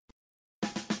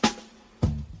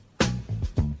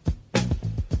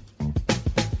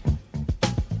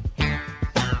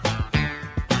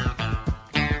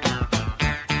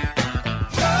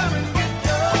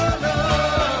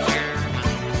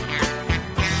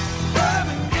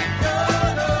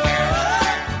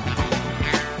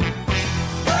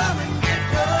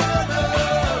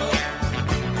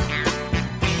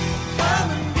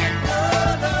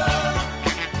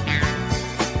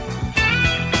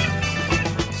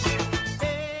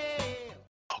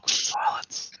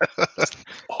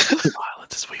Awkward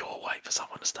silence as we all wait for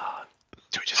someone to start.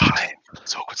 Do we just continue?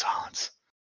 It's awkward silence.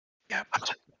 Yeah,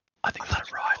 I think let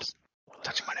it ride.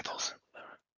 Touching my nipples.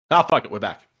 Ah, fuck it, we're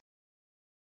back.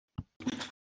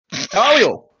 How are we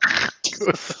all?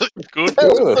 Good. What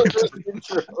the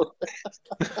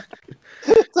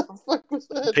fuck was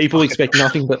that? People expect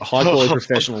nothing but high-quality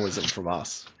professionalism from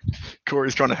us.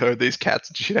 Corey's trying to herd these cats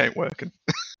and shit ain't working.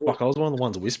 Fuck, I was one of the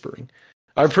ones whispering.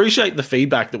 I appreciate the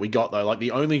feedback that we got, though. Like,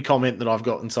 the only comment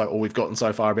that we've gotten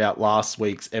so far about last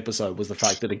week's episode was the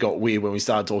fact that it got weird when we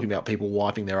started talking about people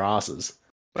wiping their asses.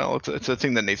 Well, it's a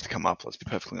thing that needs to come up, let's be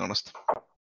perfectly honest.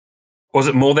 Was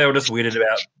it more they were just weirded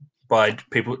about by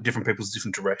different people's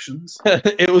different directions?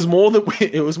 It was more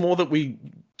that we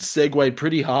segued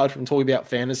pretty hard from talking about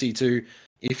fantasy to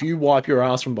if you wipe your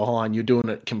ass from behind, you're doing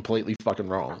it completely fucking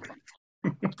wrong.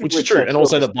 Which is true. And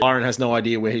also that Byron has no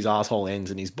idea where his asshole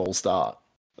ends and his balls start.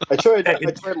 I tried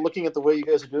looking at the way you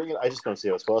guys are doing it. I just don't see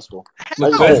how it's possible.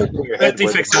 That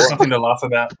defect's not something to laugh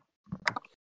about.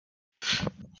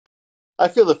 I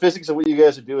feel the physics of what you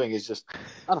guys are doing is just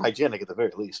unhygienic at the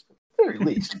very least.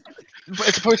 But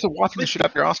as opposed to wiping the shit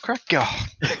up your ass crack? Oh,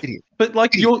 idiot. But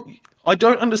like I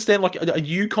don't understand. Like, are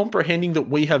you comprehending that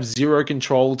we have zero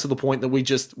control to the point that we're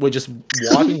just wiping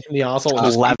from the arsehole and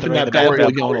just keeping that bad boy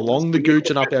going along the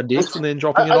gooch and up our dicks and then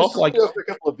dropping it off? Like, after a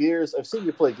couple of beers, I've seen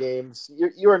you play games.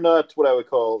 You are not what I would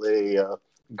call a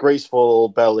graceful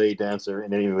ballet dancer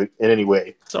in any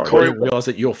way. Sorry, I didn't realize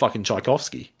that you're fucking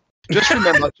Tchaikovsky. Just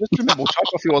remember,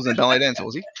 Tchaikovsky wasn't a ballet dancer,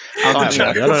 was he? I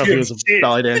don't know if he was a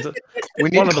ballet dancer. We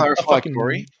need to clarify,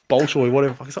 Corey. Bolshoi,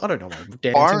 whatever. I don't know.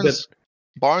 Dancing,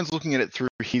 Byron's looking at it through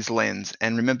his lens,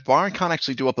 and remember, Byron can't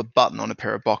actually do up a button on a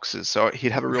pair of boxes, so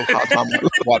he'd have a real hard time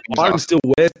wiping. Byron still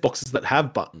wears boxes that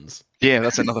have buttons. Yeah,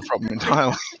 that's another problem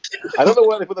entirely. I don't know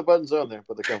why they put the buttons on there,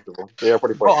 but they're comfortable. They are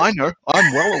pretty. Oh, I know.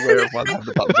 I'm well aware of why they have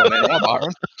the buttons on there now,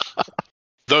 Byron.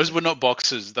 Those were not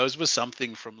boxes. Those were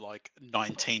something from like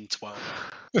 1912.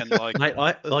 And like, Mate,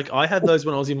 I had those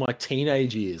when I was in my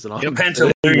teenage years, and I'm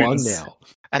pantaloons 31 now.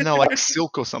 And they're like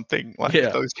silk or something. Like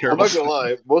those I'm terrible. not gonna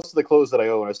lie. Most of the clothes that I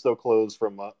own are still clothes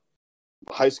from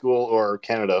high school or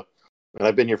Canada, and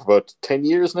I've been here for about 10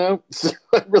 years now. So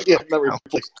I really have not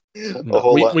replaced a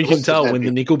whole lot. We can tell when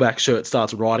the Nickelback shirt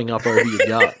starts riding up over your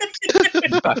gut.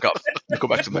 Back up.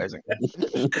 Nickelback's amazing.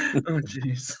 Oh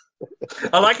jeez.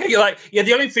 I like how you're like, yeah,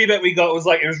 the only feedback we got was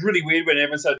like, it was really weird when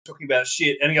everyone started talking about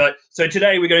shit. And you're like, so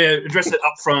today we're going to address it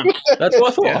up front. That's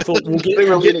what I thought. I thought we'll get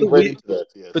that,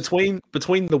 yes.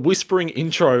 between the whispering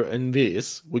intro and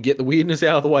this, we get the weirdness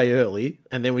out of the way early,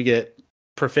 and then we get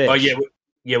profesh. Oh,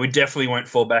 yeah, we definitely won't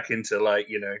fall back into like,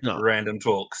 random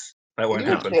talks. That won't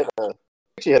happen.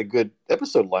 Actually had a good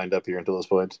episode lined up here until this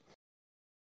point.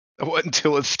 What,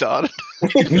 until it started?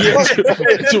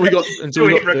 until we got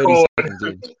 30 seconds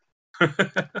in.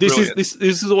 This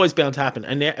is always bound to happen,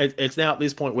 and now it's now at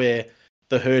this point where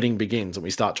the herding begins, and we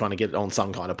start trying to get it on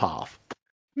some kind of path.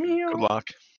 Good luck.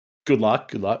 Good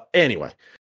luck. Anyway,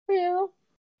 people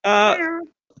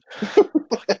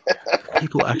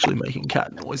are actually making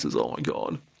cat noises. Oh my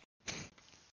god.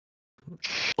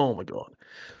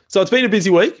 So it's been a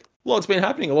busy week. A lot's been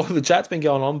happening. A lot of the chat's been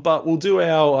going on, but we'll do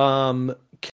our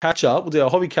catch up. We'll do our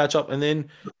hobby catch up, and then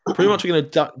pretty much we're going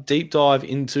to deep dive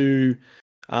into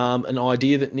an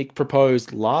idea that Nick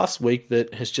proposed last week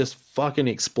that has just fucking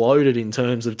exploded in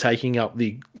terms of taking up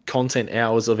the content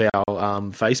hours of our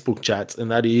Facebook chats,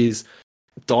 and that is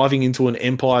diving into an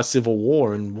Empire Civil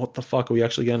War and what the fuck are we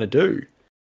actually going to do?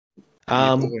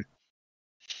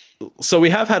 So we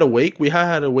have had a week. We have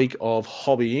had a week of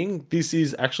hobbying. This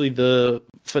is actually the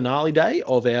finale day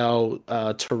of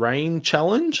our terrain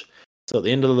challenge. So at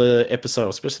the end of the episode, I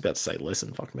was just about to say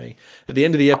lesson, fuck me. At the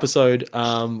end of the episode,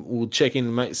 we'll check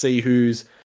in and see who's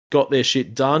got their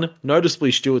shit done.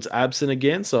 Noticeably, Stuart's absent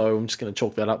again, so I'm just going to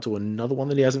chalk that up to another one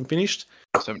that he hasn't finished.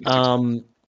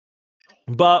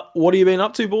 But what have you been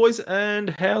up to, boys? And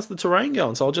how's the terrain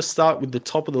going? So I'll just start with the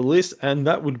top of the list, and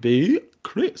that would be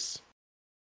Chris.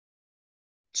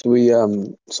 So we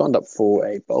signed up for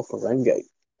a Balfour Raingate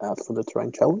for the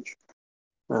terrain challenge.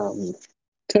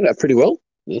 Turned out pretty well.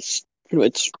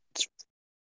 It's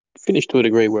finished to a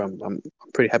degree where I'm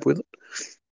pretty happy with it.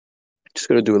 Just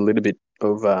got to do a little bit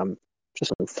of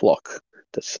just a flock.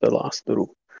 That's the last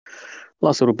little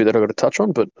bit that I got to touch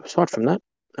on. But aside from that,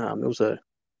 it was a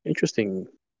interesting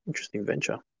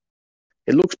venture.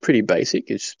 It looks pretty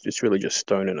basic. It's really just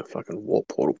stone and a fucking warp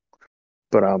portal.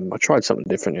 But I tried something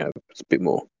different. It's a bit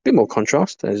more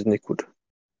contrast, as Nick would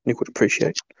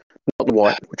appreciate. Not the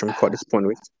white, which I'm quite disappointed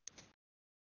with.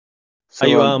 So,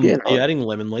 are you adding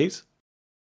lemon leaves?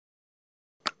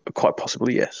 Quite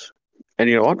possibly, yes. And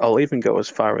you know what? I'll even go as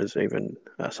far as even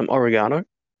some oregano,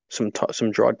 some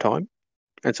dried thyme,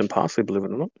 and some parsley. Believe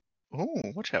it or not, Oh,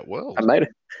 watch out, world. a mate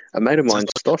of mine,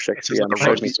 Stosh, sounds actually like a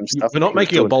showed me roast. some stuff. We're not he was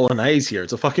making a doing. bolognese here.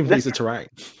 It's a fucking piece of terrain.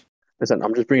 Listen,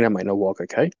 I'm just bringing out my no walk,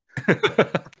 okay? He's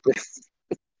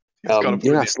gotta put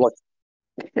You know, it it's like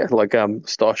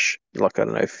Stosh. Like I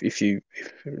don't know if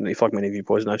like many of you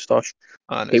boys know Stosh.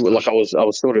 in. He would, like I was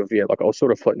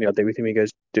sort of floating out there with him. He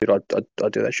goes, dude, I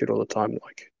do that shit all the time.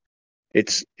 Like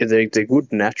they're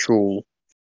good natural,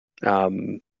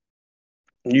 they're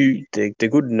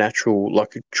good natural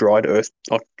like dried earth,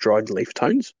 like dried leaf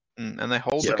tones. And they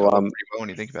hold So, the colour pretty well when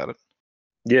you think about it.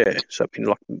 Yeah, so I mean,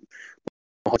 like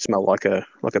might smell like a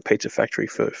pizza factory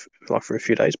for a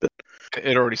few days, but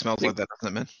It already smells like that,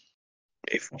 doesn't it, man?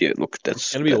 look, It's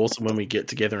that's going to be awesome when we get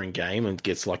together in game and it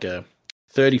gets like a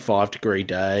 35-degree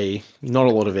day, not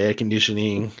a lot of air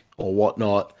conditioning or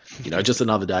whatnot. You know, just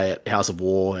another day at House of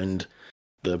War, and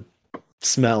the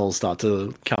smells start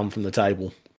to come from the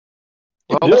table.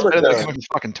 Well, Yeah, that's but, better than coming to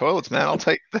fucking toilets, man. I'll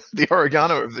take the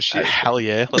oregano over the shit. Hell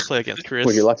yeah. Let's play against Chris.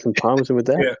 Would you like some parmesan with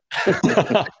that?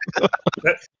 Yeah.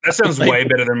 That sounds way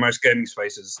better than most gaming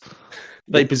spaces.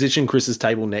 They position Chris's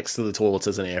table next to the toilets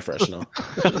as an air freshener.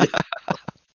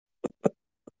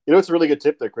 You know, it's a really good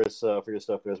tip there, Chris, for your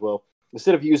stuff there as well.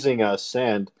 Instead of using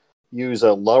sand, use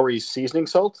Lowry's seasoning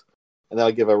salt, and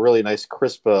that'll give a really nice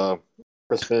crisp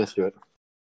finish to it,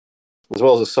 as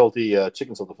well as a salty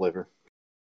chicken salsa flavor.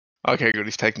 Okay, good.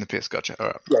 He's taking the piss. Gotcha. All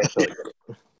right. Yeah, totally.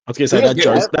 I was going to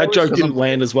say that joke didn't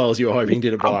land as well as you were hoping,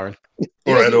 did it, Byron?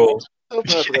 Or at all. Oh,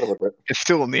 I forgot about that. It's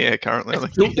still in the air currently. I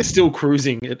think. It's still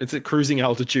cruising. It's at cruising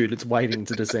altitude. It's waiting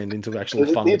to descend into actual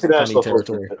The funny international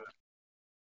territory.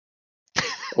 I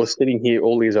was sitting here,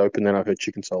 all ears open, then I heard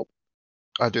chicken salt.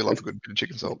 I do love a good bit of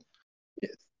chicken salt.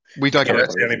 Yes. We Yeah, digress.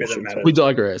 that's the only bit that matters. We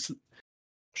digress.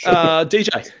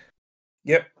 DJ.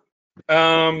 Yep.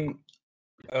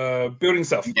 Building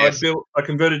stuff. Yes. I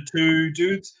converted 2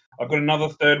 dudes. I've got another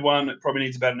third one. It probably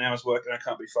needs about an hour's work, and I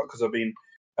can't be fucked because I've been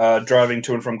driving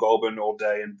to and from Goulburn all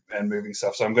day and moving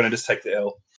stuff. So I'm going to just take the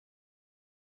L.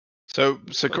 So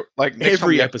like next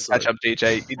Every time you episode. catch up,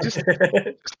 DJ, you just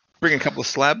bring a couple of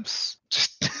slabs.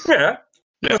 Just Yeah.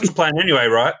 Yeah. That's the plan anyway,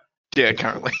 right? yeah,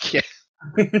 currently, yeah.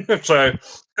 So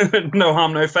no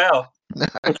harm, no foul.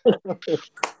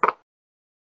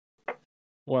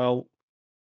 Well,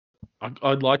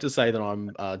 I'd like to say that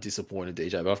I'm disappointed,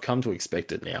 DJ, but I've come to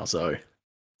expect it now. So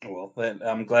Well, then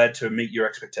I'm glad to meet your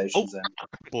expectations then.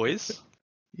 Boys,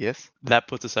 Yes. that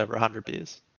puts us over 100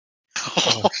 beers.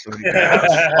 Oh,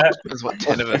 there's what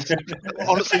 10 of us.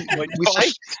 Honestly,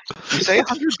 we say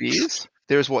 100 beers.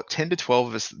 There's what 10 to 12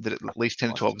 of us that at least 10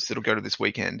 to 12 of us that'll go to this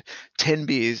weekend. 10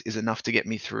 beers is enough to get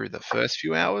me through the first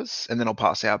few hours, and then I'll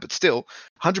pass out. But still,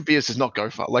 100 beers does not go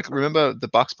far. Like remember the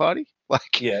Bucks party?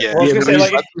 Like Yeah. Yeah. Well, I was Yeah, gonna say,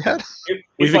 but like, we had.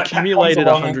 we've like, that accumulated comes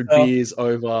along and 100 stuff. beers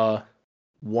over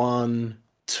 1,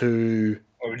 2.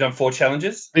 Oh, we've done 4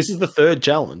 challenges. This is the third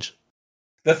challenge.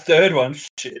 The third one,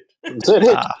 shit. Is that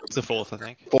it? It's the fourth, I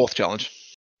think. Fourth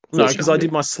challenge. No, because I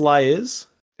did my Slayers.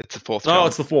 It's the fourth Oh, challenge.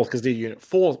 it's the fourth because the unit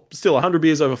 4. Still 100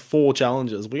 beers over 4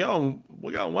 challenges. We're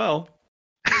going well.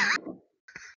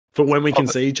 For when we can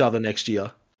see each other next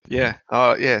year. Yeah.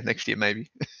 Oh, yeah. Next year, maybe.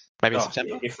 Maybe in Oh,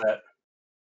 September. if that.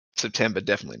 September,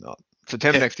 definitely not.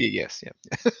 September Yeah. next year, yes.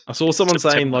 Yeah. I saw someone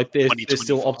saying September like they're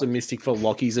still 2025. optimistic for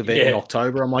Lockie's event in Yeah.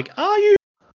 October. I'm like, are you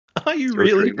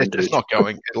really? It's just not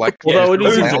going. Like, Although it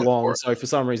is in allowed Geelong, for it. so for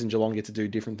some reason Geelong get to do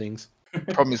different things.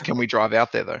 Problem is, can we drive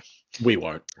out there though? We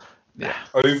won't. Yeah.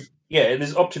 Yeah, it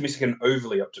is optimistic and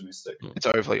overly optimistic. It's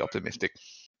overly optimistic.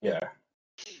 Yeah.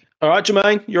 All right,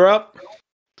 Jermaine, you're up.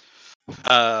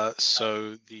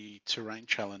 So the terrain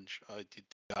challenge, I did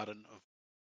the Garden of,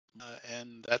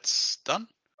 and that's done.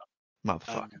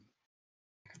 Motherfucker.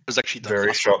 It was actually done Very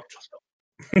last shocked.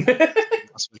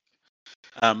 week.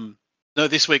 No,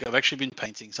 this week I've actually been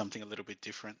painting something a little bit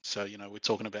different. So we're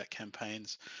talking about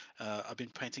campaigns. I've been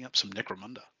painting up some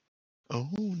Necromunda. Oh,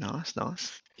 nice.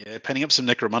 Yeah, painting up some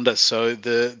Necromunda. So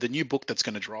the new book that's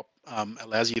going to drop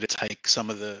allows you to take some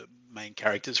of the main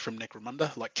characters from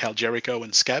Necromunda, like Cal Jericho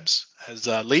and Scabs, as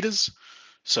leaders.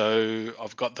 So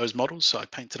I've got those models. So I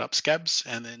painted up Scabs,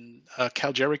 and then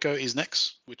Cal Jericho is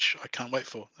next, which I can't wait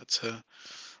for. That's a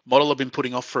model I've been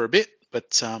putting off for a bit,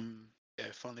 but yeah,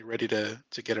 finally ready to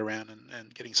get around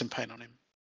and getting some paint on him.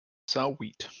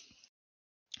 Sweet.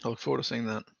 I look forward to seeing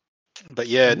that. But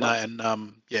yeah, no, and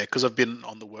yeah, because I've been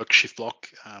on the work shift block,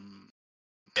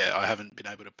 yeah, I haven't been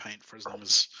able to paint for as long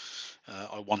as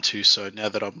I want to. So now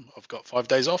that I've got 5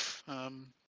 days off,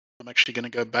 I'm actually going to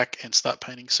go back and start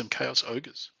painting some Chaos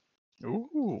Ogres.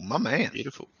 Ooh, my man.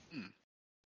 Beautiful.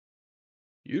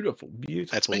 Beautiful,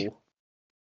 beautiful. That's me.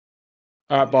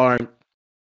 All right, Byron.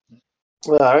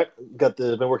 Well, all right,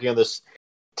 been working on this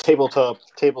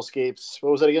tablescapes.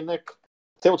 What was that again, Nick?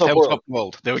 Tabletop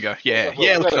World. There we go. Yeah, Tabletop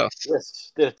World. look at Right. us.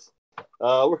 Yes, did it.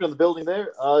 Working on the building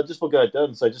there. Just what got it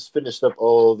done. So I just finished up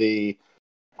all the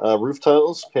roof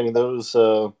tiles, painting those.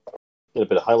 Get a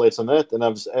bit of highlights on that, and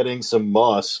I'm just adding some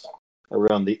moss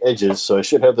around the edges. So I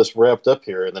should have this wrapped up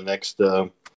here in the next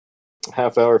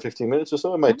half hour, 15 minutes or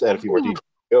so. I might add a few more details.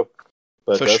 Go.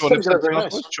 But So it's short gonna episode. go very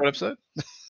nice. Short episode.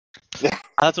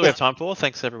 That's all we have time for.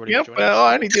 Thanks everybody for Yep. joining. Well,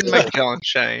 I only didn't make challenge.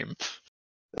 Shame.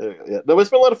 Yeah, no, it's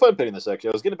been a lot of fun painting this.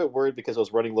 Actually, I was getting a bit worried because I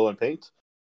was running low on paint,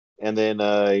 and then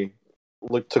I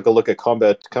took a look at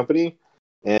Combat Company,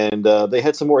 and they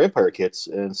had some more Empire kits,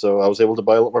 and so I was able to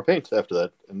buy a lot more paint after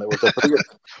that, and that worked out pretty good.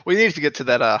 We need to get to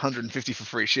that 150 for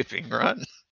free shipping, right?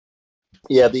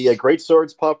 Yeah, the great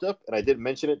swords popped up, and I didn't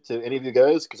mention it to any of you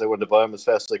guys because I wanted to buy them as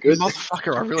fast as I could.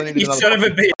 Motherfucker, I really need You another. son of a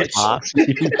bitch. Ah,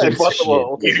 I bought them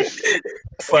all.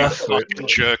 Fucking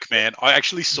jerk, man. I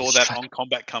actually saw that on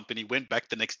Combat Company, went back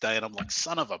the next day, and I'm like,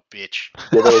 son of a bitch.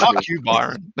 Yeah, that was Fuck me. you,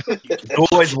 Byron.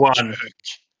 Always one.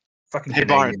 Fucking Hey,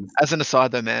 Byron. Canadians. As an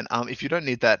aside, though, man, if you don't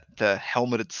need the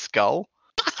helmeted skull,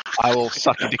 I will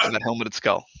suck your dick with that helmeted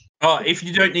skull. Oh, if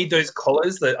you don't need those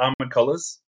collars, the armored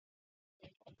collars.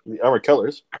 The armored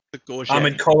colors. the gorge.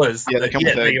 Armored collars. Yeah, they come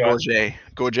with there a you are.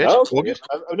 gorget. Oh, Gorget.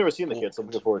 I've never seen the kit, so I'm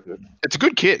looking forward to it. It's a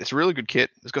good kit. It's a really good kit.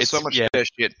 It's got so It's- much yeah.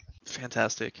 shit.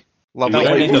 Fantastic. Love If you No,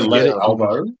 don't wait, need the wait, left yeah.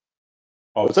 elbow of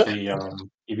What's that? the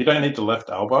if you don't need the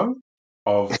left elbow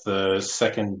of the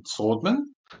second swordman,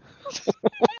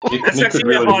 Nick That's could actually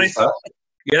really a highly use that.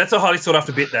 Yeah, that's a highly sought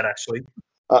after bit. That actually.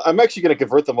 I'm actually going to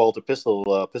convert them all to pistol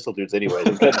dudes anyway.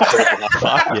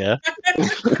 Fuck yeah.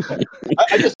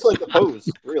 I just like the pose,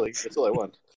 really. That's all I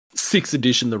want. 6th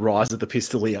edition, The Rise of the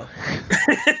Pistolier.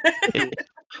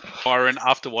 Byron,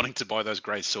 after wanting to buy those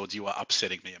grey swords, you are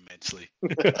upsetting me immensely.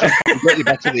 Get you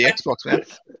back to the Xbox, man.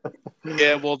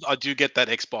 Yeah, well, I do get that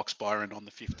Xbox, Byron, on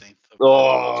the 15th.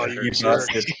 Oh, you you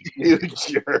bastard. jerk. You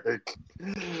jerk.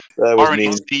 That was Byron,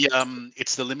 mean.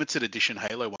 it's the limited edition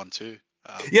Halo one too.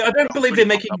 Yeah, I don't I'm believe pretty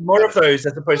they're pumped making up more about of those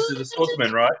as opposed to the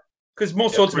swordsmen, right? Because more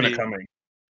Yeah, swordsmen pretty- are coming.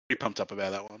 Pretty pumped up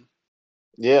about that one.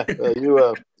 Yeah, you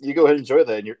go ahead and enjoy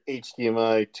that in your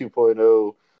HDMI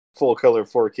 2.0 full color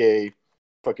 4K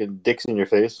fucking dicks in your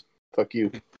face. Fuck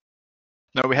you.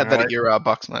 No, we had that at your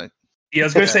Bucks, mate. Yeah, I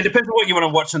was going to say, depends on what you want to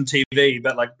watch on TV,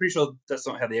 but like, pretty sure that's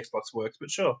not how the Xbox works. But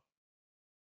sure.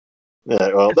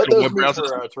 Yeah, well, that It's a does web move browser.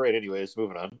 for terrain anyways.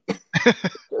 Moving on.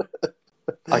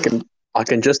 I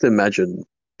can just imagine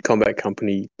Combat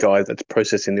Company guy that's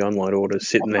processing the online order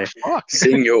sitting there, Fuck.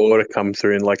 seeing your order come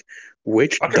through, and like,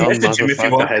 which I can dumb message him if you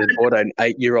motherfucker want. has bought an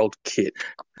 8-year-old kit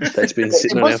that's been It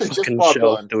sitting on our must have just fucking popped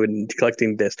shelf on.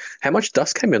 collecting dust? How much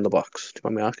dust came in the box? Do you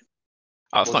mind me asking?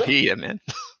 Oh, it's Was not it? here yet, man.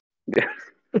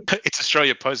 It's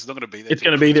Australia Post. It's not going to be there. It's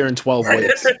going to be there in 12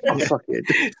 weeks. Oh, fuck it.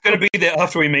 It's going to be there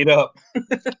after we meet up.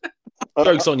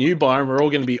 Joke's on you, Byron. We're all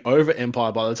going to be over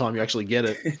Empire by the time you actually get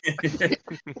it.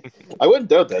 I wouldn't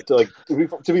doubt that. To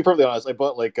be perfectly honest, I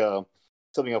bought like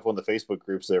something off one of the Facebook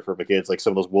groups there for my kids, like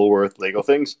some of those Woolworth Lego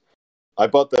things. I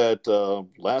bought that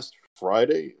last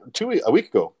Friday, a week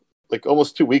ago, like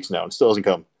almost 2 weeks now, and still hasn't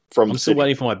come from I'm the still city.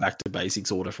 waiting for my Back to Basics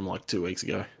order from like 2 weeks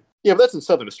ago. Yeah, but that's in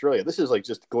Southern Australia. This is like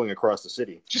just going across the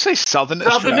city. Did you say Southern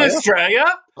Southern Australia? Australia?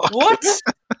 What?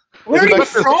 Where are Go you back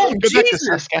to- from? Go back to Jesus.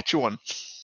 Saskatchewan.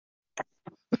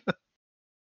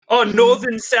 Oh,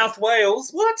 Northern South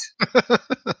Wales. What?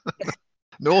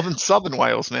 Northern Southern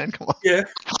Wales, man. Come on. Yeah.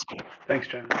 Thanks,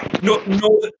 James.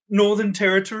 Northern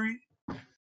Territory.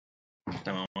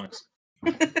 No one works.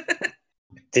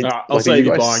 Did, Alright, I'll did save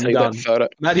you, guys Byron, see you're that done. photo?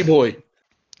 Matty boy.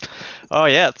 Oh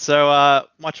yeah. So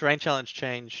my terrain challenge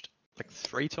changed like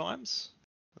 3 times.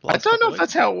 the I last don't couple know if of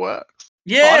that's how it works.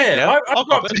 Yeah, yeah. I've I'll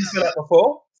got cop it. things for that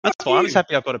before. That's Fuck fine. I'm you. just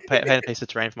happy I've got a paint a piece of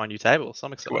terrain for my new table, so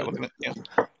I'm excited. Well, isn't it?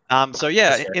 Yeah. So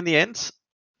yeah, That's in the end,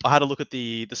 I had a look at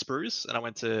the sprues, and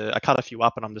I cut a few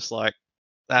up, and I'm just like,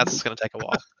 that's going to take a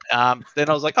while. Then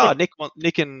I was like, oh,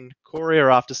 Nick and Corey are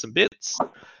after some bits.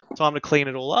 Time to clean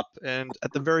it all up, and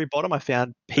at the very bottom, I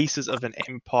found pieces of an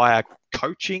Empire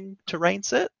coaching terrain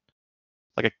set,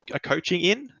 like a coaching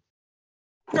inn.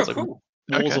 Oh, It's like cool.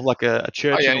 walls Okay. of like a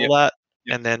church yeah, and all that,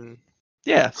 yeah. and then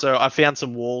so I found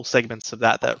some wall segments of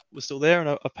that were still there, and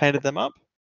I painted them up.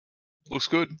 Looks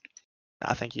good.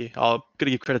 Thank you. I've got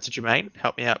to give credit to Jermaine.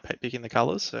 Help me out picking the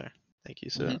colours. So thank you,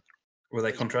 sir. Mhm. Were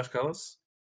they contrast colours?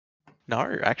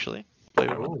 No, actually.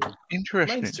 Believe it or not.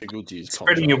 Interesting. Main's too good to use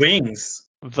Spreading your contrast. wings.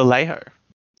 Vallejo.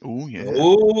 Oh yeah.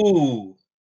 Ooh.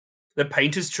 The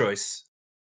painter's choice.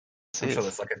 That's I'm it. sure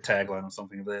that's like a tagline or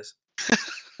something of theirs.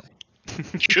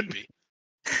 Should be.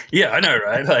 Yeah, I know,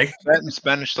 right? Like, That in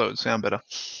Spanish, so it would sound better.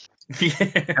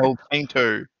 yeah. El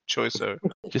Pinto Choiso.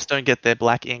 Just don't get their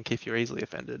black ink if you're easily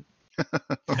offended.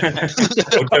 Or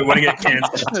don't want to get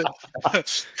cancelled.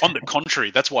 On the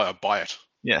contrary, that's why I buy it.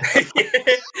 Yeah.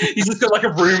 He's just got like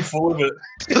a room full of it.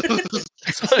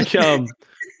 It's like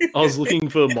I was looking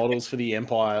for models for the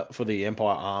Empire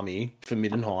army for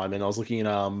Middenheim, and I was looking at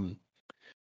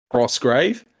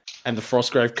Frostgrave and the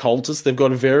Frostgrave cultists. They've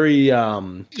got a very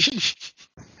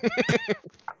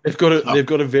they've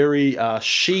got a very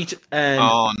sheet and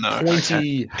Oh no.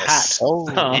 pointy hat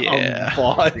yeah.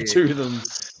 vibe to them.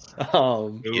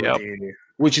 Yep.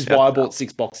 Which is why I bought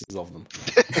 6 boxes of them.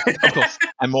 Of course.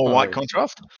 And more white Oh.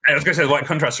 contrast. I was going to say the white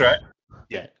contrast, right?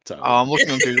 Yeah, totally. I'm looking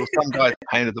on Google. Some guys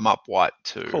painted them up white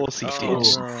too. Of course he did. Oh.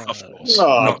 Of course.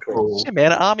 Oh, Not cool. Yeah,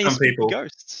 man, army Some is spooky people.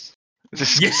 ghosts. This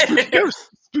is Yeah. spooky ghost.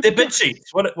 They're bit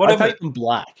sheets. What I of paint it? them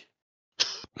black.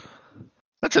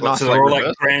 That's a What, nice so they're all like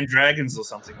reverse. grand dragons or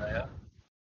something like that.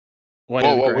 Wait, Whoa,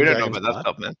 are the whoa, we Grand don't know Dragons about that black?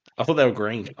 stuff, man. I thought they were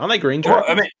green. Aren't they green Well,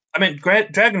 dragons? I mean,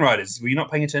 Dragon Riders. Were you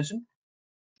not paying attention?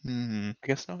 Hmm. I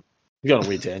guess not. You got on a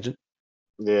weird tangent.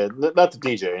 Yeah, not the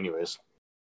DJ, anyways.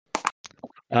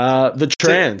 The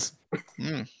trans.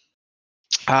 Mm.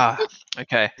 Ah,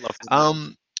 okay.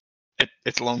 Love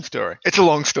It's a long story. It's a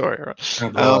long story, right?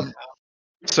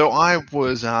 So I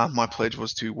was my pledge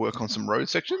was to work on some road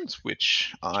sections,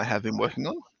 which I have been working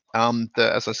on.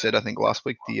 As I said, I think last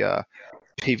week, the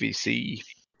PVC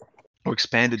or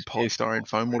expanded polystyrene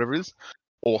foam, whatever it is,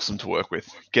 awesome to work with.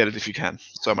 Get it if you can.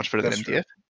 So much better than That's MDF.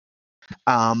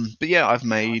 But yeah, I've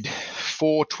made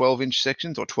 4 12-inch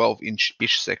sections or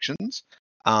 12-inch-ish sections,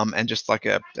 and just like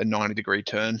a 90-degree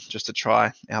turn just to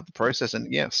try out the process.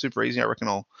 And yeah, super easy. I reckon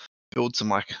I'll build some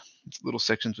like little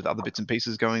sections with other bits and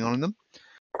pieces going on in them.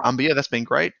 But yeah, that's been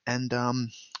great. And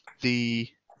you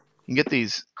can get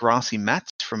these grassy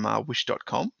mats from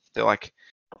wish.com. They're like,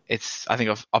 I think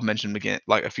I've mentioned them again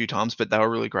like a few times, but they were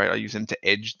really great. I use them to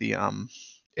edge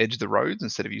the roads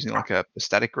instead of using like a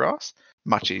static grass.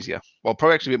 Much easier. Well,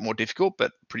 probably actually a bit more difficult,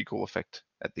 but pretty cool effect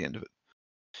at the end of it,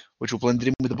 which will blend it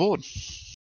in with the board. So,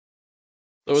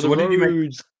 So are the what did you make-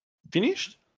 roads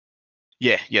finished?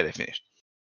 Yeah, they're finished.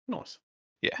 Nice.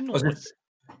 Yeah. Was it-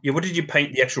 Yeah, what did you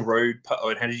paint the actual road part?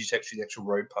 And how did you texture the actual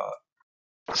road part?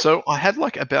 So I had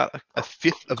like about a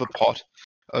fifth of a pot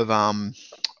of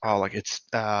it's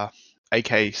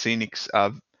AK Scenic's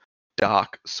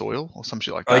dark soil or some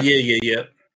shit like that. Oh yeah.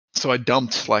 So I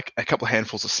dumped like a couple of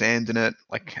handfuls of sand in it,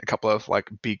 like a couple of like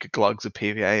big glugs of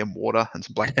PVA and water and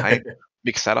some black paint.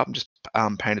 Mixed that up and just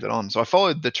painted it on. So I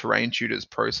followed the Terrain Tutors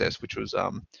process, which was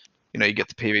you get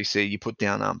the PVC, you put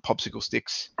down popsicle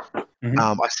sticks.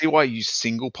 Mhm. I see why you use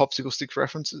single popsicle stick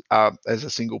references as a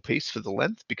single piece for the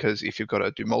length, because if you've got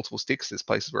to do multiple sticks, there's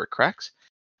places where it cracks.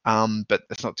 But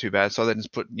that's not too bad. So then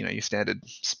just put your standard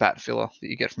spat filler that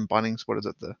you get from Bunnings. What is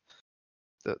it, the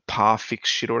par fix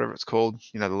shit or whatever it's called?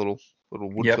 The little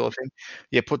wood Yep. filler thing.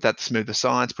 Yeah, put that to smooth the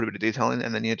sides, put a bit of detail in,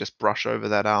 and then just brush over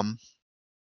that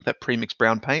pre-mixed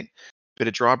brown paint. Bit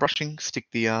of dry brushing, stick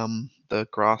the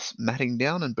grass matting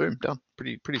down, and boom, done.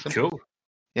 Pretty simple. Cool.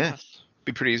 Yeah,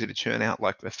 be pretty easy to churn out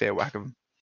like a fair whack of them.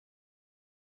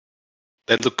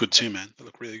 They look good too, man. They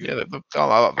look really good.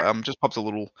 Yeah, just popped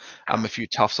a few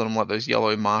tufts on them, like those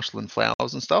yellow marshland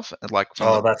flowers and stuff, and like from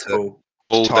Oh, that's cool.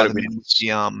 All tie that them in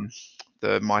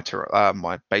with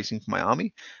my basing for my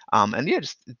army, and yeah,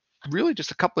 just really just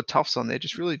a couple of tufts on there,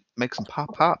 just really makes them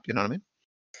pop up. You know what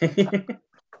I mean?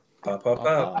 Pop.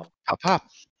 Pop up.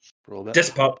 For all that.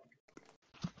 Just pop.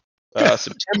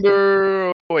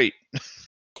 September 8.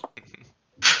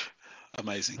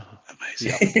 Amazing.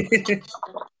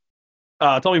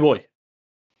 Tommy Boy.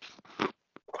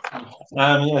 So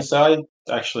I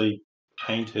actually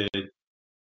painted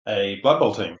a Blood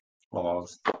Bowl team while I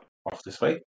was off this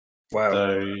week. Wow.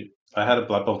 So I had a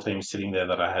Blood Bowl team sitting there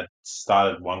that I had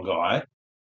started one guy.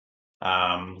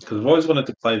 Because I've always wanted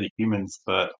to play the humans,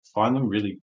 but find them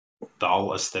really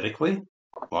dull aesthetically.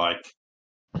 Like,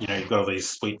 you've got all these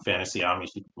sweet fantasy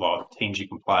armies, teams you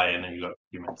can play, and then you've got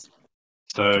humans.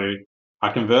 So I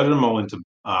converted them all into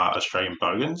Australian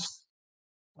bogans.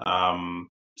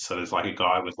 So there's like a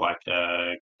guy with like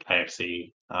a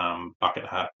KFC bucket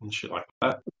hat and shit like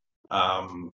that.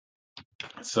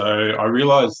 So I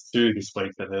realized too this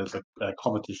week that there's a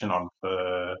competition on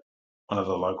for one of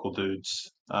the local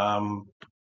dudes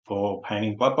for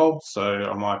painting Blood Bowl. So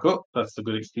I'm like, oh, that's a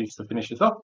good excuse to finish this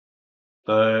up.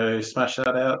 So smash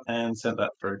that out and send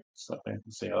that through. So we'll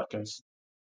see how that goes.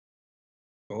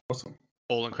 Awesome.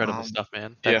 All incredible stuff,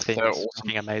 man. yeah, That team they're is awesome.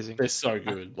 fucking amazing. They're so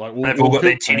good. Like They've all got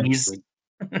their tinnies.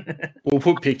 We'll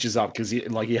put pictures up because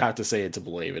you have to see it to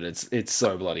believe it. It's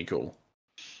so bloody cool.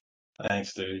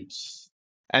 Thanks, dudes.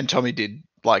 And Tommy did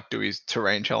do his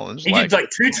terrain challenge. He did 2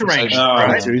 terrains, Oh,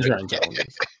 right? Two terrain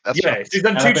challenges. That's Yeah, right. he's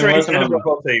done And 2 I've been terrains working and a on- Blood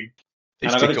Bowl team.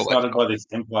 And He's I got ticked all excited that. by this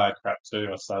Empire crap too.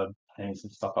 I started hanging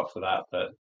some stuff up for that,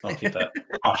 but I'll keep that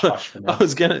hush hush for now.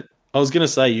 I was gonna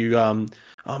say you oh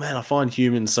man, I find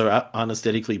humans so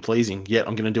unaesthetically pleasing. Yet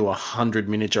I'm gonna do 100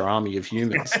 miniature army of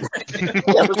humans. Yeah,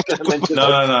 I was gonna mention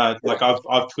that. No. Like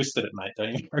I've twisted it, mate.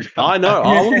 Don't you worry. I know.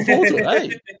 I'm looking forward to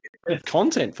it. Hey,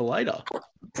 content for later.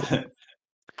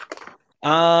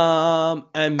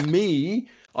 And me,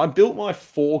 I built my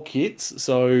 4 kits.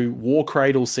 So War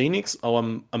Cradle Scenics,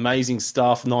 amazing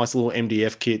stuff. Nice little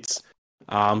MDF kits.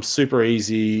 Super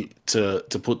easy to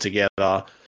put together.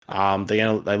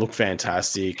 They look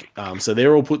fantastic. So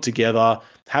they're all put together.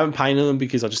 Haven't painted them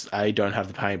because I just A, don't have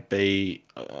the paint. B,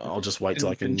 I'll just wait till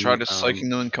I can try to soaking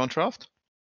them in contrast.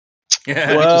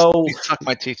 Yeah. Well, You suck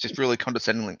my teeth just really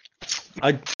condescendingly.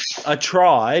 I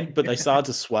tried, but they started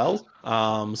to swell.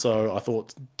 So I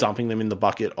thought dumping them in the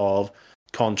bucket of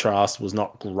contrast was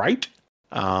not great.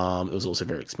 It was also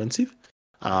very expensive.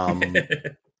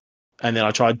 And then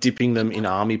I tried dipping them in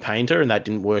Army Painter, and that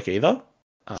didn't work either.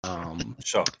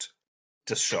 Shocked.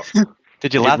 Just shocked.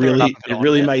 Did you It lather really,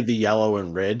 it up? made the yellow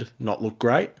and red not look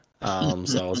great. So I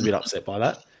was a bit upset by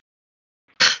that.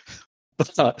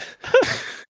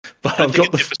 But I I've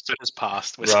think got an episode has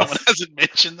passed where Rough. someone hasn't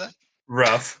mentioned that.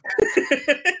 Rough.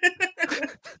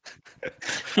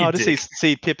 Oh, I You just did.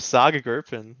 see Pip's Saga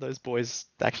group, and those boys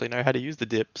actually know how to use the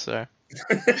dip. So,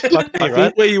 I right?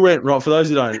 think where you went, right, for those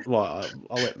who don't, well,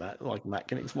 I'll let Matt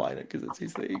can explain it because it's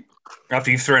his thing.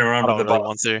 After you've thrown I around don't with the really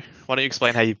want bus. to. Why don't you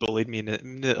explain how you bullied me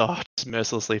just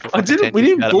mercilessly for We fucking 10 didn't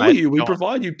years about it, bully mate? you. We Go on.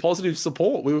 provide you positive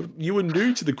support. You were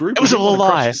new to the group. It was We didn't all a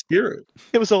wanna crush lie. your Spirit.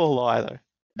 It was all a lie, though.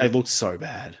 They looked so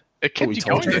bad. It But kept we you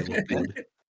told going. you they looked good.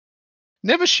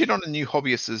 Never shit on a new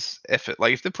hobbyist's effort.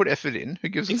 Like if they put effort in, who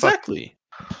gives a fuck? Exactly.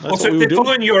 That's Also, what we if were they're doing.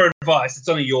 following your advice, it's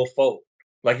only your fault.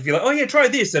 Like if you're like, oh yeah, try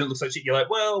this, and it looks like shit, you're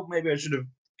like, well, maybe I should have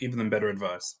given them better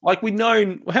advice. Like we'd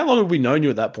known. How long have we known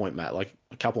you at that point, Matt? Like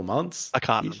a couple of months. I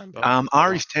can't Ish? remember.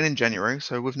 Ari's 10 in January,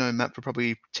 so we've known Matt for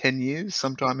probably 10 years,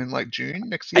 sometime in June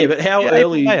next Hey, year. but how Yeah, April,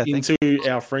 early May, I think. into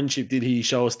our friendship did he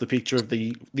show us the picture of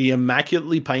the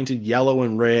immaculately painted yellow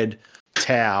and red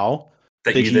towel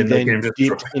That that you he then then make him destroy.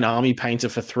 dipped in Army Painter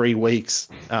for 3 weeks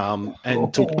and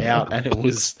took out, and it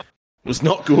was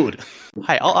not good.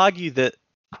 Hey, I'll argue that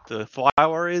the Fire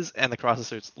Warriors and the Crisis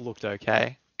Suits looked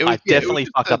okay. It was- I yeah, it definitely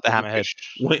was fucked just up the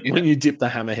Hammerhead. When you dip the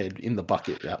hammerhead in the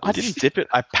bucket, that I was, didn't dip it.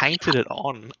 I painted it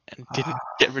on and didn't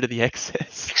get rid of the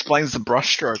excess. Explains the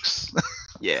brush strokes.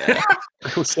 Yeah.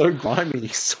 it was so grimy,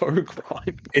 so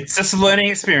grimy. It's just a learning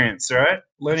experience, right?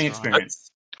 Learning That's right.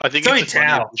 experience. I think It's only it's a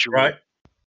funnier towel, visual. right?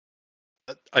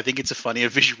 I think it's a funnier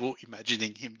visual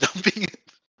imagining him dumping it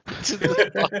into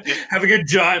the bucket. Having a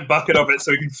giant bucket of it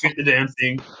so he can fit the damn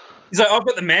thing. He's like, I've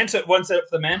got the manta, one set up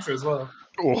for the manta as well.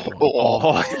 Oh,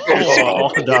 no.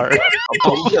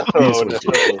 Oh, Yes, no.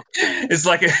 we did. It's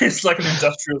like an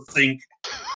industrial sink.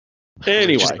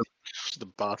 Anyway, Just the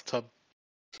bathtub.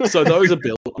 so those are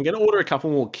built. I'm going to order a couple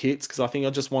more kits because I think I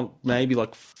just want maybe 5.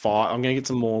 I'm going to get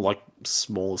some more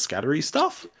smaller scattery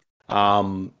stuff.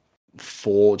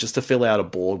 For just to fill out a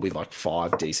board with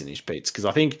 5 decent-ish beats, because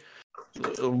I think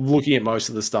looking at most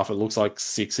of the stuff, it looks like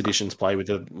 6 editions play with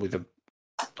a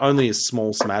only a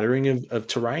small smattering of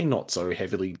terrain, not so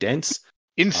heavily dense.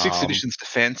 In 6th Um, edition's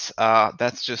defense,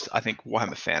 that's just, I think,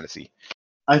 Warhammer Fantasy.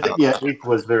 I think, yeah, 8th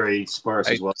was very sparse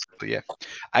as well. But yeah,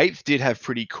 8th did have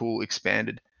pretty cool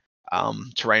expanded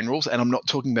terrain rules, and I'm not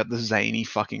talking about the zany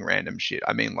fucking random shit.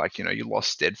 I mean, you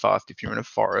lost steadfast if you're in a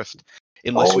forest,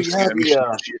 unless Oh, you yeah, skirmish and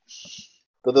the, shit.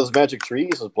 Those magic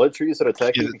trees, those blood trees that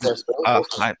attack you. Yeah, if you cast spells.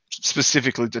 I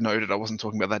specifically denoted I wasn't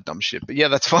talking about that dumb shit, but yeah,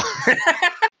 that's fine.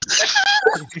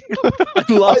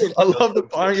 I love the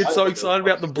Byron gets so excited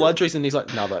about the blood trees, and he's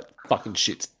like, "No, that fucking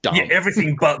shit's dumb." Yeah,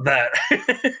 everything but that.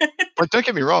 Like, don't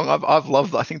get me wrong, I've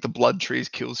loved. I think the blood trees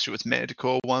kills Stuart's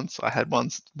Manticore once. I had one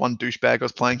douchebag I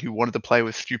was playing who wanted to play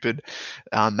with stupid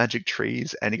magic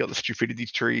trees, and he got the stupidity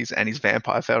trees, and his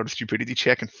vampire failed a stupidity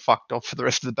check and fucked off for the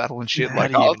rest of the battle and shit. How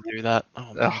Like, do you oh, even do that?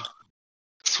 Oh, man.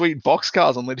 sweet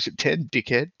boxcars on leadership 10,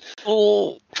 dickhead.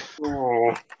 Oh.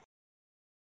 Oh.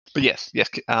 But yes,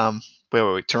 where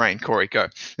were we? Terrain, Corey, go.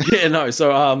 Yeah, no.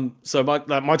 So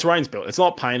my terrain's built. It's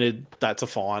not painted. That's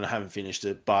fine. I haven't finished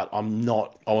it, but I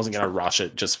wasn't going to rush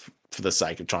it just for the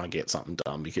sake of trying to get something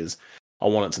done because I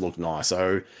want it to look nice.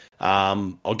 So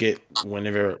I'll get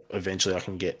whenever eventually I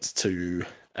can get to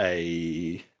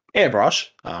a airbrush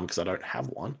because I don't have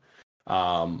one.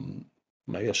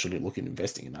 maybe I should look at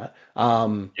investing in that.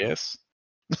 Yes.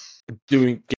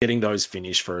 Getting those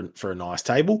finished for a nice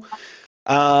table.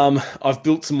 I've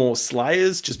built some more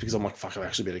Slayers just because I'm like, fuck, I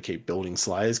actually better keep building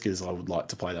Slayers because I would like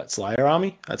to play that Slayer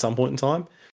army at some point in time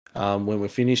when we're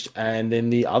finished. And then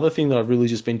the other thing that I've really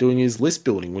just been doing is list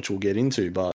building, which we'll get into.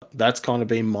 But that's kind of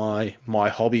been my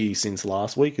hobby since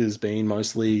last week, has been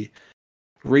mostly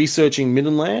researching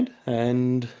Middenland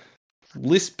and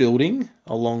list building,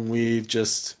 along with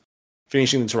just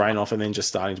finishing the terrain off and then just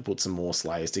starting to put some more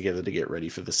Slayers together to get ready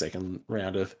for the second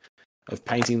round of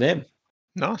painting them.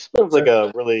 Nice. Sounds like a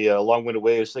really long-winded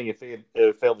way of saying you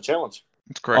failed the challenge.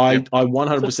 That's correct. I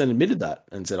 100% admitted that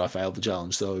and said I failed the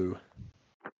challenge. So,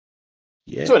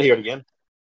 yeah. So I hear it again.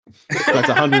 That's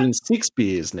 106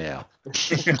 beers now.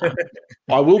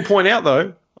 I will point out,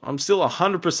 though, I'm still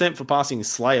 100% for passing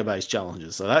Slayer-based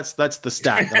challenges. So that's the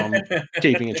stat that I'm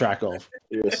keeping a track of.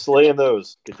 You're slaying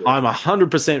those. Good job. I'm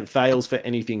 100% fails for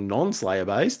anything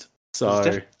non-Slayer-based. So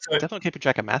Definitely keeping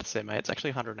track of maths there, mate. It's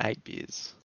actually 108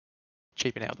 beers.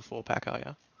 Cheaping out the 4-pack, are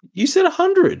you? you said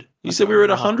 100. You said we were at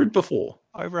 100 before.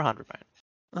 Over 100, mate.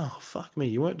 Oh, fuck me.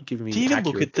 You weren't giving me Do you even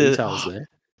look accurate at the- details there.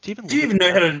 Do Do you even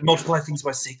know how to multiply things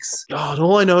by 6? God,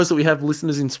 all I know is that we have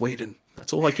listeners in Sweden.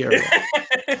 That's all I care about.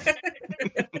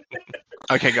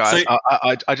 Okay, guys. So-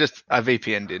 I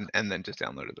VPN'd in and then just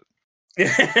downloaded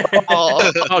it.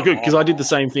 Oh, good, because I did the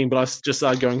same thing, but I just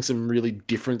started going some really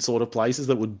different sort of places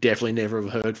that would definitely never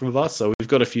have heard from us. So we've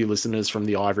got a few listeners from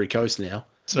the Ivory Coast now.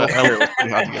 So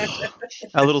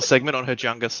our little segment on her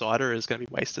Junga cider is going to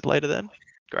be wasted later then.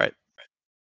 Great.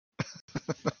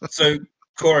 So,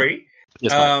 Corey,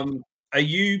 Yes, mate. are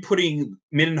you putting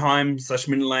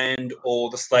Middenheim/Middenland or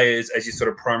the Slayers as your sort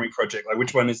of primary project? Like,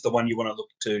 which one is the one you want to look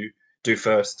to do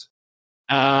first?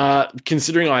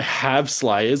 Considering I have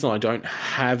Slayers and I don't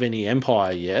have any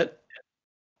Empire yet,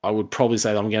 I would probably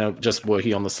say that I'm going to just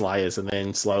working on the Slayers and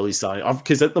then slowly starting.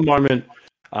 Because at the moment,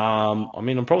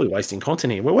 I'm probably wasting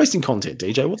content here. We're wasting content,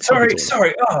 DJ. What's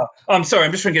Sorry. Oh, I'm sorry.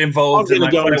 I'm just trying to get I'm involved. going to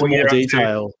and, go find out into what you're more up to.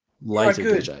 detail later,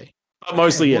 good. DJ. But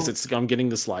mostly, Yeah, yes, I'm getting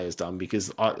the Slayers done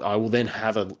because I will then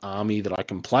have an army that I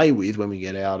can play with when we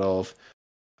get out of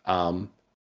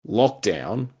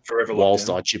lockdown, Forever whilst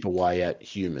lockdown. I chip away at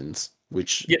humans,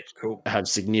 which Yep, cool. have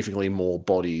significantly more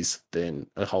bodies than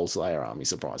a whole Slayer army,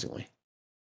 surprisingly.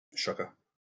 Shocker.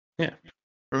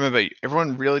 Remember,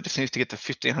 everyone really just needs to get to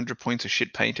 1,500 points of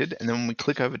shit painted, and then when we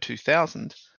click over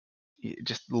 2,000,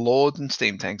 just lords and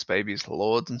steam tanks, babies.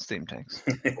 Lords and steam tanks.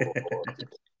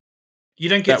 You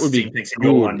don't get That would be steam tanks in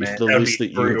your one, good man. if the That would list be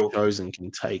that you brutal. have chosen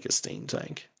can take a steam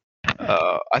tank.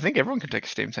 I think everyone can take a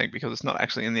steam tank because it's not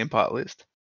actually in the Empire list.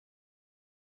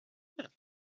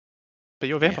 But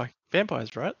you're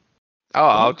vampires, right?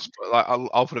 Oh,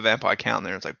 I'll put a vampire count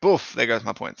there. It's like, boof, there goes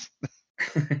my points.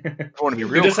 I want to be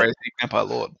real just- crazy, vampire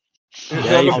lord.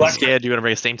 Yeah, I'm Black- scared you're going to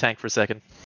bring a steam tank for a second.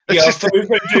 Yeah, I thought we were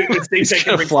going to do the steam He's tank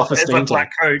gonna and bring fluff a as steam my tank.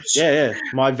 black coach. Yeah.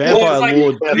 My Well, vampire it's like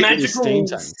lord a picked his steam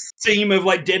magical tank. steam of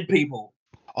like dead people.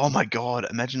 Oh my god,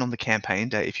 imagine on the campaign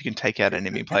day, if you can take out an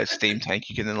enemy player's steam tank,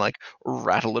 you can then like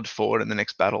rattle it forward in the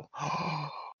next battle.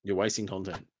 You're wasting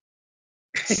content.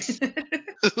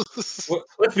 Well,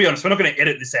 let's be honest, we're not going to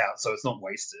edit this out, so it's not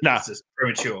wasted. Nah. It's just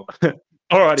premature.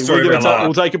 Alrighty, Story of our life.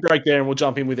 we'll take a break there and we'll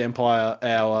jump in with Empire,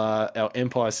 our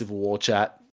Empire Civil War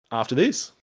chat after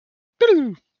this.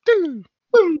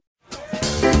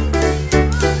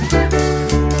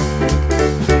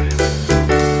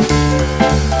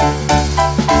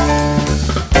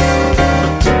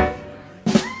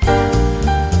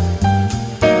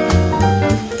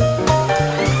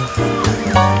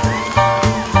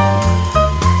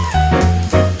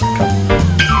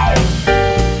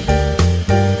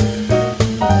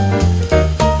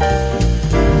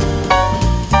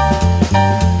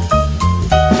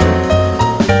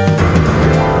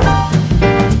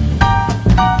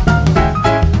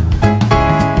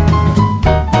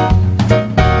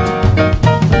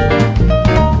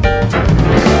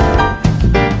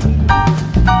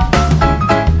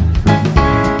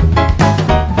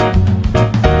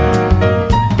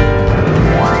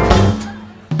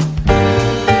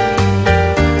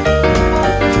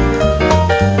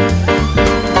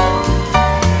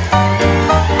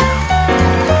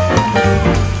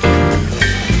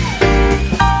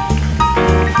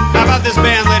 How about this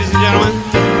band, ladies and gentlemen?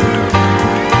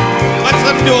 Let's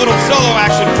let them do a little solo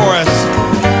action for us.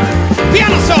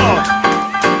 Piano solo,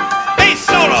 bass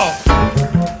solo,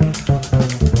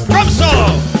 drum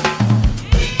solo,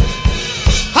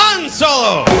 Han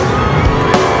solo.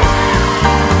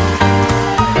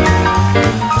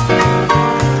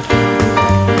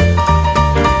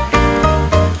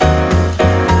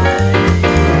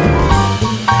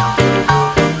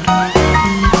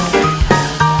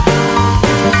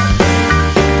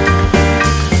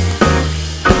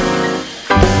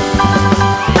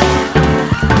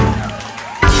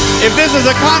 If this is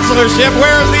a consularship,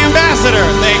 where is the ambassador?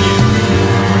 Thank you.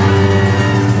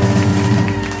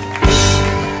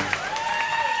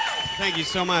 Thank you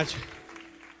so much.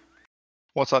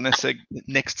 What's our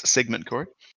next segment, Corey?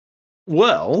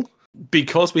 Well,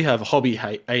 because we have hobby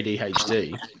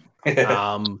ADHD,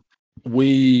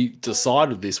 we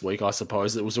decided this week, I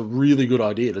suppose, it was a really good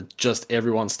idea to just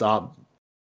everyone start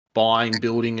buying,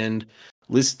 building, and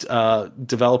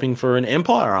developing for an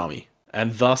Empire army.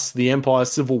 And thus the Empire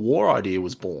Civil War idea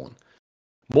was born.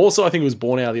 More so, I think it was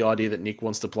born out of the idea that Nick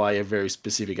wants to play a very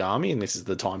specific army, and this is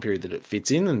the time period that it fits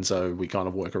in, and so we kind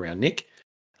of work around Nick.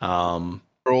 We're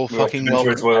all fucking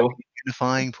well.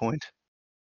 Unifying point.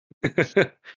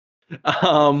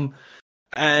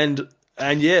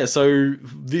 And yeah, so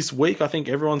this week I think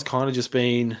everyone's kind of just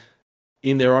been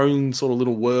in their own sort of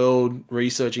little world,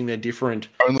 researching their different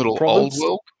own little province, old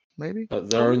world, maybe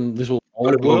their own little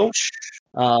old world.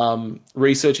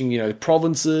 Researching,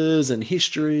 provinces and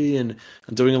history and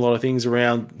doing a lot of things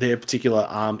around their particular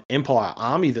empire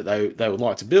army that they would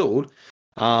like to build.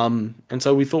 And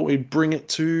so we thought we'd bring it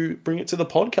to the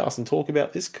podcast and talk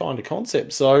about this kind of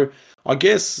concept. So I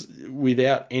guess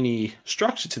without any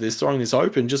structure to this, throwing this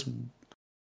open, just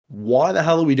why the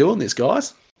hell are we doing this,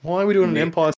 guys? Why are we doing an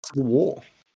Empire Civil War?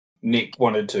 Nick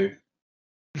wanted to.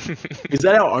 Is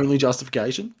that our only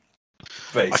justification?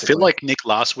 Basically. I feel like Nick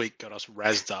last week got us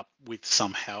razzed up with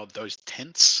somehow those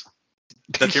tents.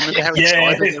 Do you remember how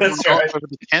excited everyone got over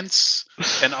the tents?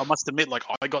 And I must admit,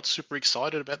 I got super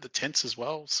excited about the tents as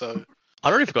well. So I'd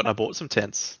already forgotten I bought some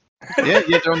tents. Yeah,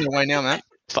 they're on their way now, Matt.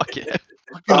 Fuck yeah.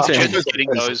 Jen's getting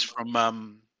those from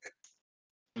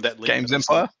that link Games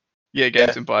Empire? Yeah,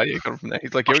 Games Empire. Yeah, got them from there.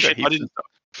 He's like, I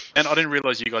didn't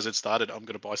realize you guys had started. I'm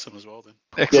going to buy some as well then.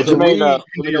 Excellent. Yeah,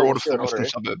 Jermaine, your order for Austin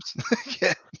suburbs.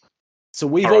 Yeah. So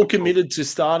we've all committed to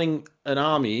starting an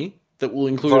army that will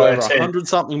include over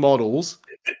 100-something models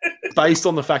based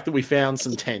on the fact that we found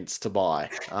some tents to buy.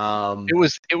 It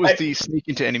was the sneak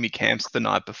into enemy camps the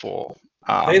night before.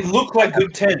 They look like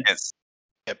good tents.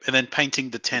 Yep, and then painting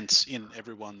the tents in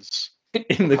everyone's...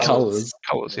 in the colours.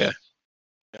 Colours, yeah.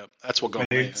 Yeah, that's what got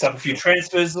me. Stuff a few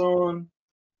transfers on.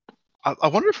 I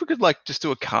wonder if we could just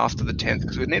do a cast of the tents,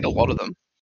 because we'd need a lot of them.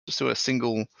 Just do a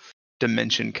single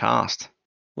dimension cast.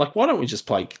 Why don't we just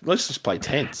play? Let's just play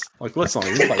tents. Let's not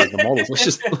even play with the models.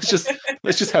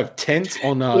 Let's just have tents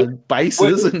on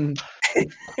bases and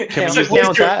can we use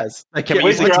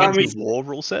the Kings of War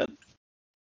rule set?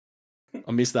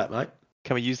 I missed that, mate.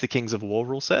 Can we use the Kings of War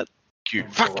rule set?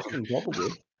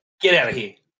 Probably. Get out of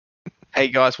here. Hey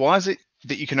guys, why is it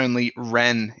that you can only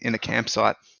ran in a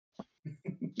campsite?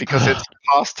 Because it's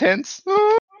past tense.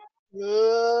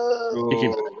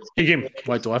 Kick him.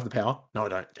 Wait, do I have the power? No, I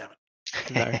don't. Damn it.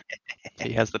 No,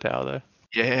 he has the power though.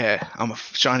 Yeah, I'm a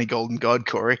shiny golden god,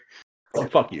 Corey. Oh,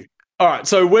 fuck you. All right,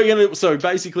 so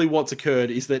basically what's occurred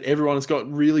is that everyone has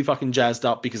got really fucking jazzed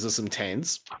up because of some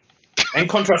tents and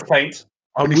contrast paint.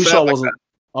 I wish I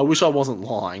wasn't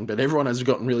lying, but everyone has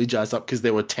gotten really jazzed up because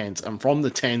there were tents, and from the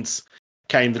tents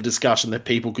came the discussion that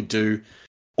people could do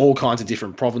all kinds of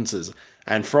different provinces.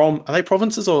 And are they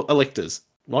provinces or electors?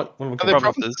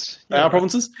 Provinces. They are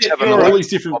provinces? Yeah, there are all these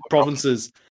different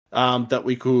provinces that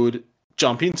we could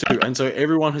jump into. And so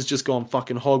everyone has just gone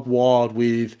fucking hog wild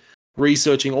with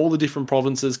researching all the different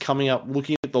provinces, coming up,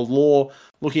 looking at the law,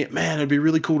 looking at, man, it'd be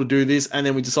really cool to do this. And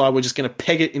then we decide we're just going to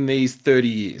peg it in these 30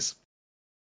 years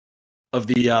of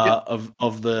the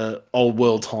of the old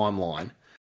world timeline.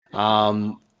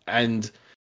 And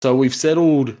so we've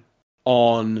settled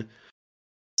on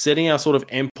setting our sort of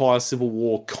Empire Civil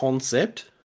War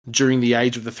concept during the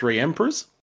age of the three emperors.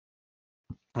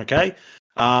 Okay.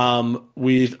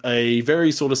 With a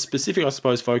very sort of specific, I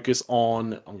suppose, focus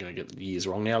on, I'm going to get the years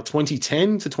wrong now,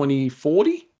 2010 to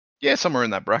 2040? Yeah, somewhere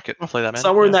in that bracket. Roughly that, man.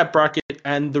 Somewhere in that bracket.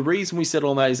 And the reason we settle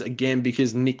on that is, again,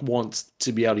 because Nick wants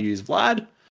to be able to use Vlad.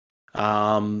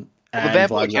 And the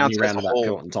Vampire counts around at that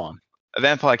point in time. The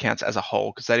Vampire counts as a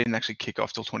whole, because they didn't actually kick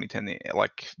off till 2010,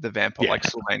 the Vampire,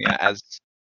 Sylvania, as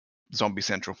Zombie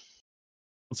Central.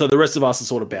 So the rest of us are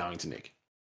sort of bowing to Nick.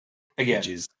 Again. Which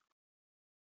is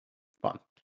fun.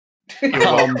 You're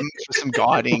welcome for some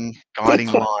guiding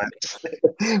lines.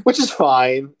 Which is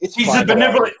fine. He's a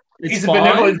benevolent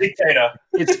dictator.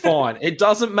 It's fine. It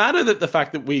doesn't matter that the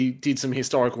fact that we did some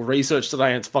historical research today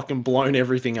and it's fucking blown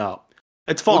everything up.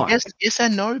 It's fine. Well, yes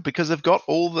and no, because they've got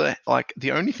all the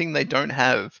the only thing they don't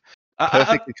have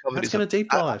perfectly covered. It's going to deep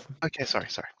dive. Okay, sorry.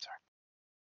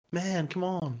 Man, come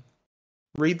on.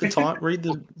 Read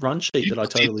the run sheet that I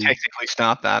totally technically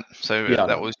start that. So yeah,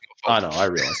 that was your fault. I know, I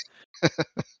realize.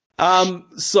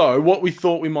 So what we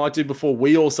thought we might do before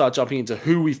we all start jumping into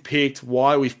who we've picked,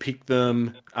 why we've picked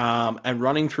them, and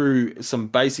running through some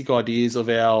basic ideas of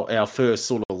our first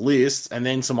sort of list, and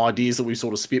then some ideas that we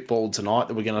sort of spitballed tonight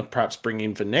that we're going to perhaps bring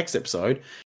in for next episode.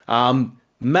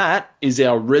 Matt is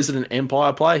our resident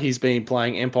Empire player. He's been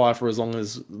playing Empire for as long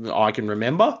as I can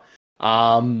remember.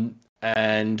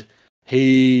 And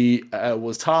he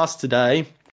was tasked today,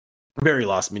 very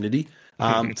last minute,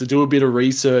 to do a bit of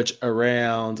research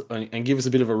around and give us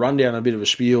a bit of a rundown, a bit of a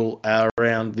spiel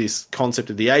around this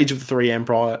concept of the age of the three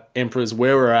emperors,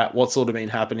 where we're at, what's sort of been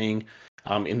happening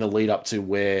in the lead up to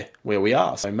where we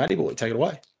are. So, Matty boy, take it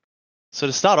away. So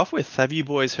to start off with, have you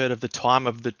boys heard of the time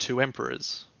of the two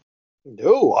emperors?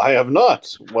 No, I have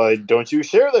not. Why don't you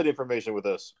share that information with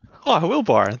us? Oh, I will,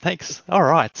 Byron. Thanks. All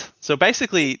right. So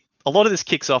basically, a lot of this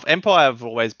kicks off. Empire have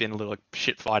always been a little like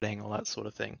shit fighting, all that sort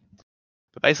of thing.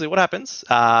 But basically, what happens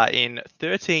in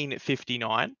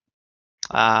 1359?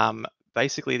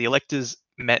 Basically, the electors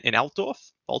met in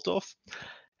Altdorf,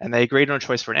 and they agreed on a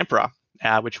choice for an emperor,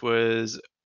 which was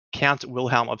Count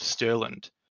Wilhelm of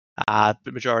Stirland.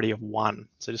 The majority of one,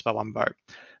 so just by one vote.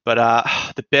 But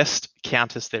the best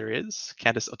countess there is,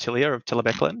 Countess Ottilia of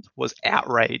Telebeckland, was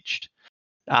outraged,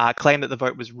 claimed that the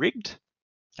vote was rigged,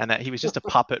 and that he was just a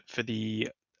puppet for the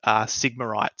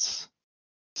Sigmarites,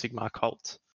 Sigmar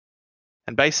cult.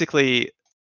 And basically,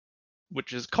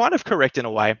 which is kind of correct in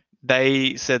a way,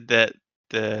 they said that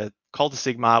the cult of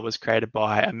Sigmar was created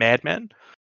by a madman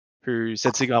who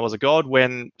said Sigmar was a god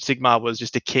when Sigmar was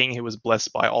just a king who was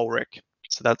blessed by Ulrich.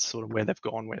 So that's sort of where they've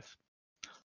gone with.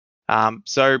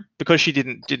 So because she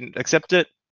didn't accept it,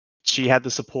 she had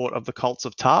the support of the cults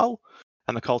of Tal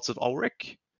and the cults of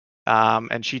Ulrich,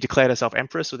 and she declared herself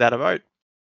empress without a vote.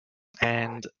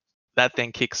 And that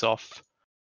then kicks off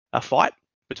a fight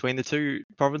between the two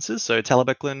provinces, so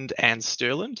Telebeckland and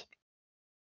Stirland.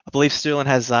 I believe Stirland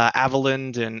has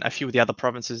Averland and a few of the other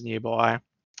provinces nearby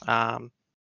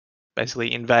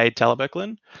basically invade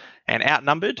Telebeckland, and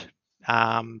outnumbered,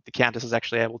 the Countess is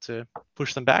actually able to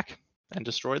push them back and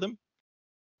destroy them,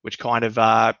 which kind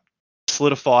of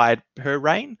solidified her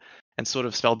reign and sort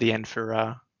of spelled the end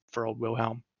for old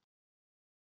Wilhelm.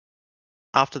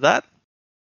 After that,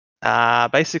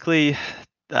 basically,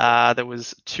 there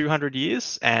was 200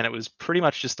 years, and it was pretty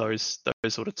much just those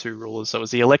sort of two rulers. So it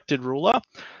was the elected ruler,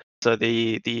 so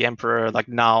the emperor like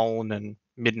Nuln and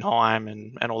Middenheim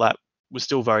and all that was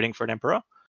still voting for an emperor,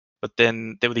 but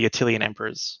then there were the Attilian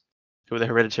emperors, who were the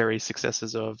hereditary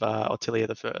successors of Ottilia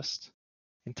I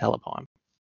in Talabheim.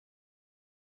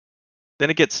 Then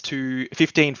it gets to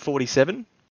 1547,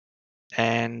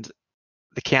 and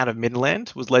the Count of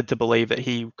Midland was led to believe that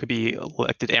he could be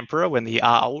elected emperor when the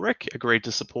Ulrich agreed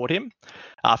to support him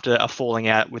after a falling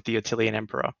out with the Attilian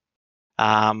emperor.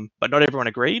 But not everyone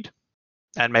agreed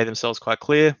and made themselves quite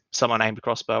clear. Someone aimed a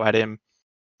crossbow at him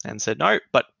and said no,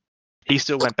 but he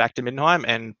still went back to Middenheim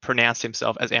and pronounced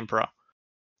himself as emperor.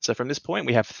 So from this point,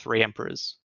 we have three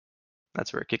emperors.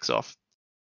 That's where it kicks off.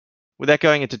 Without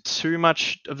going into too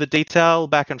much of the detail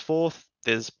back and forth,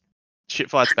 there's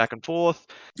shit fights back and forth.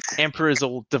 Emperors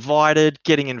all divided,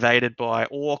 getting invaded by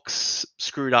orcs,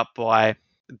 screwed up by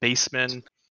beastmen.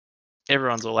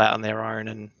 Everyone's all out on their own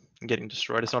and getting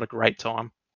destroyed. It's not a great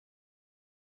time.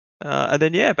 And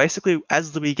then, yeah, basically,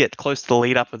 as we get close to the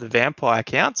lead up of the vampire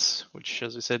counts, which,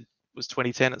 as we said, was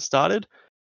 2010 it started,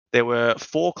 there were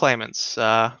three claimants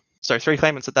at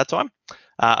that time.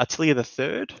 Ottilia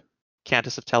III,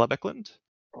 Countess of Telebeckland,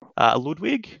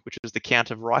 Ludwig, which was the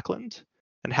Count of Reichland,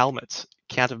 and Helmut,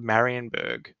 Count of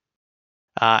Marienburg.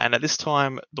 And at this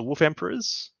time, the Wolf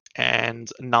Emperors and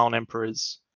Nuln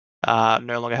Emperors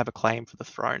no longer have a claim for the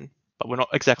throne, but we're not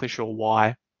exactly sure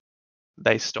why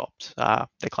they stopped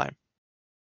their claim.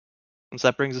 And so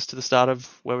that brings us to the start of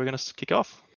where we're going to kick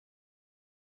off.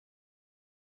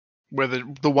 Where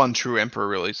the one true emperor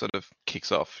really sort of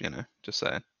kicks off, just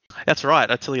saying. That's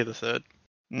right, Attila III.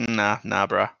 Nah,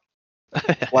 bruh.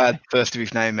 Glad first of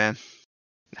his name, man.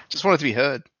 Just wanted to be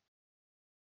heard.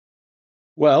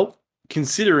 Well,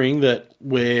 considering that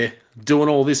we're doing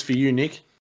all this for you, Nick,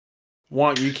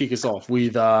 why don't you kick us off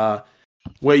with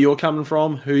where you're coming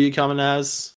from, who you're coming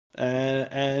as,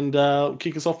 and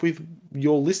kick us off with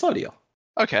your list idea.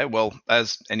 Okay, well,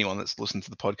 as anyone that's listened to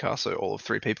the podcast, so all of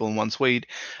three people and one Swede,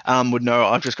 would know,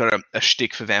 I've just got a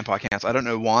shtick for vampire counts. I don't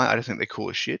know why, I just think they're cool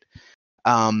as shit.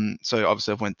 So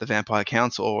obviously I've went the vampire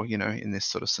counts, or, in this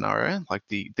sort of scenario, like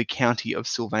the county of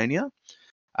Sylvania.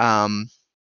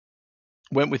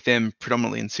 Went with them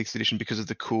predominantly in 6th edition because of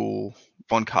the cool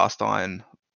von Cast Iron,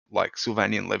 like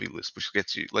Sylvanian levy list, which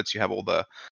lets you have all the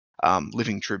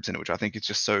living troops in it, which I think is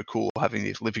just so cool, having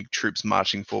these living troops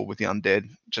marching forward with the undead.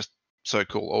 Just so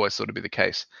cool. Always thought to be the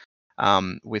case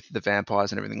with the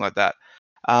vampires and everything like that.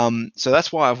 So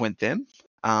that's why I've went them.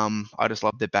 I just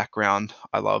love their background.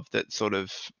 I love that sort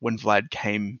of when Vlad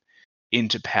came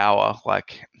into power,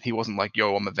 like he wasn't like,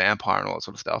 yo, I'm a vampire and all that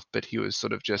sort of stuff, but he was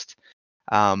sort of just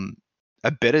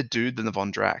a better dude than the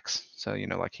Von Drax. So, you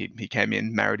know, like he came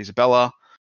in, married Isabella,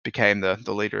 became the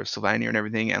leader of Sylvania and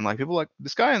everything, and like people were like,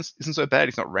 this guy isn't so bad.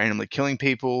 He's not randomly killing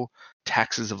people.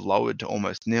 Taxes have lowered to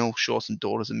almost nil. Sure, some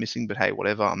daughters are missing, but hey,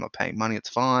 whatever. I'm not paying money. It's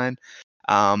fine.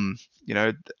 You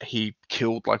know, he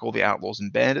killed like all the outlaws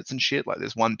and bandits and shit. Like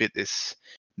there's one bit, this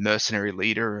mercenary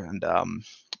leader, and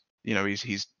you know,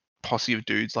 he's posse of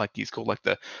dudes, like he's called like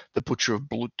the Butcher of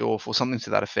Blutdorf or something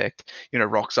to that effect, you know,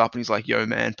 rocks up and he's like, yo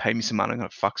man, pay me some money, I'm gonna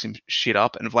fuck some shit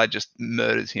up, and Vlad just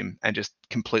murders him and just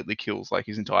completely kills like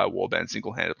his entire warband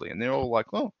single-handedly, and they're all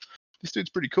like, well, this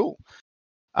dude's pretty cool.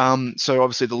 So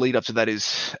obviously the lead up to that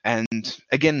is, and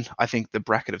again, I think the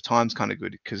bracket of time's kind of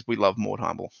good because we love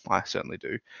Mordheim. Well, I certainly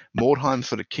do. Mordheim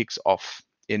sort of kicks off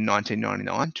in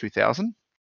 1999, 2000.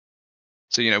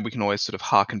 So, you know, we can always sort of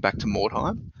harken back to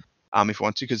Mordheim if we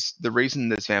want to, because the reason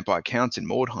there's vampire counts in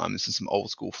Mordheim, this is some old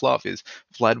school fluff, is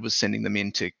Vlad was sending them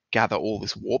in to gather all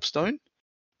this warpstone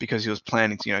because he was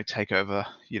planning to, you know, take over,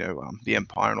 you know, the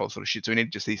Empire and all that sort of shit. So he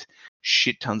needed just these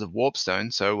shit tons of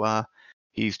warpstone. So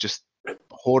he's just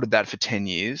hoarded that for 10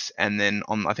 years, and then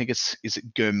on, I think is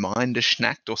it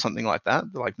Germinderschnacht or something like that,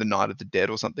 like the Night of the Dead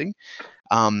or something,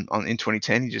 in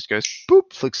 2010 he just goes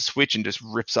boop, flicks a switch and just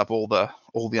rips up all the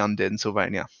undead in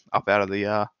Sylvania up out of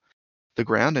the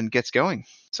ground and gets going.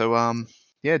 So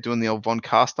yeah, doing the old Von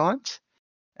Carsteins,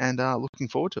 and looking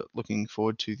forward to it, looking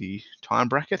forward to the time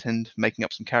bracket and making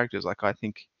up some characters. Like I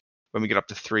think when we get up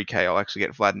to 3k I'll actually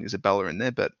get Vlad and Isabella in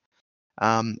there, but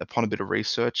upon a bit of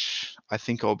research, I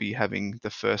think I'll be having the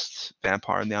first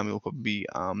vampire in the army will probably be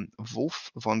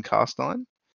Wolf von Carstein,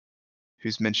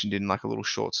 who's mentioned in like a little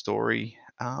short story,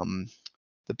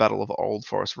 the Battle of Old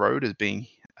Forest Road, as being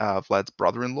Vlad's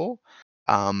brother-in-law,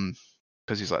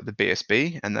 because he's like the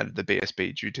BSB, and that the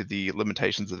BSB, due to the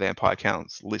limitations of vampire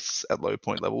counts lists at low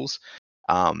point levels,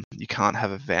 you can't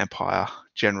have a vampire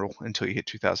general until you hit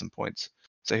 2,000 points.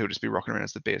 So he'll just be rocking around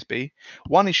as the BSB.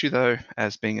 One issue, though,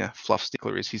 as being a fluff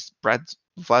stickler, is he's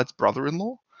Vlad's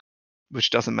brother-in-law, which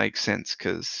doesn't make sense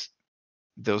because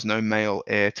there was no male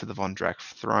heir to the Von Drax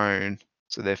throne.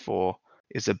 So therefore,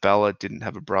 Isabella didn't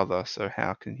have a brother. So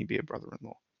how can he be a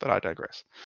brother-in-law? But I digress.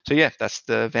 So yeah, that's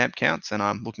the vamp counts, and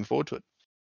I'm looking forward to it.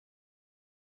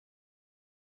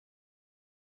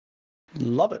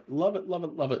 Love it, love it, love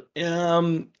it, love it.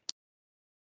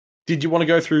 Did you want to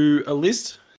go through a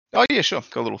list? Oh yeah, sure.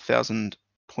 Got a little 1,000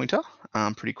 pointer.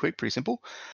 Pretty quick, pretty simple.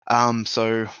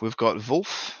 So we've got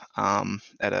Wolf.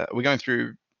 We're going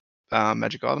through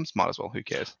magic items. Might as well. Who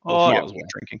cares? Oh,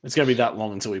 drinking. It's going to be that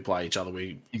long until we play each other.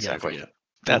 Exactly. Yeah,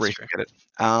 That's true. It.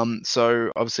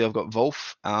 So obviously I've got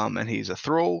Wolf, and he's a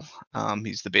thrall.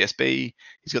 He's the BSB.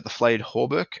 He's got the flayed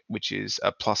Hauberk, which is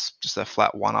a plus, just a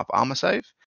flat 1-up armor save,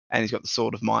 and he's got the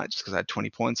Sword of Might, just because I had 20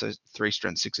 points, so 3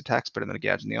 strength, 6 attacks, better than a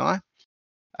gouge in the eye.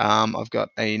 I've got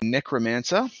a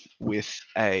Necromancer with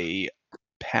a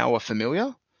Power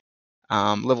Familiar.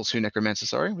 Level 2 Necromancer,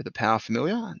 sorry, with a Power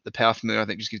Familiar. The Power Familiar, I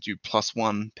think, just gives you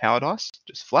 +1 power dice,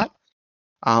 just flat.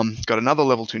 Got another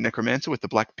level 2 Necromancer with the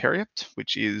Black Periapt,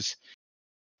 which is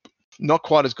not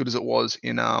quite as good as it was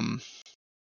in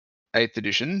 8th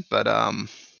edition, but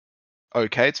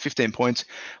okay, it's 15 points.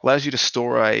 Allows you to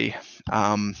store a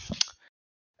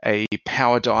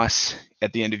power dice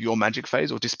at the end of your magic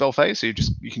phase or dispel phase, so you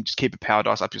can just keep a power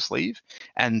dice up your sleeve,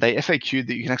 and they FAQ'd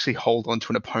that you can actually hold on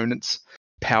to an opponent's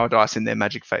power dice in their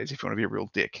magic phase if you want to be a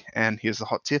real dick. And here's the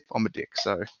hot tip: I'm a dick,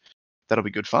 so that'll be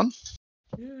good fun.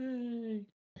 Yay.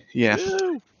 Yeah.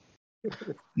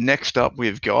 Next up,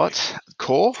 we've got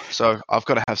core. So I've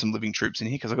got to have some living troops in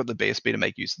here because I've got the BSB to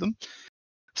make use of them.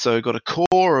 So I've got a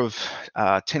core of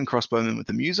 10 crossbowmen with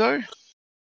the Muso,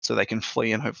 so they can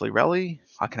flee and hopefully rally.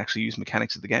 I can actually use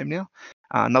mechanics of the game now.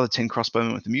 Another 10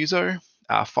 crossbowmen with the Muso,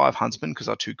 5 huntsmen because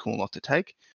they're too cool not to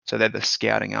take. So they're the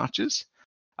scouting archers.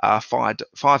 5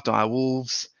 dire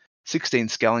wolves, 16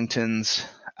 skellingtons,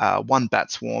 1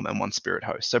 bat swarm, and 1 spirit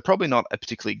host. So probably not a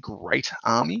particularly great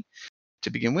army to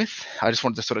begin with. I just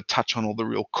wanted to sort of touch on all the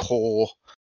real core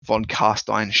Von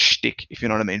Carstein shtick, if you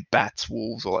know what I mean. Bats,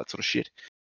 wolves, all that sort of shit.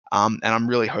 And I'm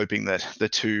really hoping that the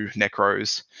 2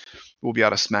 Necros will be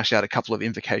able to smash out a couple of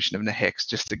Invocation of Nehex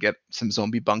just to get some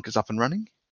zombie bunkers up and running.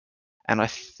 And I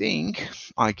think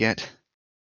I get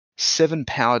 7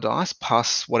 power dice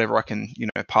plus whatever I can,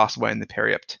 pass away in the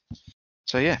Periapt.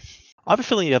 So yeah, I have a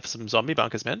feeling you have some zombie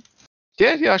bunkers, man.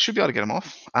 Yeah, I should be able to get them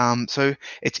off. So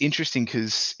it's interesting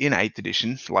because in 8th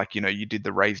edition, like, you did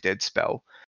the Raise Dead spell,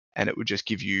 and it would just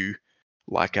give you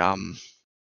like a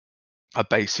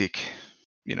basic,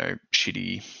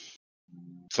 shitty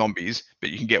zombies, but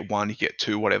you can get 1, you get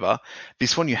 2, whatever.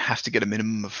 This one you have to get a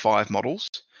minimum of 5 models,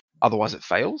 otherwise it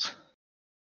fails.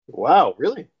 Wow,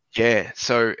 really? Yeah,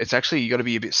 so it's actually, you got to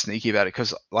be a bit sneaky about it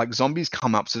because like zombies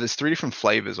come up. So there's 3 different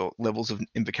flavors or levels of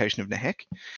Invocation of Nehek.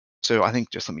 So I think,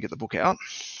 just let me get the book out.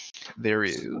 There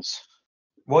is.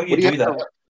 While you What do you do have that,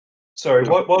 sorry.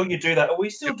 While you do that, are we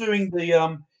still doing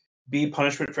the beer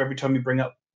punishment for every time you bring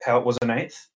up how it was an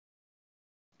 8th?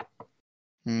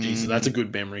 Jesus, that's a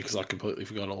good memory because I completely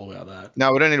forgot all about that.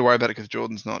 No, we don't need to worry about it because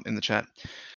Jordan's not in the chat.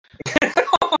 I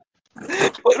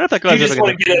don't know if that guy's You just ever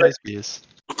want going to to get those beers.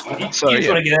 So, you just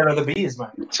yeah. want to get out of the beers, mate.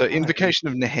 So Invocation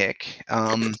of Nehek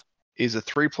is a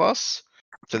 3+.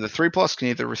 So the 3+ can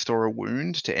either restore a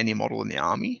wound to any model in the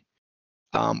army,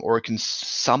 or it can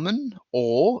summon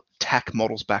or tack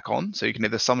models back on. So you can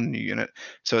either summon a new unit.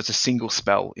 So it's a single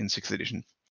spell in 6th edition.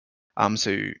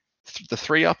 So the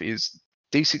 3+ is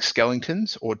D6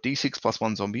 skeletons or D6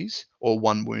 +1 zombies or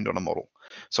 1 wound on a model.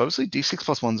 So obviously D6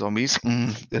 +1 zombies,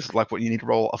 there's like what you need to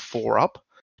roll a 4 up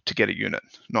to get a unit.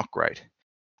 Not great.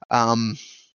 The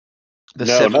No,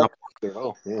 7 not up. at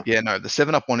all. Yeah. Yeah, no, the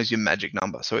 7 up one is your magic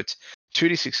number. So it's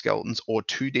 2d6 skeletons or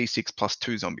 2d6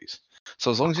 +2 zombies.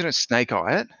 So as long as you don't snake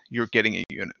eye it, you're getting a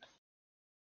unit.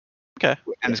 Okay.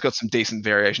 And it's got some decent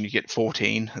variation. You get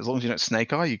 14. As long as you don't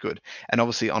snake eye, you're good. And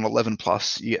obviously on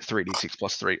 11+, you get 3d6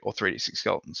 +3 or 3d6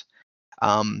 skeletons.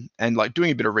 And like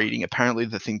doing a bit of reading, apparently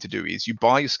the thing to do is you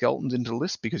buy your skeletons into the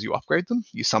list because you upgrade them.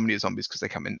 You summon your zombies because they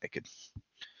come in naked.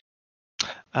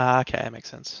 Okay, that makes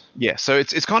sense. Yeah, so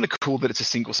it's kind of cool that it's a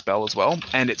single spell as well,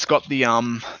 and it's got the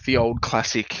old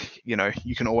classic,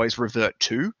 you can always revert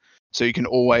to. So you can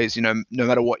always, no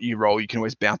matter what you roll, you can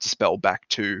always bounce a spell back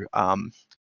to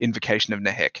Invocation of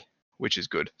Nehek, which is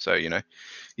good. So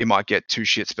you might get 2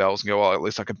 shit spells and go, oh, at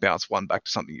least I can bounce 1 back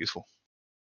to something useful.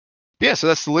 But yeah, so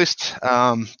that's the list.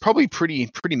 Probably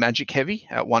pretty magic heavy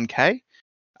at 1k.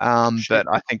 But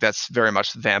I think that's very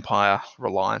much vampire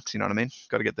reliant, you know what I mean?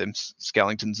 Got to get them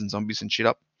skeletons and zombies and shit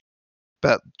up.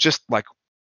 But just like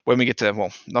when we get to,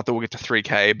 well, not that we'll get to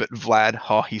 3k, but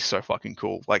Vlad, he's so fucking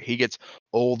cool. Like he gets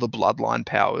all the bloodline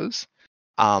powers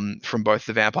from both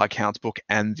the Vampire Counts book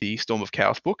and the Storm of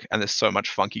Chaos book, and there's so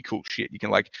much funky cool shit. You can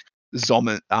like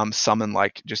summon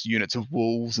like just units of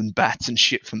wolves and bats and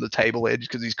shit from the table edge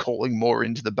because he's calling more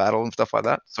into the battle and stuff like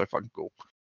that. So fucking cool.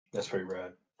 That's pretty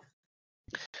rad.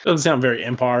 Doesn't sound very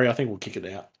Empire-y. I think we'll kick it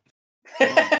out.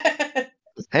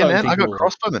 Hey man, I got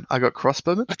crossbowmen. I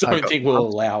don't think we'll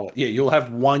allow it. Yeah, you'll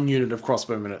have 1 unit of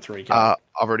crossbowmen at 3k. I've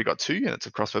already got 2 units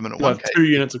of crossbowmen at 1k. You'll have 2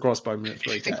 units of crossbowmen at If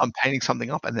you 3k. think I'm painting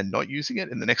something up and then not using it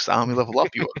in the next army level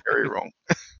up, you are very wrong.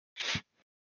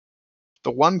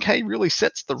 The 1k really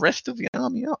sets the rest of the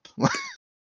army up.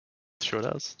 Sure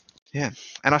does. Yeah,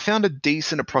 and I found a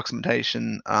decent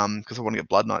approximation because I want to get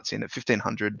Blood Knights in at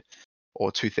 1500 or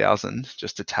 2000,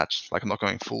 just to touch. Like I'm not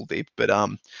going full deep, but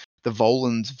the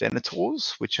Volan's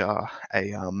Venators, which are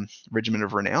a regiment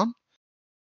of renown.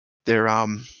 They're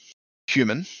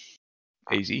human,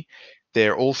 easy.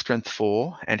 They're all strength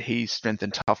 4, and he's strength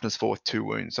and toughness 4 with 2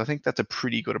 wounds. So I think that's a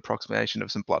pretty good approximation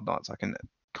of some Blood Knights I can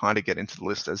kind of get into the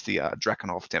list as the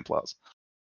Drakenhof Templars.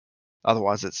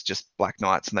 Otherwise, it's just Black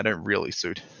Knights, and they don't really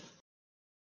suit.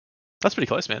 That's pretty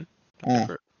close, man.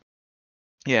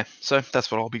 Yeah, so that's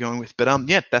what I'll be going with. But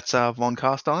yeah, that's Von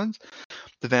Carstein's,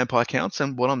 the Vampire Counts,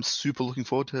 and what I'm super looking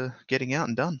forward to getting out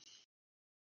and done.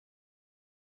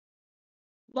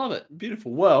 Love it.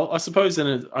 Beautiful. Well, I suppose then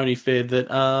it's only fair that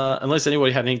unless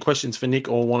anybody had any questions for Nick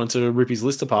or wanted to rip his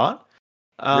list apart,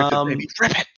 Rip it, baby.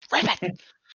 Rip it.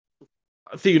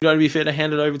 I think it'd only be fair to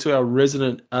hand it over to our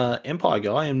resident Empire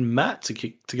guy and Matt to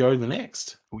go to the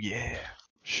next. Oh yeah.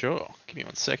 Sure. Give me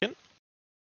 1 second.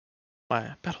 My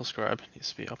battle scribe needs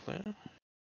to be up there.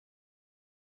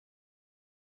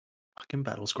 Fucking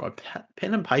battle scribe.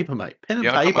 Pen and paper, mate. Pen and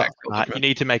Yeah, paper. You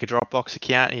need to make a Dropbox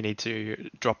account. You need to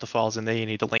drop the files in there. You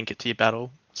need to link it to your battle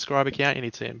scribe account. You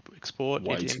need to export.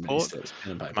 Way You need to too many import. steps.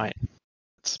 Pen and paper. Mate,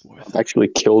 it's worth I've actually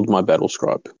killed my battle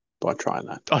scribe by trying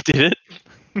that. Oh, did it?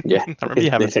 Yeah. I remember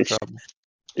you having some trouble.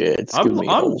 Yeah, it's I'm given me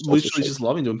all sorts of literally shit. just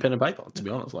loving doing pen and paper, to be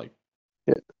honest. Like,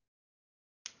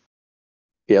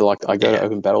 Yeah, like I go to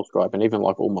open battle scribe, and even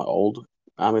like all my old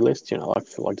army lists, like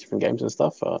for like different games and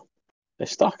stuff, they're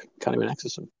stuck. Can't even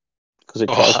access them because it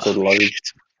tries to load.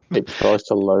 It tries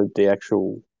to load the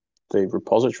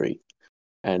repository,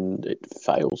 and it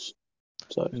fails.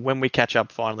 So When we catch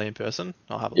up finally in person,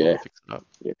 I'll have a Yeah. look and fix it up.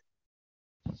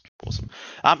 Awesome.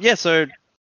 Yeah, so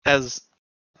as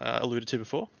alluded to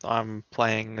before, I'm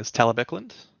playing as Talib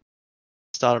Eklund.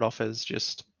 Started off as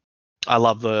just, I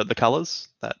love the colours,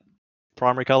 that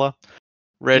primary colour,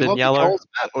 red Do you and love the yellow. colours,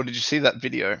 Matt, or did you see that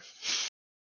video?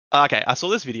 Okay, I saw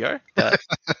this video that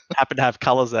happened to have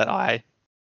colours that I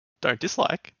don't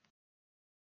dislike.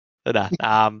 But,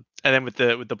 and then with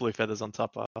the blue feathers on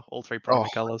top, all three primary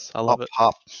colours. I love it.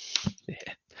 Up.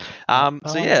 Yeah.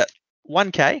 So yeah,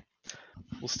 1K.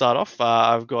 We'll start off.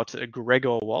 I've got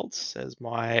Gregor Waltz as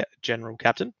my general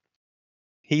captain.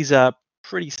 He's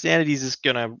pretty standard. He's just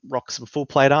gonna rock some full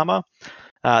plate armor,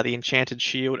 the enchanted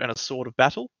shield, and a sword of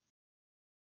battle.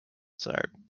 So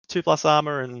 2+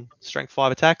 armor and strength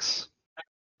 5 attacks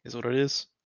is what it is.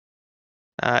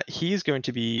 He is going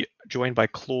to be joined by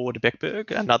Claude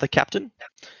Beckberg, another captain,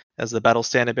 as the battle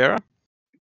standard bearer,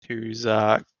 who's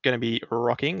going to be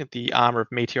rocking the armor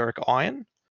of meteoric iron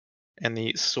and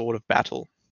the sword of battle.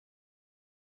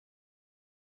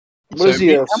 What does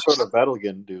the sword of battle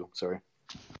again do? Sorry.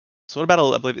 Sword of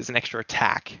battle, I believe, is an extra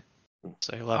attack.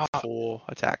 So he'll have 4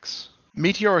 attacks.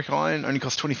 Meteoric iron only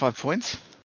costs 25 points.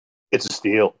 It's a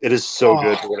steal. It is so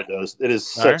good for what it does. It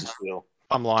is such a steal.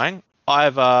 I'm lying.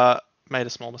 I've made a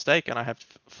small mistake and I have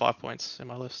 5 points in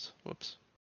my list. Whoops.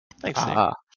 Thanks, Nick.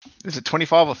 Is it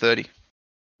 25 or 30?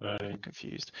 I'm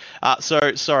confused.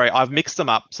 So sorry, I've mixed them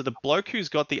up. So the bloke who's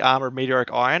got the armor of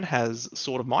meteoric iron has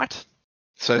sword of might.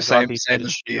 So same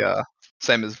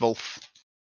as Wolf.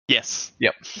 Yes.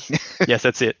 Yep. Yes,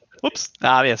 that's it. Whoops.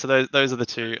 Yeah. So those are the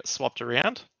two swapped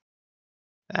around.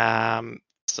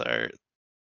 So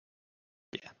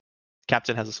yeah,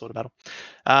 captain has a sword of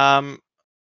battle.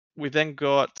 We've then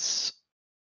got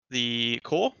the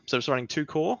core. So it's running 2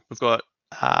 core. We've got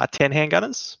 10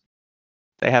 handgunners.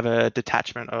 They have a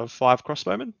detachment of 5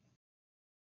 crossbowmen.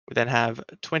 We then have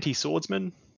 20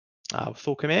 swordsmen,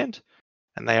 full command,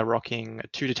 and they are rocking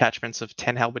 2 detachments of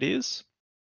 10 halberdiers.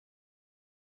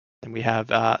 Then we have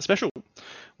special.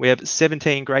 We have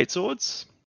 17 greatswords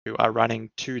who are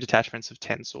running 2 detachments of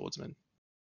 10 swordsmen.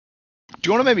 Do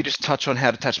you want to maybe just touch on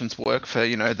how detachments work for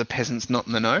the peasants not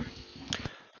in the know?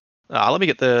 Let me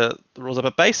get the rules up.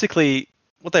 But basically,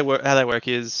 how they work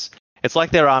is it's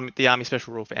like the army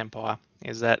special rule for Empire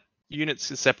is that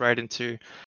units is separated into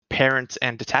parent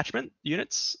and detachment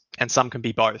units, and some can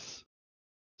be both.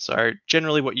 So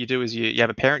generally, what you do is you have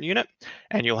a parent unit,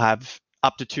 and you'll have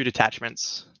up to 2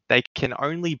 detachments. They can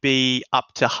only be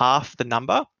up to half the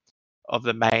number of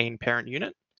the main parent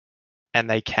unit, and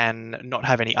they can not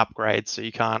have any upgrades. So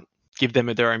you can't give them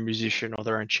their own musician or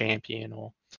their own champion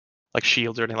or like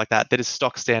shields or anything like that. That is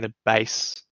stock standard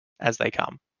base as they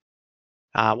come.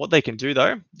 What they can do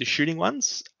though, the shooting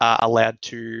ones are allowed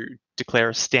to declare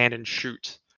a stand and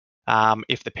shoot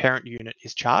if the parent unit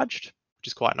is charged, which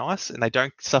is quite nice, and they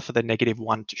don't suffer the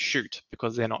 -1 to shoot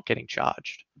because they're not getting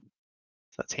charged.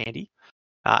 So that's handy.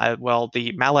 Well,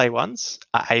 the melee ones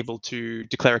are able to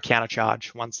declare a counter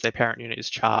charge once their parent unit is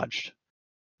charged.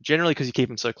 Generally, because you keep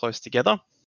them so close together,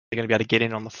 they're going to be able to get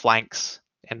in on the flanks,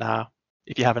 and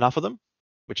if you have enough of them,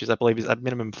 which is I believe is at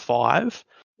minimum 5,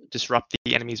 disrupt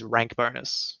the enemy's rank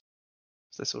bonus.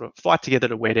 So they sort of fight together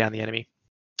to wear down the enemy.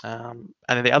 And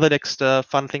then the other next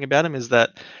fun thing about them is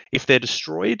that if they're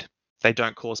destroyed, they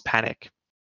don't cause panic.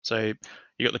 So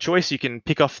you got the choice. You can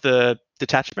pick off the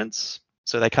detachments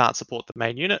so they can't support the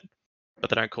main unit, but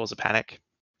they don't cause a panic.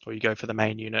 Or you go for the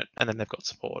main unit and then they've got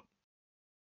support.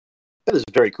 That is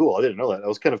very cool. I didn't know that. I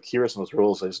was kind of curious on those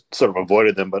rules. I just sort of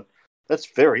avoided them, but that's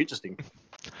very interesting.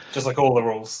 Just like all the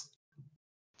rules.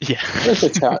 Yeah.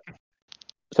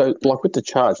 So, like with the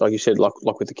charge, like you said, like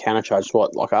with the counter charge,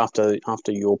 what like after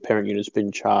your parent unit's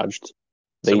been charged,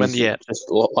 so when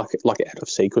just like out of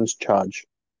sequence charge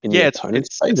in the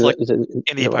opponent's phase. It's like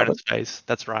in the opponent's phase.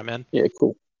 That's right, man. Yeah,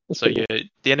 cool. That's so cool.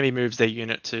 The enemy moves their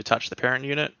unit to touch the parent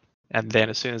unit, and then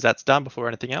as soon as that's done, before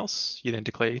anything else, you then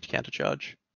declare your counter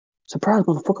charge. Surprise,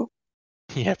 motherfucker!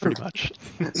 Yeah, pretty much.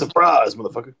 Surprise,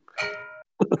 motherfucker!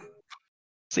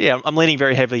 So yeah, I'm leaning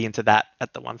very heavily into that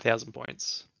at the 1,000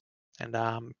 points,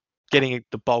 and getting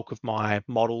the bulk of my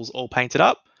models all painted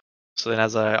up. So then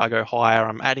as I go higher,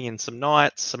 I'm adding in some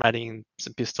knights, I'm adding in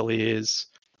some pistoliers.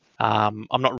 I'm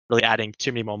not really adding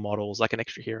too many more models, like an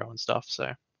extra hero and stuff.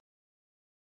 So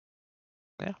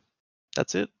yeah,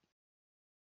 that's it.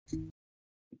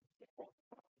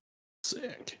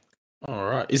 Sick. All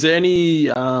right. Is there any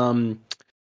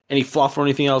fluff or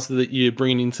anything else that you're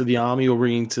bringing into the army or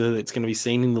bringing to that's going to be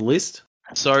seen in the list?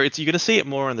 So you're going to see it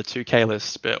more on the 2K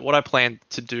list, but what I plan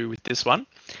to do with this one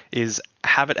is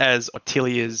have it as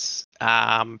Ottilia's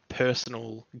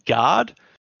personal guard.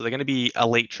 So they're going to be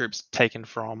elite troops taken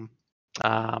from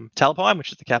Talapine,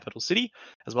 which is the capital city,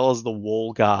 as well as the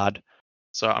Wall Guard.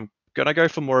 So I'm going to go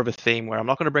for more of a theme where I'm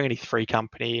not going to bring any Free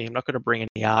Company, I'm not going to bring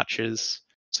any archers.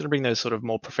 I'm just going to bring those sort of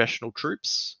more professional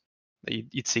troops that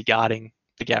you'd see guarding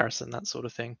the garrison, that sort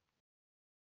of thing.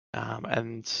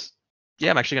 And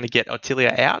yeah, I'm actually going to get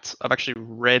Ottilia out. I've actually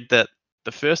read that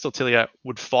the first Ottilia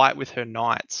would fight with her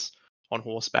knights on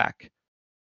horseback.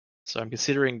 So I'm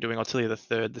considering doing Ottilia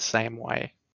III the same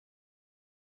way.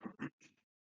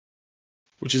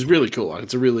 Which is really cool. Like,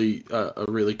 it's a really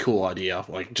cool idea.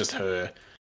 Like, just her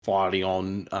fighting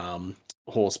on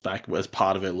horseback as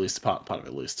part of her list, part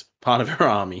of her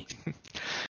army.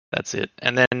 That's it.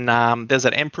 And then there's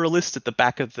an Emperor list at the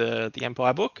back of the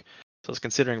Empire book. So I was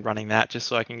considering running that just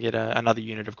so I can get another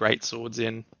unit of great swords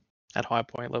in at high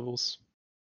point levels.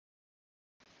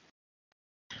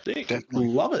 Definitely.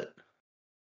 Love it.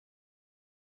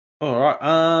 All right.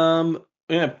 I'm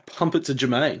gonna pump it to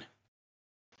Jermaine.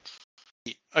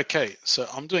 Okay, so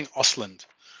I'm doing Ostland.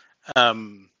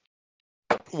 One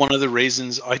of the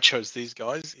reasons I chose these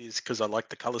guys is because I like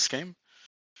the color scheme.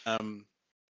 I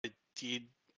did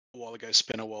a while ago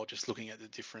spend a while just looking at the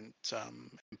different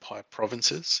Empire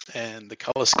provinces, and the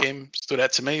color scheme stood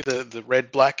out to me: the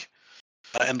red, black,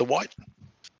 and the white.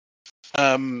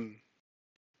 And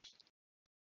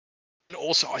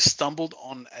also, I stumbled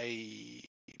on a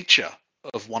picture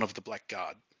of one of the Black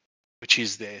Guard, which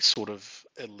is their sort of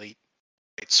elite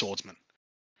swordsman,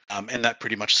 and that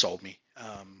pretty much sold me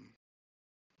on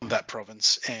that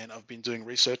province. And I've been doing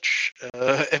research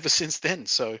ever since then.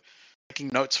 So, taking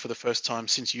notes for the first time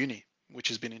since uni, which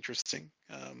has been interesting.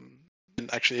 And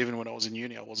actually, even when I was in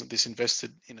uni, I wasn't this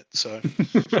invested in it. So,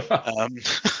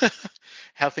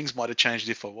 how things might have changed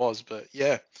if I was, but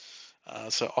yeah.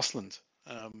 So Ostland.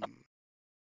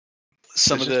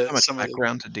 Some of the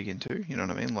background to dig into, you know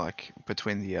what I mean? Like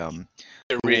between the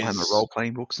Warhammer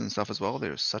role-playing books and stuff as well.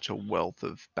 There's such a wealth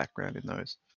of background in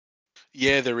those.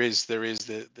 Yeah, there is. There's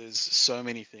so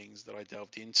many things that I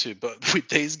delved into, but with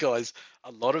these guys,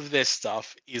 a lot of their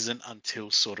stuff isn't until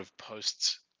sort of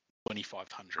post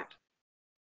 2500.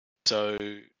 So,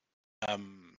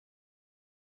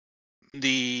 in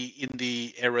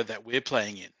the era that we're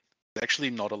playing in, there's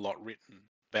actually not a lot written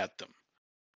about them.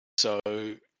 So,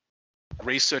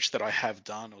 research that I have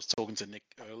done, I was talking to Nick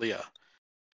earlier,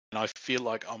 and I feel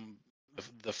like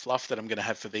the fluff that I'm going to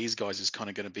have for these guys is kind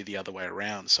of going to be the other way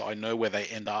around. So I know where they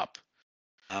end up,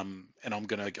 and I'm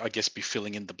going to, I guess, be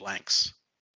filling in the blanks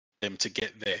them to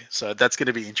get there. So that's going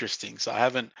to be interesting. So I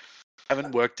haven't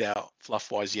worked out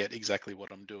fluff wise yet exactly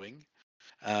what I'm doing.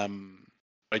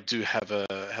 I do have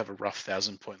a rough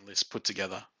 1,000-point list put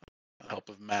together with the help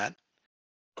of Matt.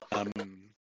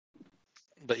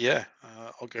 But yeah,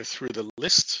 I'll go through the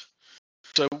list.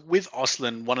 So with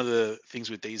Ostland, one of the things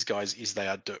with these guys is they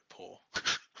are dirt poor,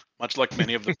 much like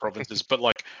many of the provinces, but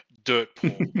like dirt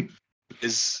poor.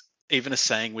 There's even a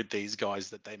saying with these guys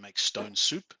that they make stone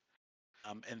soup,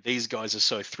 and these guys are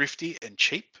so thrifty and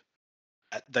cheap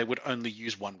that they would only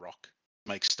use one rock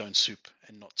to make stone soup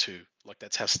and not two. Like,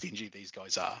 that's how stingy these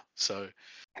guys are. So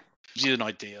it gives you an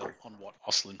idea on what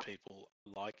Ostland people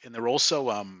like, and they're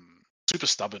also super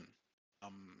stubborn.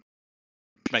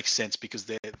 Which makes sense because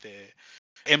their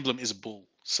emblem is a bull.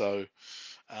 So,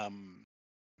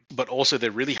 but also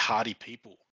they're really hardy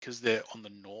people because they're on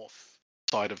the north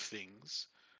side of things,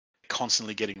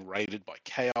 constantly getting raided by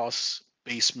chaos,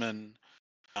 beastmen,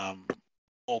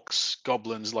 orcs,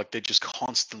 goblins. Like, they're just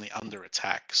constantly under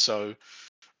attack. So,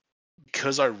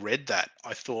 because I read that,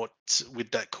 I thought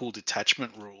with that cool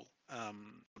detachment rule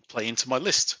would play into my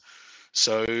list.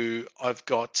 So I've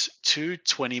got 2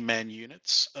 20-man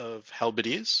units of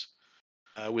halberdiers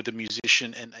with a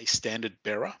musician and a standard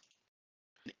bearer.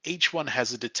 And each one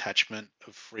has a detachment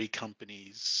of free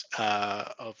companies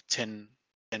of 10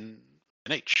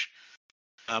 each.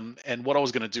 And what I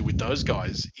was going to do with those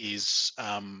guys is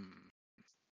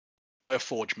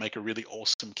Forge make a really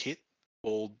awesome kit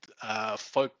called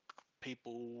Folk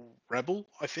People Rebel,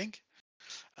 I think.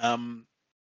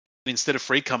 Instead of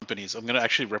free companies, I'm going to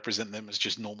actually represent them as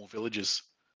just normal villagers,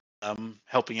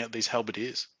 helping out these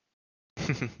halberdiers.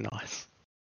 Nice.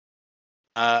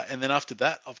 And then after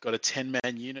that, I've got a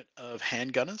 10-man unit of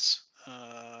handgunners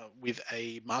with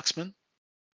a marksman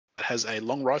that has a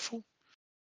long rifle.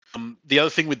 The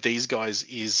other thing with these guys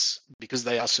is because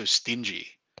they are so stingy,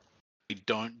 they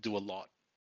don't do a lot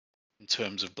in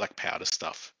terms of black powder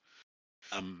stuff.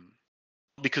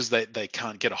 Because they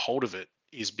can't get a hold of it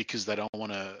is because they don't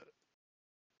want to.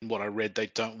 What I read, they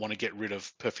don't want to get rid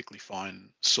of perfectly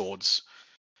fine swords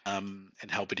and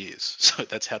halberdiers. So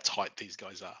that's how tight these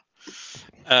guys are.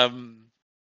 I'm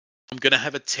going to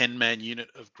have a 10-man unit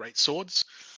of great swords.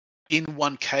 in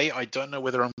 1K, I don't know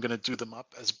whether I'm going to do them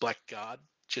up as Blackguard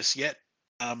just yet.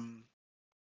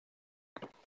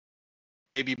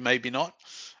 Maybe not.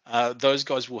 Those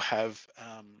guys will have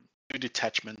 2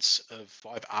 detachments of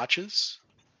 5 archers.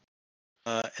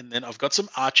 And then I've got some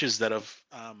archers that I've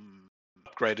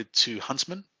upgraded to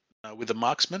huntsmen with a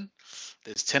marksman.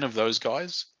 There's 10 of those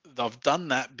guys. I've done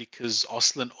that because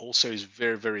Ostlin also is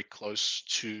very, very close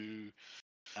to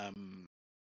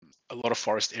a lot of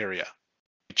forest area,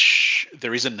 which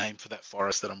there is a name for that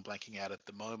forest that I'm blanking out at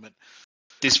the moment.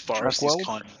 This forest is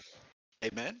kind of... Hey,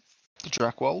 man? The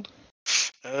Drakwold?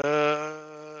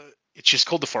 It's just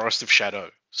called the Forest of Shadow.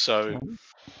 So,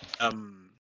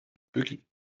 Spooky.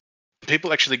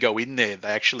 people actually go in there. They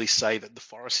actually say that the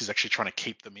forest is actually trying to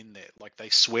keep them in there. Like, they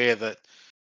swear that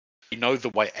you know the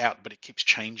way out, but it keeps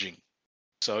changing.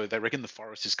 So they reckon the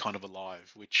forest is kind of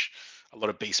alive, which a lot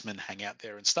of beastmen hang out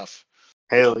there and stuff.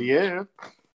 Hell yeah.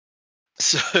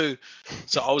 So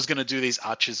I was going to do these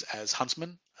archers as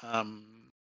huntsmen.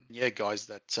 Guys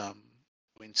that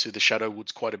go into the Shadow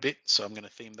Woods quite a bit. So I'm going to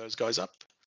theme those guys up.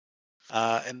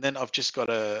 And then I've just got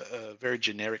a very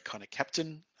generic kind of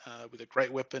captain with a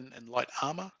great weapon and light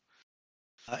armor.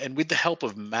 And with the help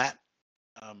of Matt,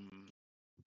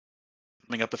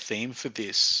 coming up a theme for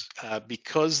this,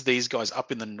 because these guys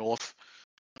up in the north,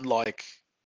 unlike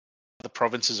the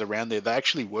provinces around there, they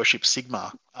actually worship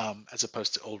Sigmar as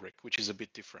opposed to Ulrich, which is a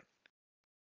bit different.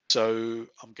 So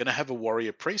I'm going to have a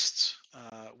warrior priest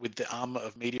with the armor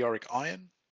of meteoric iron,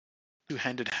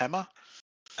 2-handed hammer,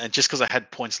 and just because I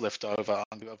had points left over,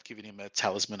 I've given him a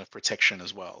talisman of protection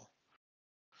as well.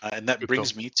 And that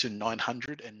brings me to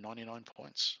 999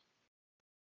 points.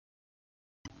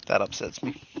 That upsets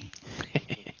me.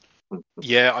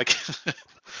 Yeah,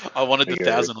 I wanted the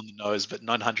 1,000 on the nose, but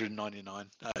 999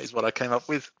 is what I came up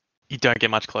with. You don't get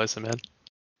much closer, man.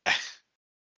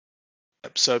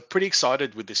 So pretty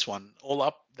excited with this one. All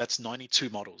up, that's 92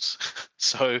 models.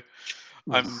 So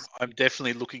I'm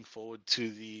definitely looking forward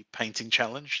to the painting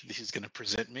challenge this is going to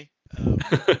present me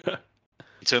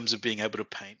in terms of being able to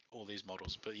paint all these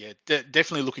models. But yeah,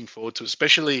 definitely looking forward to it,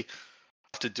 especially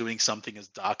after doing something as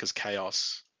dark as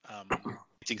Chaos.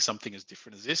 Painting something as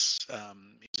different as this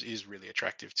is really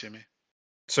attractive to me.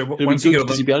 So once you be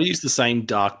able to use the same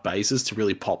dark bases to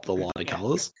really pop the lighter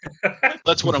colors.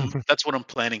 That's what I'm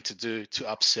planning to do to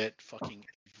upset fucking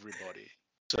everybody.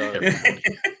 So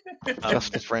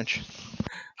Just the French.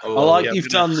 I like you've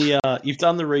done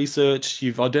the research,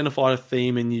 you've identified a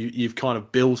theme, and you've kind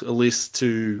of built a list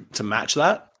to match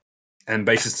that. And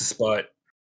bases to spite.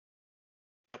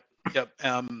 Yep.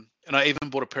 And I even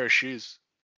bought a pair of shoes.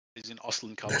 Is in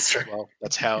Ostlin colours as well.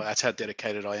 That's how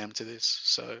dedicated I am to this.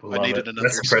 So I needed another.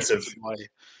 That's impressive. I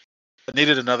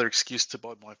needed another excuse to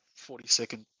buy my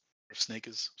 42nd pair of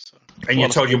sneakers. So. And you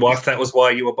told your wife that was why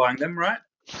you were buying them, right?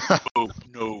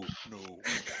 No.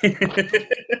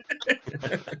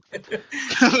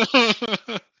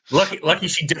 Lucky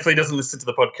she definitely doesn't listen to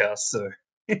the podcast, so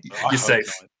you're safe.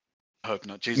 I hope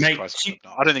not. Jesus Mate, Christ,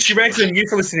 I don't think she rags on you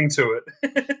for listening to it.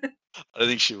 I don't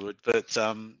think she would, but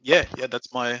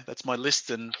that's my list,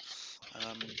 and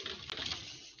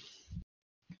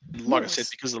like I said,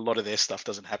 because a lot of their stuff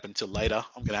doesn't happen till later,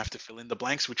 I'm gonna have to fill in the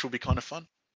blanks, which will be kind of fun.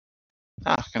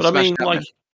 But I mean, like,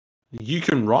 you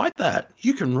can write that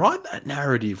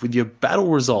narrative with your battle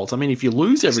results. I mean, if you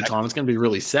lose every time, it's going to be a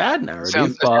really sad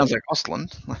narrative. Sounds like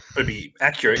Ostlin. It'd be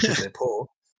accurate because they're poor.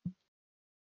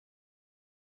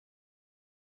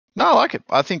 No, I like it.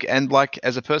 I think, and like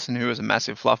as a person who is a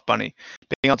massive fluff bunny,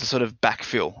 being able to sort of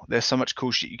backfill, there's so much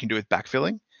cool shit you can do with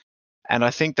backfilling. And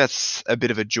I think that's a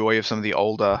bit of a joy of some of the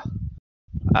older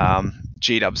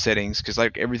G-Dub settings, because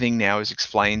like everything now is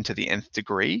explained to the nth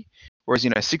degree. Whereas,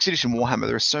 6th edition Warhammer,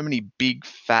 there are so many big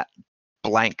fat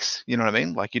blanks, you know what I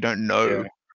mean? Like you don't know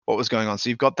what was going on. So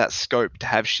you've got that scope to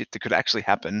have shit that could actually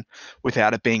happen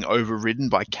without it being overridden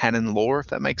by canon lore, if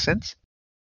that makes sense.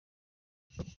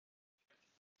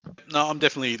 No, I'm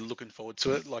definitely looking forward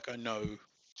to it. Like I know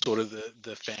sort of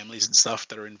the families and stuff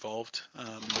that are involved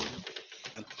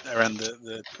around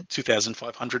the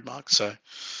 2,500 mark. So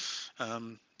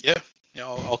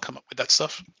I'll come up with that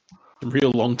stuff. Real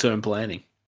long-term planning.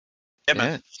 Yeah,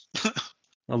 man.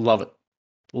 I love it.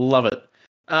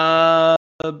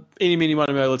 Eeny, meeny,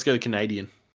 miny, mo, let's go to Canadian.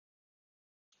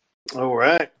 All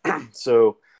right.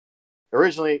 So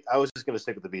originally, I was just going to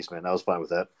stick with the Beastman. I was fine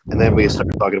with that. And then we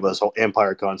started talking about this whole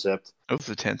Empire concept. Oh,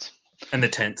 the tents. And the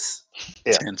tents.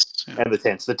 Yeah. Tents, yeah. And the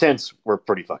tents. The tents were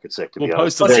pretty fucking sick, to be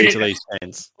honest. Post a link to these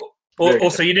tents.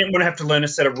 Also, you didn't want to have to learn a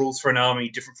set of rules for an army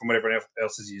different from what everyone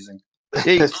else is using. How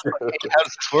does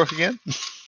this work again?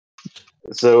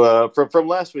 So from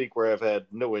last week, where I've had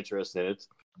no interest in it,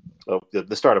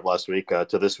 the start of last week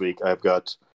to this week, I've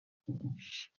got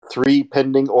 3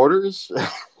 pending orders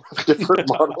of different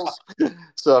models.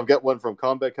 So I've got one from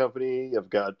Combat Company. I've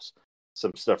got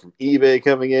some stuff from eBay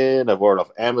coming in. I've ordered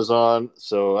off Amazon.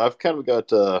 So I've kind of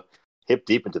got hip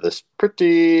deep into this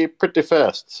pretty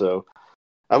fast. So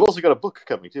I've also got a book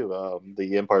coming too,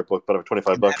 the Empire book, but for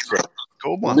 $25. So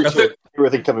Cool one. literally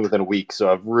everything coming within a week.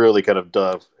 So I've really kind of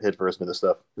dove headfirst into this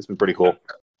stuff. It's been pretty cool.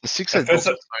 The 6-cent book is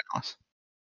so nice.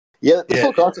 Yeah, the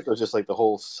whole concept was just like the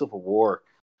whole Civil War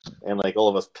and like all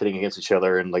of us pitting against each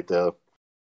other and like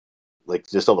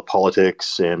just all the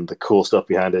politics and the cool stuff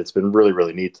behind it. It's been really,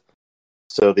 really neat.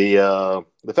 So the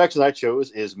faction I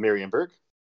chose is Marienburg,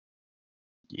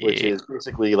 which is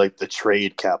basically like the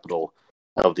trade capital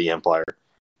of the Empire.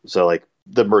 So like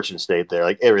the merchant state there,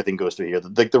 like everything goes through here,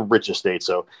 like the richest state.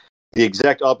 So the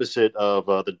exact opposite of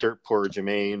the dirt poor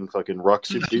Jermaine fucking rock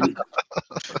soup dude.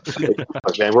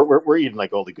 Like, man, we're eating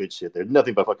like all the good shit there.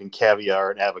 Nothing but fucking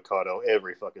caviar and avocado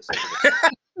every fucking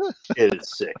second. It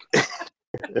is sick.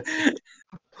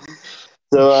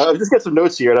 So I've just got some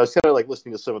notes here, and I was kind of like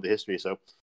listening to some of the history. So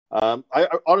I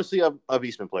honestly, I'm a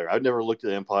Beastman player. I've never looked at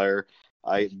the Empire.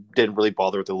 I didn't really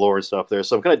bother with the lore and stuff there.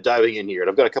 So I'm kind of diving in here, and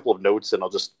I've got a couple of notes, and I'll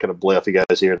just kind of blay off you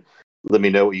guys here and let me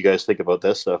know what you guys think about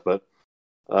this stuff. But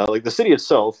like the city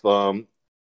itself,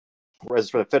 whereas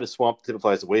from the Fetid Swamp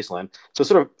typifies the wasteland, so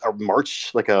sort of a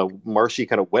marshy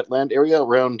kind of wetland area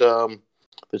around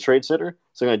the trade center.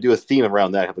 So I'm going to do a theme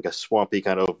around that, have like a swampy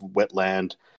kind of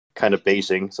wetland kind of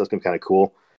basing. So it's going to be kind of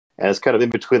cool. And it's kind of in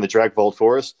between the Dragvault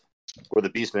Forest, where the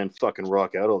Beastmen fucking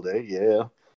rock out all day. Yeah.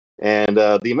 And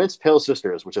the Immense Pale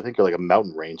Sisters, which I think are like a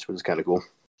mountain range, which is kind of cool.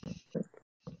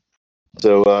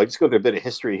 So just go through a bit of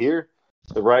history here.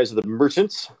 The rise of the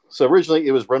merchants. So originally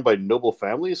it was run by noble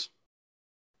families.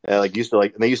 And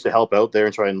they used to help out there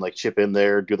and try and like chip in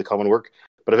there, do the common work.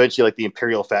 But eventually, like the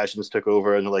imperial fashions took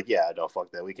over, and they're like, "Yeah, no,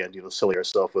 fuck that. We can't silly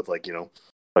ourselves with like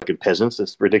fucking peasants.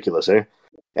 It's ridiculous, eh?"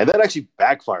 And that actually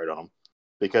backfired on them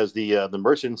because the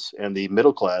merchants and the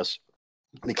middle class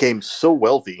became so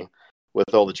wealthy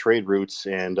with all the trade routes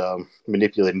and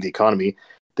manipulating the economy,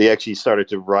 they actually started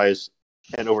to rise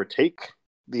and overtake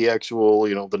the actual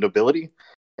the nobility,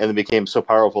 and they became so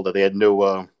powerful that they had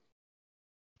no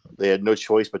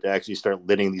choice but to actually start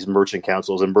letting these merchant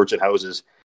councils and merchant houses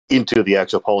into the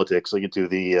actual politics, like into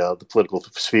the political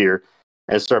sphere,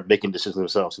 and start making decisions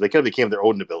themselves. So they kind of became their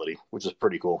own nobility, which is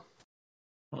pretty cool.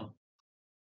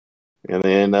 And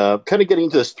then kind of getting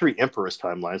into this 3 emperors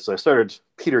timeline, so I started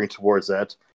petering towards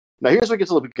that. Now here's what gets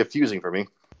a little bit confusing for me.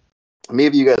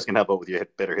 Maybe you guys can help out with your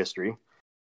better history.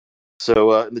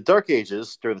 So in the Dark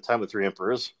Ages, during the time of the 3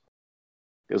 emperors,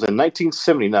 it was in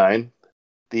 1979,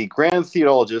 the Grand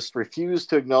Theologist refused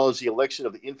to acknowledge the election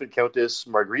of the infant Countess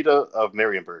Margarita of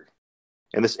Marienburg,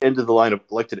 and this ended the line of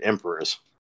elected emperors.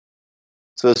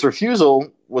 So this refusal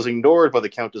was ignored by the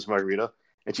Countess Margarita,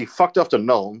 and she fucked off to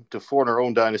Nuln to form her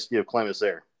own dynasty of Clemis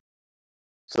Heir.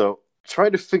 So try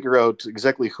to figure out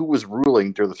exactly who was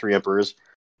ruling during the 3 emperors.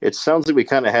 It sounds like we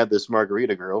kind of had this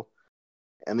Margarita girl,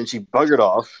 and then she buggered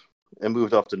off and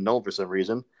moved off to Nuln for some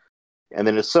reason. And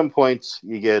then at some point,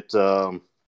 you get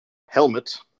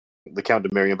Helmut, the Count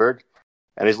of Marienburg,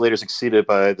 and he's later succeeded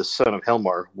by the son of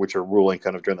Helmar, which are ruling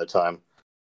kind of during that time.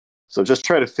 So just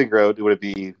try to figure out, would it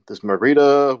be this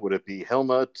Margarita? Would it be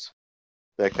Helmut?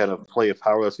 That kind of play of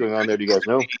power that's going on there, do you guys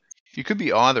know? You could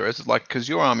be either, as like because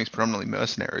your army's predominantly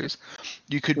mercenaries.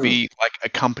 You could be like a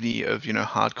company of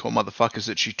hardcore motherfuckers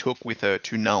that she took with her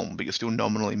to Nuln, but you're still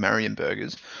nominally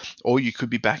Marienburgers, or you could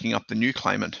be backing up the new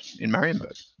claimant in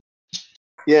Marienburg.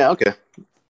 Yeah, okay,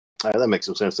 that makes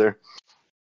some sense there.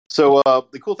 So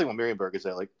the cool thing with Marienburg is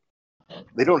that like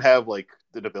they don't have like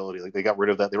the nobility, like they got rid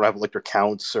of that. They don't have elector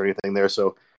counts or anything there.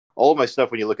 So all of my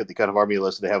stuff, when you look at the kind of army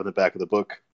list they have in the back of the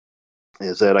book,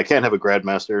 is that I can't have a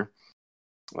Grandmaster.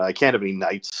 I can't have any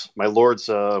knights. My lords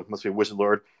must be a wizard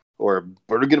lord or a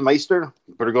Burgenmeister,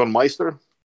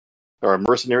 or a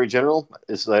mercenary general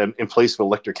is in place of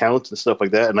elector counts and stuff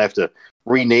like that. And I have to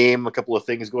rename a couple of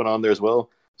things going on there as well.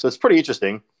 So it's pretty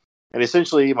interesting. And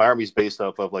essentially, my army's based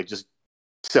off of like just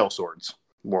cell swords,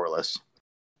 more or less.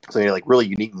 So like really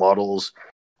unique models.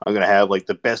 I'm gonna have like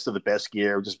the best of the best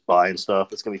gear, just buying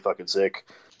stuff. It's gonna be fucking sick.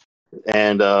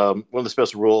 And one of the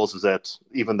special rules is that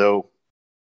even though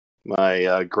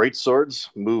my great swords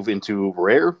move into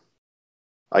rare,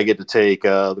 I get to take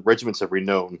the regiments of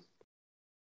renown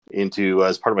into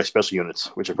as part of my special units,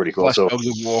 which are pretty cool. Flash So Dogs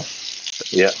of War.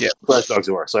 yeah, Flash Dogs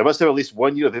of War. So I must have at least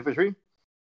 1 unit of infantry.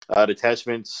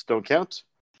 Detachments don't count,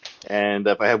 and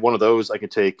if I have one of those, I can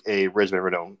take a regiment of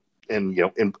renown, and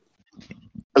in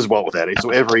as well with that. So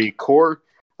every corps,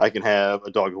 I can have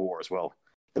a dog of war as well.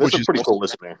 There's Which some is pretty awesome. cool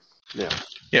list there. Yeah.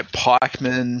 Yeah,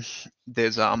 Pikeman.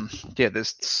 There's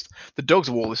there's the Dogs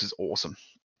of War list is awesome.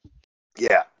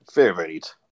 Yeah. Very, very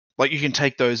neat. Like you can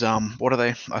take those what are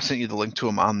they? I sent you the link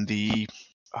to them. The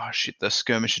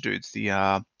skirmisher dudes.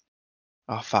 They're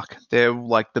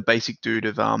like the basic dude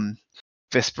of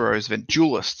Vespero's event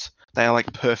duelists. They are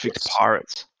like perfect Yes.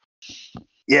 pirates.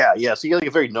 Yeah, yeah. So you got like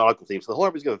a very nautical theme. So the whole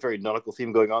army's got a very nautical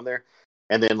theme going on there.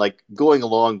 And then like going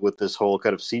along with this whole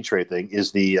kind of sea trade thing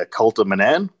is the cult of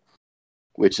Manan,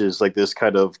 which is like this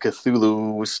kind of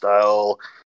Cthulhu style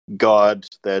god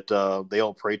that they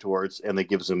all pray towards, and that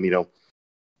gives them,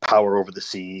 power over the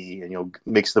sea, and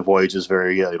makes the voyages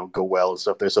very go well and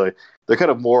stuff there. So they're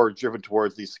kind of more driven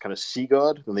towards these kind of sea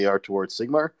god than they are towards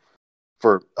Sigmar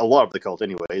for a lot of the cult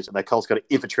anyways. And that cult's kind of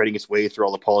infiltrating its way through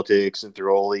all the politics and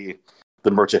through all the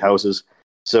merchant houses.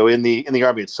 So in the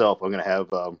army itself, I'm gonna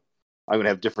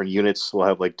have different units. We'll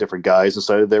have like different guys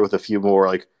inside of there with a few more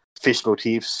like fish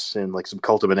motifs and like some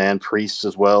cult of Manan priests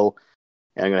as well.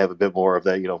 And I'm gonna have a bit more of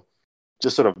that,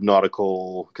 just sort of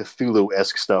nautical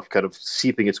Cthulhu-esque stuff kind of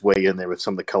seeping its way in there with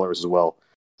some of the colors as well.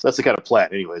 So that's the kind of plan.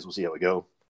 Anyways, we'll see how we go.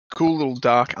 Cool little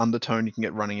dark undertone you can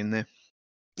get running in there.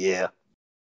 Yeah.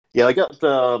 Yeah, I got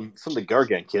some of the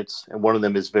Gargant kits, and one of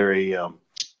them is very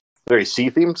sea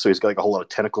themed. So he's got like a whole lot of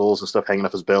tentacles and stuff hanging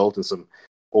off his belt, and some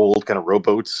old kind of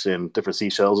rowboats and different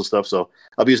seashells and stuff. So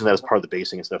I'll be using that as part of the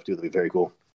basing and stuff too. That'll be very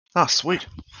cool. Ah, sweet.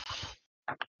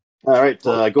 All right,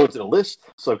 go into the list.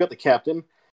 So I've got the captain.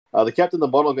 The captain, the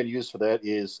model I'm going to use for that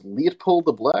is Leopold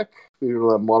the Black.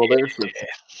 Model there.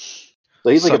 So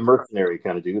he's like a mercenary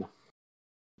kind of dude.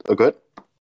 Oh, good.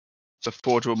 It's a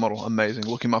Forge World model. Amazing.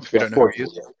 Look him up if you don't know who he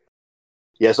is.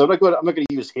 Yeah, so I'm not going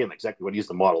to use him exactly when I use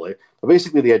the model. But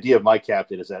basically, the idea of my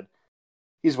captain is that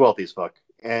he's wealthy as fuck,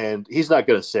 and he's not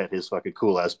going to set his fucking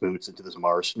cool ass boots into this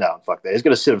marsh. No, fuck that. He's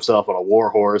going to sit himself on a war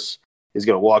horse. He's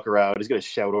going to walk around. He's going to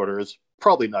shout orders.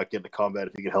 Probably not get into combat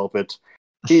if he can help it.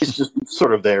 He's just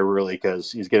sort of there really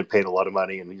because he's getting paid a lot of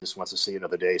money and he just wants to see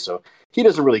another day. So he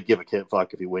doesn't really give a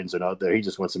fuck if he wins or not. There, he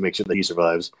just wants to make sure that he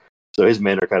survives. So his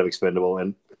men are kind of expendable,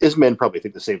 and his men probably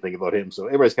think the same thing about him. So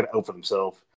everybody's kind of out for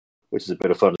themselves, which is a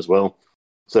bit of fun as well.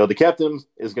 So the captain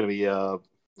is going to be on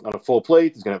a full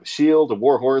plate. He's going to have a shield, a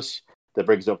war horse that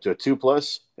brings him up to a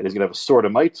 2+, and he's going to have a sword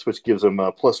of might, which gives him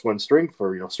 +1 strength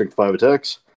for strength 5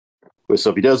 attacks.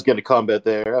 So if he does get into combat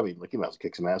there, I mean, he might as well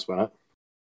kick some ass. Why not?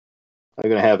 I'm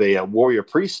going to have a warrior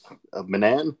priest of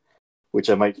Manan, which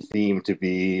I might theme to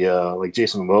be like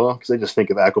Jason Momoa, because I just think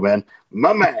of Aquaman,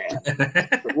 my man,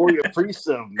 the warrior priest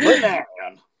of Manan.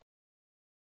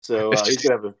 So he's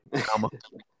going to have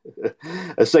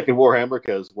a second Warhammer,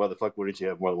 because why the fuck wouldn't you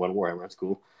have more than one Warhammer? That's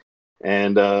cool.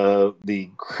 And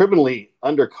the criminally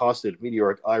undercosted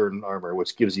meteoric iron armor,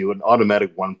 which gives you an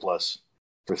automatic 1+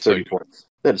 for 30 points.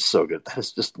 That is so good. That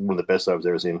is just one of the best I've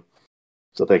ever seen.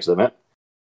 So thanks for that, Matt.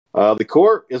 The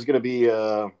core is going to be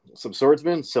some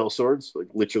swordsmen, sell swords, like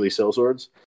literally sell swords.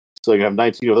 So you're going to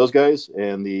have 19 of those guys,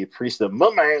 and the priest of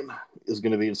Mumman is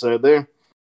going to be inside there.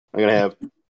 I'm going to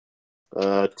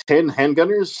have 10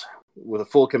 handgunners with a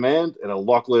full command and a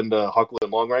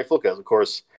Hochland long rifle, because of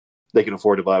course they can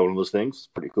afford to buy one of those things. It's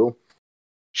pretty cool.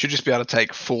 Should just be able to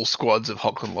take full squads of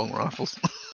Hochland long rifles.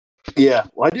 Yeah,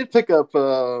 well, I did pick up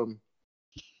I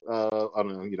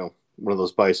don't know, one of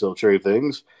those buy-sell trade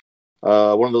things.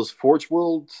 One of those Forge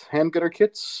World handgunner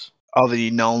kits. Oh,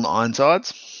 the Null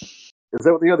Ironsides? Is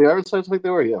that what the Ironsides I think they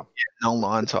were? Yeah. Null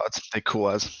Ironsides. They're cool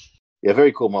as. Yeah,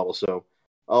 very cool model. So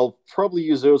I'll probably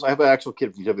use those. I have an actual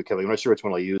kit from UW coming. I'm not sure which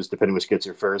one I'll use, depending which kits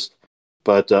are first.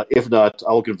 But if not,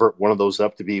 I'll convert one of those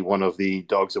up to be one of the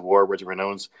Dogs of War Regiment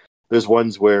owns. There's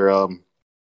ones where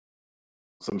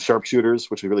some sharpshooters,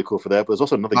 which would be really cool for that. But there's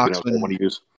also another unit I want to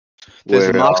use. There's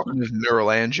a Marksman of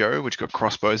Miralangio, which got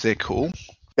crossbows. They're cool.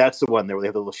 That's the one there where they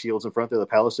have the little shields in front there, the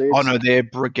palisades. Oh no, they're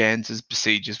Braganza's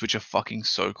Besiegers, which are fucking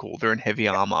so cool. They're in heavy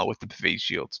armor with the Pavise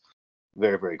shields.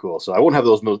 Very, very cool. So I won't have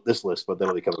those this list, but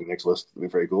that'll be coming next list. It'll be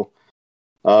very cool.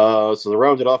 So to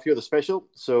round it off here, the special.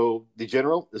 So the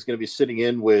general is going to be sitting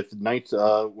in with 9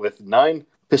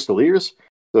 pistoliers.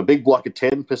 So a big block of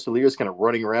 10 pistoliers kind of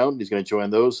running around. He's going to join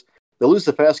those. They'll lose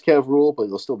the fast cav rule, but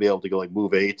they'll still be able to go like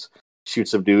move 8, shoot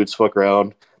some dudes, fuck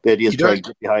around. The idea is try and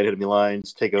get behind enemy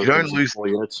lines, take over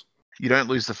units. You don't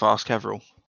lose the fast cav rule.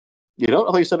 You don't?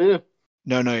 I thought you said it.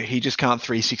 No, he just can't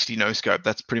 360 no scope.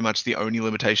 That's pretty much the only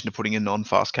limitation to putting a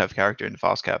non-fast cav character into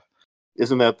fast cav.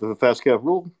 Isn't that the fast cav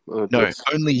rule? No,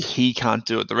 only he can't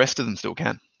do it. The rest of them still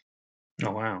can.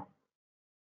 Oh wow.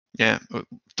 Yeah.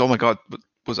 Oh my god,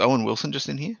 was Owen Wilson just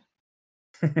in here?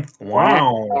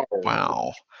 Wow.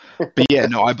 Wow. But yeah,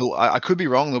 no, I could be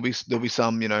wrong. There'll be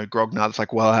some, grognard that's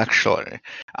like, well, actually.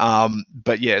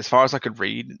 But yeah, as far as I could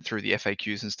read through the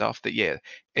FAQs and stuff, that yeah,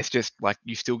 it's just like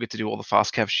you still get to do all the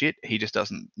fast cav shit. He just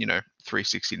doesn't,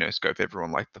 360 no scope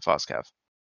everyone like the fast cav.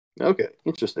 Okay,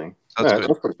 interesting. That's All right, good.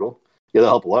 that's pretty cool. Yeah,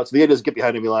 that'll help a lot. So the idea is get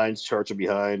behind enemy lines, charge them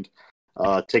behind,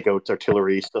 take out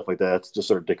artillery, stuff like that. Just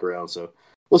sort of dick around. So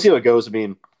we'll see how it goes. I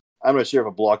mean, I'm not sure if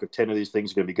a block of 10 of these things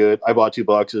is going to be good. I bought 2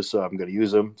 boxes, so I'm going to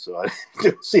use them. So I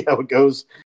see how it goes.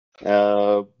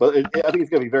 But I think it's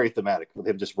going to be very thematic with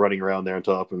him just running around there on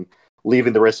top and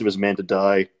leaving the rest of his men to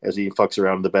die as he fucks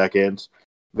around in the back end.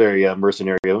 Very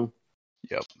mercenary of him.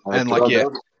 Yep. And like, yeah,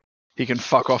 he can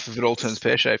fuck off if it all turns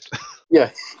pear-shaped.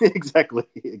 Yeah, exactly.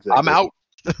 I'm out.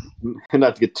 And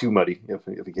not to get too muddy if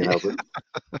you can help it.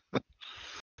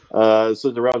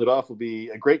 So to round it off will be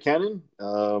a great cannon.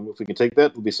 If we can take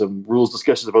that, there'll be some rules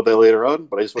discussions about that later on.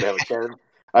 But I just want to have a cannon.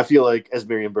 I feel like as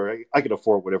Marienburg, I can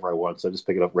afford whatever I want, so I just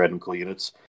pick it up random cool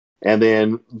units. And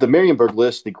then the Marienburg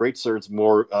list, the great swords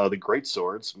move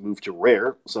to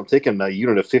rare. So I'm taking a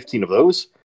unit of 15 of those.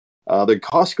 The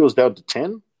cost goes down to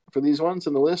 10 for these ones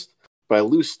in the list, but I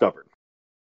lose stubborn.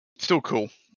 Still cool.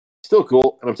 Still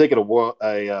cool, and I'm taking a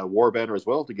war banner as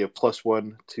well to give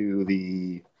 +1 to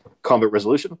the combat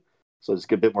resolution, so just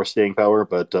get a bit more staying power.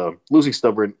 But losing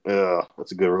stubborn,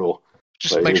 that's a good rule.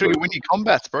 Just make sure you win your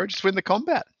combats, bro. Just win the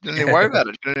combat. Don't even worry about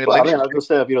it. Well, man, I was gonna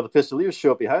say, if the pistoliers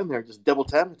show up behind there, just double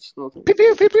tap it. Pew,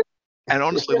 pew, pew, pew. And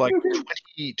honestly, like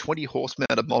 20 horse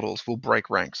mounted models will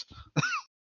break ranks.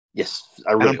 Yes,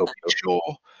 I really hope so.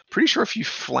 Pretty sure if you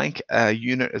flank a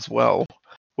unit as well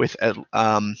with a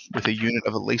unit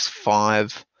of at least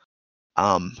 5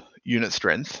 unit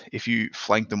strength, if you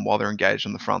flank them while they're engaged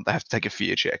on the front, they have to take a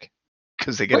fear check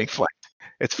because they're getting flanked.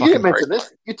 It's fucking. You didn't mention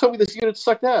this. You told me this unit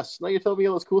sucked ass. Now you're telling me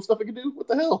all this cool stuff I can do. What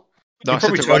the hell? No, I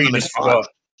said to run them as 5.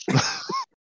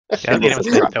 Yeah,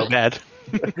 it was bad.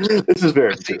 This is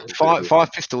very true. 5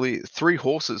 pistoliers, 3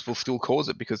 horses will still cause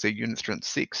it because their unit strength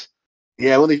 6.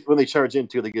 Yeah, when they charge in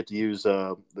too, they get to use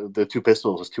the 2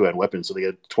 pistols as 2-hand weapons, so they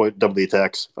get double the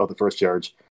attacks of the first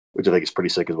charge, which I think is pretty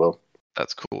sick as well.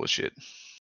 That's cool as shit.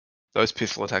 Those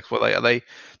pistol attacks, what are they?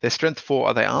 They're strength 4.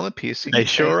 Are they armor piercing? They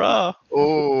sure are.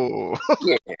 Oh,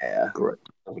 yeah, great.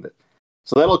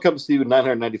 So that all comes to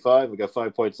 995. We got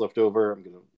 5 points left over. I'm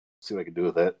gonna see what I can do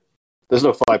with that. There's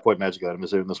no 5-point magic item,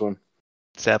 is there, in this one?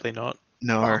 Sadly not.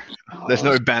 No, there's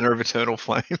no banner of eternal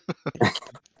flame.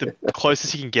 The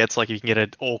closest you can get is like you can get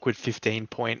an awkward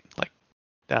 15-point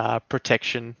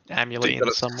protection amulet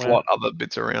in somewhere. Slot other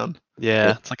bits around.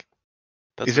 Yeah, it's like.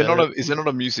 Is there not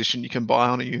a musician you can buy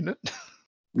on a unit?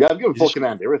 Yeah, I'm giving full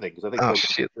command to everything because I think. Oh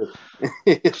shit!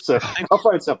 So I'll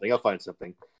find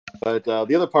something. But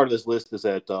the other part of this list is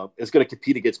that it's going to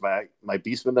compete against my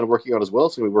Beastmen that I'm working on as well.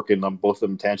 So we're working on both of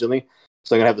them tangentially.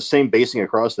 So I'm going to have the same basing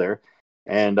across there.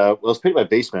 And I was painting my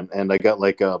basement, and I got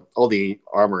like all the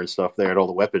armor and stuff there, and all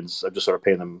the weapons. I'm just sort of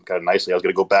painting them kind of nicely. I was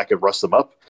going to go back and rust them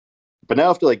up, but now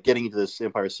after like getting into this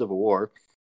Empire Civil War,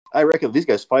 I reckon these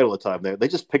guys fight all the time. They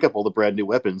just pick up all the brand new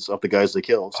weapons off the guys they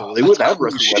kill, so they wouldn't have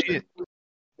rusty weapons.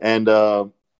 And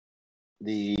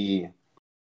the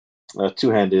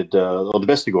two-handed, the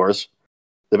Vestigors.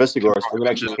 The Vestigors, I'm going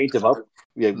to actually paint them up,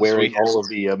 wearing all of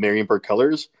the Marienburg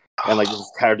colors, and like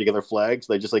just tie together flags.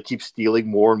 They just like keep stealing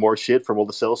more and more shit from all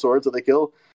the sellswords that they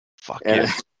kill. Fuck and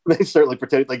yeah. They start like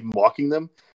pretending, like mocking them,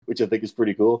 which I think is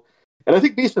pretty cool. And I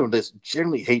think Beastmen just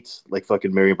generally hates like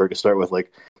fucking Marienburg to start with.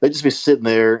 Like they just be sitting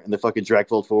there in the fucking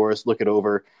Dracvold Forest, looking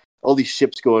over all these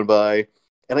ships going by,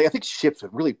 and I think ships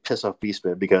would really piss off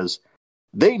Beastmen because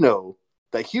they know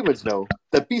that humans know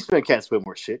that Beastmen can't swim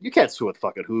worth shit. You can't swim with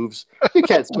fucking hooves. You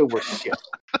can't swim worth shit.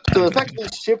 So the fact that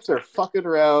these ships are fucking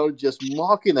around, just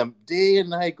mocking them day and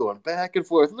night, going back and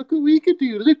forth. Look what we could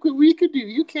do. Look what we could do.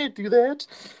 You can't do that.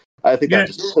 I think that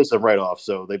just pisses them right off.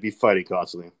 So they'd be fighting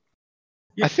constantly.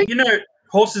 I think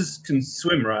horses can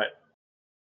swim, right?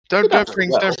 Don't bring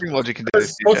logic into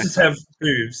this. Horses have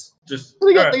hooves.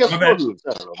 They got hooves.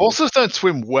 Horses don't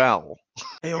swim well.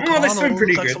 Hey, they swim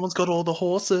pretty good. Someone's got all the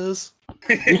horses.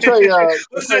 You try.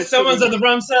 Looks like someone's on the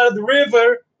wrong side of the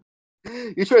river.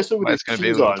 You try swimming with your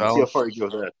shoes on and see how far you go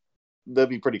with that. That'd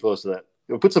be pretty close to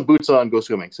that. Put some boots on, go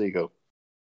swimming. So you go.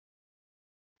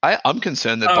 I'm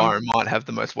concerned that Byron might have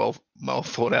the most well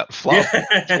thought out fluff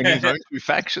between his own 2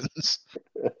 factions.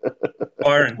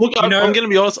 Byron, look, I'm going to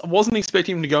be honest. I wasn't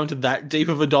expecting him to go into that deep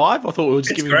of a dive. I thought we were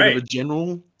just giving a bit of a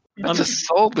general. That's a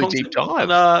solidly deep dive.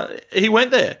 And, he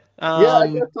went there.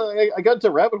 I got into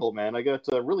a rabbit hole, man. I got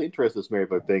really interested in this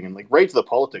Marienburg thing and like right to the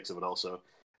politics of it. Also,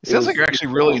 it sounds like you're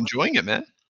actually really enjoying it, man.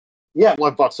 Yeah,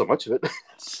 well, I bought so much of it.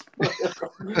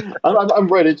 I'm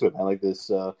right into it. I like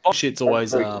this. Shit's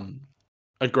always very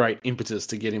a great impetus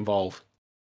to get involved.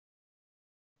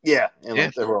 Yeah, and Yeah.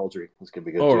 like the heraldry. It's gonna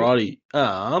be good. Too. Alrighty.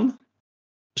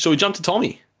 Shall we jump to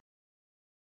Tommy?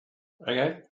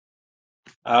 Okay.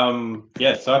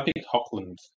 Yeah, so I picked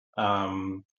Hockland,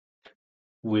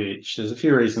 which there's a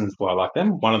few reasons why I like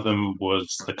them. One of them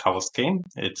was the color scheme.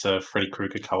 It's a Freddy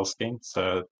Krueger color scheme,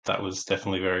 so that was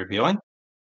definitely very appealing.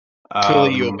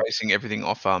 Clearly, you're basing everything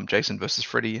off Jason versus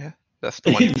Freddy. Yeah, that's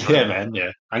the one. Yeah, man.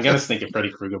 Yeah, I'm gonna sneak a Freddy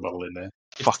Krueger model in there.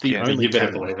 Fuck the yeah. only You better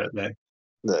canon. believe it, man.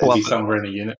 Yeah, It'll Love be it. somewhere in the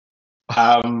unit.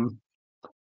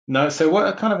 No, so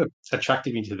what kind of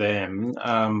attracted me to them?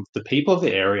 The people of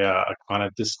the area are kind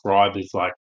of described as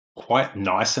like quite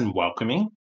nice and welcoming.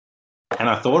 And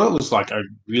I thought it was like a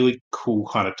really cool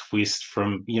kind of twist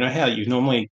from, you know, how you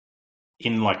normally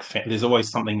in like, there's always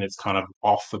something that's kind of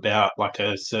off about like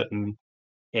a certain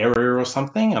area or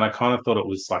something. And I kind of thought it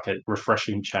was like a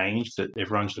refreshing change that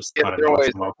everyone's just Yeah, kind of they're nice always-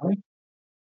 and welcoming.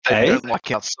 They Hey? don't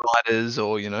like outsiders,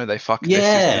 or they fuck their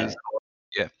Yeah. sisters.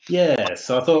 Yeah,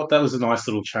 so I thought that was a nice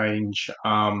little change.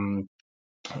 I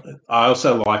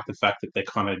also like the fact that they're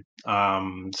kind of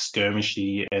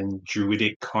skirmishy and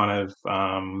druidic kind of.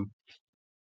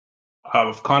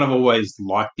 I've kind of always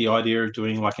liked the idea of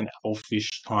doing like an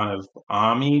elfish kind of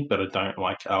army, but I don't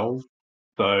like elves,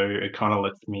 so it kind of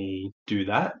lets me do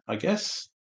that, I guess.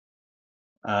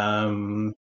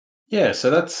 Yeah, so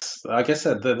that's, I guess,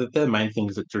 they're the main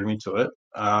things that drew me to it.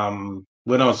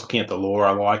 When I was looking at the lore,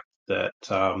 I liked that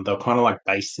they were kind of like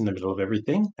based in the middle of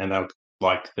everything, and they were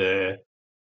like their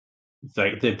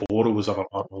border was on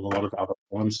a lot of other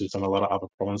provinces, and a lot of other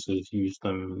provinces used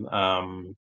them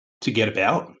to get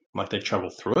about, like they travel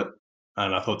through it.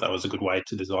 And I thought that was a good way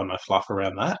to design my fluff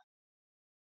around that.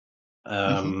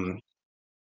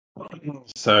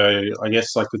 So I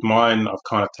guess like with mine, I've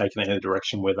kind of taken it in a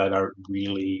direction where they don't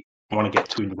really want to get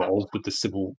too involved with the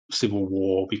civil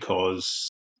war, because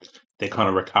they're kind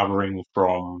of recovering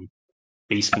from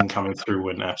Beastmen coming through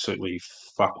and absolutely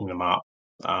fucking them up,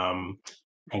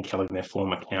 and killing their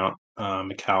former count,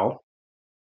 Mikal.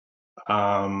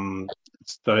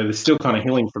 So they're still kind of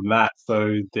healing from that.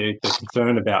 So they're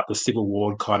concerned about the civil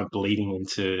war kind of bleeding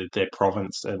into their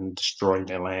province and destroying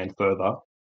their land further.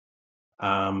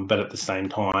 But at the same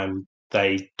time,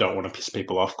 they don't want to piss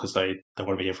people off because they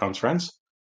want to be everyone's friends.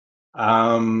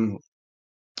 That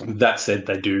said,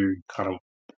 they do kind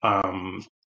of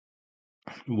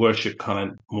worship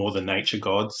kind of more the nature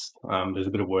gods. There's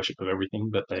a bit of worship of everything,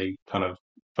 but they kind of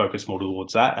focus more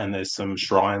towards that. And there's some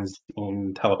shrines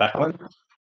in Talabaclan.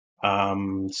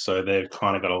 So they've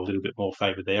kind of got a little bit more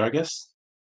favour there, I guess.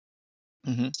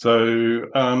 So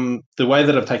the way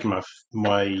that I've taken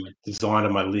my design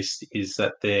of my list is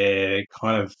that they're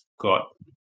kind of got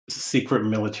secret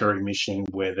military mission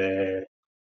where they're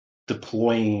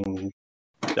deploying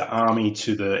the army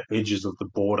to the edges of the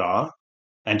border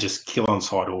and just kill on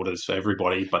sight orders for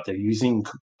everybody, but they're using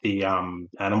the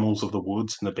animals of the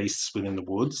woods and the beasts within the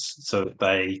woods so that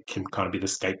they can kind of be the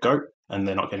scapegoat and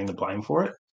they're not getting the blame for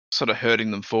it. Sort of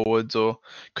herding them forwards, or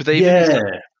could they even?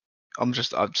 Yeah. I'm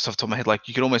just off the top of my head, like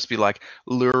you could almost be like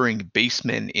luring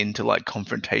beastmen into like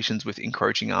confrontations with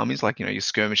encroaching armies. Like, your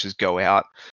skirmishers go out,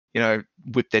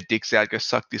 whip their dicks out, go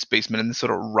suck this beastman, and then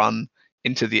sort of run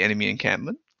into the enemy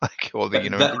encampment, like, or the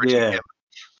encroaching encampment.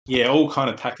 Yeah, all kind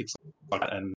of tactics like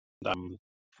that, and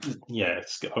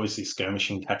it's obviously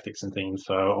skirmishing tactics and things.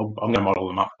 So I'm going to model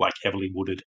them up like heavily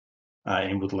wooded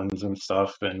in woodlands and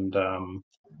stuff, and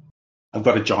I've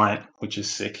got a giant, which is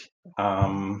sick.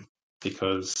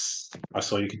 Because I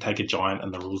saw you could take a giant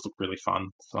and the rules look really fun.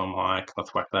 So I'm like,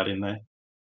 let's whack that in there.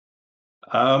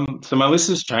 So my list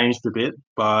has changed a bit,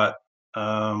 but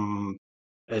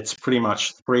it's pretty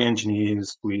much 3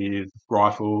 engineers with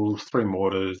rifles, 3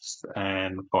 mortars,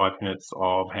 and 5 units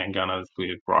of handgunners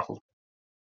with rifles.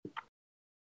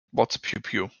 Lots of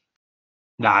pew-pew.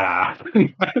 Nah.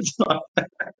 It's not.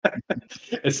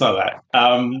 It's not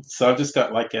that. So I've just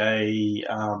got like a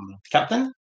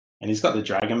captain, and he's got the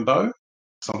dragon bow,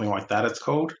 something like that it's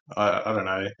called. I don't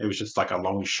know. It was just like a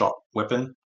long shot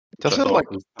weapon. Does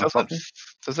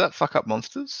that fuck up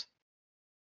monsters?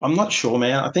 I'm not sure,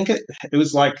 man. I think it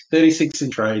was like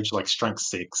 36-inch range, like strength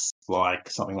 6, like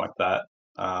something like that.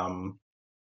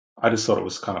 I just thought it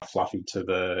was kind of fluffy to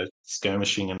the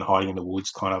skirmishing and hiding in the woods,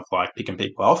 kind of like picking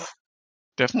people off.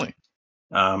 Definitely.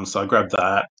 So I grabbed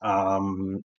that.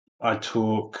 I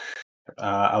took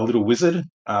a little wizard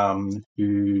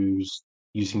who's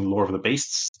using Lore of the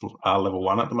Beasts, level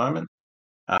 1 at the moment.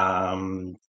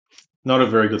 Not a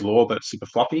very good lore, but super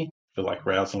floppy for like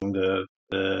rousing the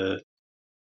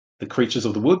the creatures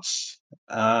of the woods.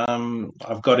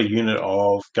 I've got a unit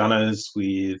of gunners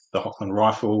with the Hochland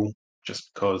rifle,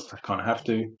 just because I kind of have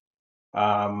to.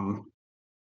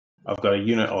 I've got a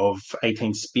unit of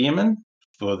 18 spearmen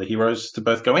for the heroes to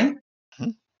both go in.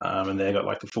 And they got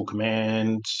like the full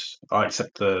command.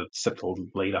 Except the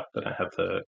leader. They don't have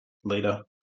the leader.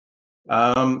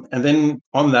 And then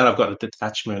on that, I've got a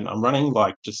detachment. I'm running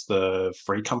like just the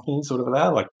free companies sort of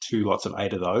there, like 2 lots of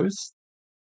 8 of those.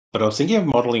 But I was thinking of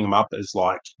modeling them up as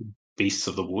like beasts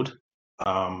of the wood,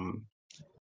 and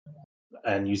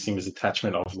using them as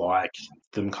attachment of like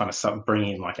them kind of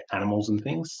bringing in like animals and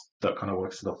things. That kind of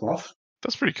works to the fluff.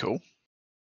 That's pretty cool.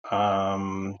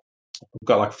 I've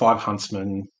got like 5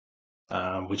 huntsmen,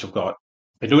 which I've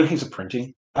been doing heaps of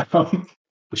printing,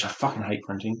 which I fucking hate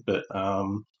printing, but I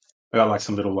got like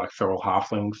some little like feral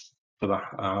halflings for the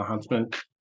huntsmen.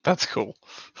 That's cool.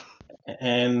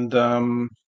 And the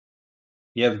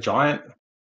giant.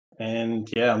 And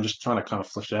yeah, I'm just trying to kind of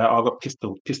flesh it out. I've got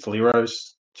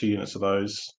pistoleros, 2 units of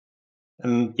those.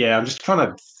 And yeah, I'm just trying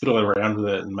to fiddle around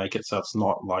with it and make it so it's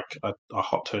not like a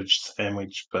hot turd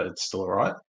sandwich, but it's still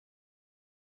alright.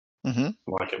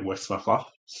 Like it works my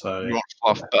fluff. So You want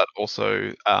fluff, but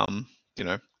also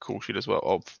cool shit as well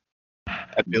of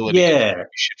ability. Yeah,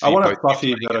 I want it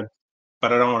fluffy,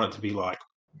 but I don't want it to be like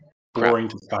boring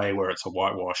to play where it's a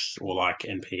whitewash, or like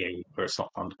NPE where it's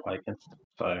not fun to play against.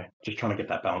 So just trying to get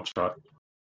that balance right.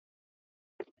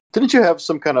 Didn't you have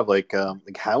some kind of like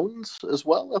hounds as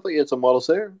well? I thought you had some models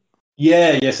there.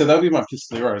 Yeah. So that'll be my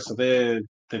pistoleros. So they're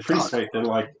pretty sweet. They're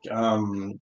like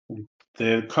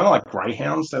they're kind of like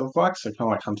greyhounds. They look like, so kind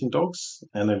of like hunting dogs,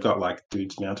 and they've got like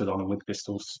dudes mounted on them with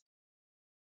pistols.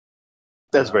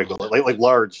 That's very cool. Like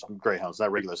large greyhounds,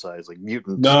 not regular size, like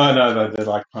mutants. No, they're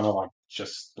like kind of like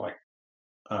just like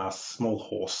small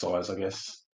horse size, I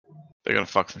guess. They're gonna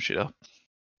fuck some shit up.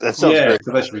 That sounds so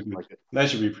cool. that should be good. That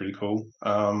should be pretty cool.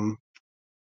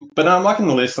 But I'm liking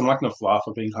the list. I'm liking the fluff.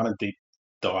 I've been kind of deep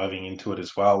diving into it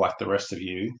as well, like the rest of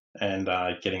you, and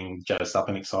getting jazzed up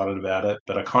and excited about it.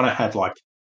 But I kind of had like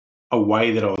a way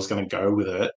that I was going to go with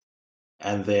it,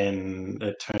 and then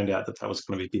it turned out that was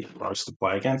going to be a bit gross to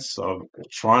play against. So I'm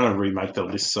trying to remake the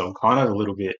list. So I'm kind of a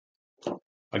little bit,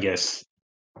 I guess,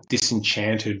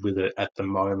 disenchanted with it at the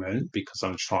moment, because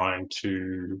I'm trying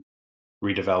to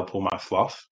redevelop all my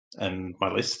fluff and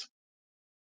my list.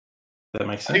 That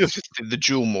makes sense. I think it's just the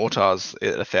dual mortars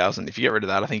at 1,000. If you get rid of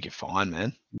that, I think you're fine,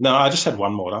 man. No, I just had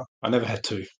 1 mortar. I never had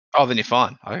 2. Oh, then you're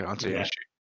fine. I can't see an issue.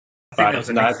 But it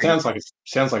sounds like it's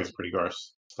pretty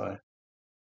gross. So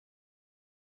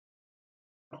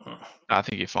I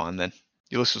think you're fine then.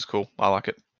 Your list was cool. I like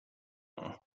it.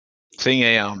 Seeing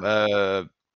a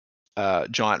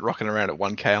giant rocking around at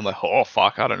 1K, I'm like, oh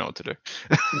fuck, I don't know what to do.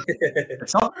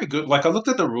 It's not very good. Like I looked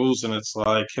at the rules, and it's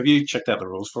like, have you checked out the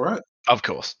rules for it? Of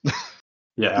course.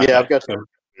 Yeah, I've got some.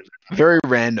 Very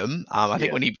random. I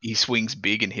think when he swings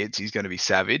big and hits, he's going to be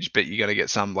savage, but you're going to get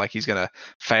some like he's going to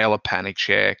fail a panic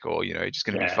check, or he's just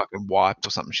going to be fucking wiped or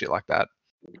something shit like that.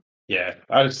 Yeah,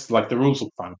 I just like the rules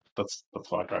look fun. That's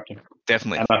why I grabbed him.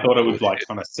 Definitely. And I thought it would like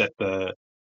kind of set the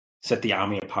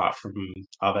army apart from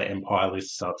other Empire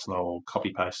lists, so it's not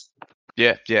copy paste.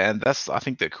 Yeah, and that's I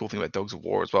think the cool thing about Dogs of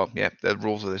War as well. Yeah, the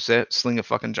rules are set. Sling a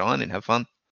fucking giant and have fun.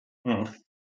 I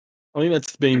think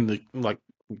that's been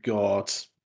got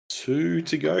 2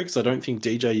 to go, because I don't think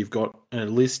DJ you've got a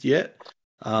list yet,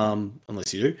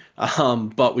 unless you do.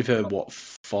 But we've heard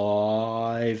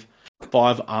 5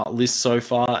 art lists so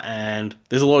far, and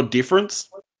there's a lot of difference,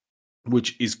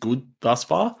 which is good thus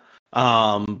far.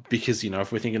 Because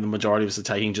if we're thinking the majority of us are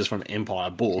taking just from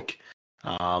Empire book,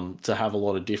 to have a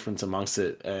lot of difference amongst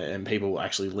it, and people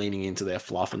actually leaning into their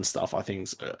fluff and stuff, I think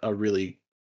is a really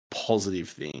positive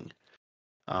thing.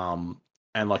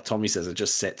 And like Tommy says, it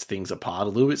just sets things apart a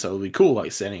little bit, so it'll be cool,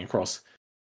 like standing across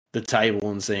the table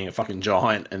and seeing a fucking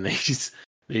giant and these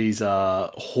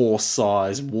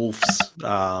horse-sized wolves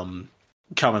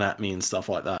coming at me and stuff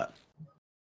like that.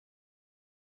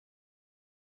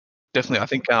 Definitely, I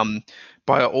think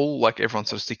by all like everyone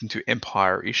sort of sticking to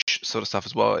Empire-ish sort of stuff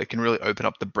as well, it can really open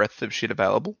up the breadth of shit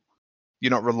available.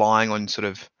 You're not relying on sort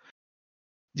of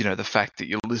the fact that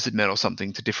you're lizardmen or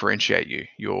something to differentiate you.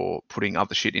 You're putting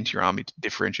other shit into your army to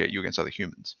differentiate you against other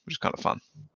humans, which is kind of fun.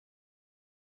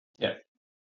 Yeah.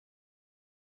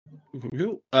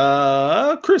 Cool.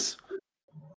 Chris.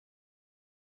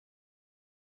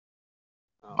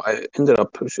 I ended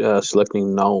up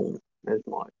selecting Null as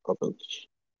my province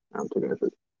to go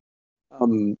through.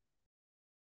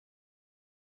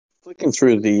 Flicking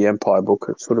through the Empire book,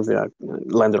 it sort of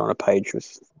landed on a page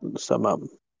with some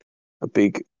a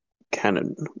big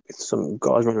cannon with some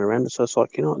guys running around. So it's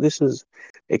like,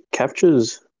 it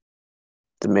captures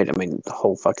the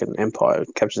whole fucking empire.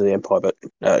 It captures the empire, but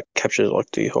captures like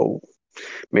the whole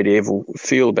medieval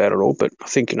feel about it all. But I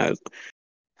think,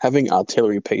 having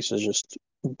artillery pieces just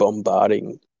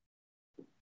bombarding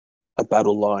a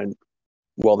battle line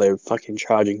while they're fucking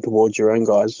charging towards your own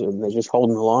guys and they're just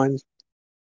holding the lines.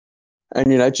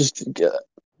 And, the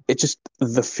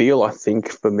feel, I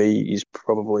think, for me is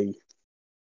probably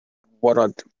what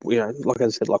I'd, like I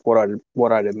said, like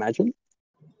what I'd imagine.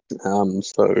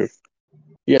 So,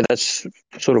 yeah, that's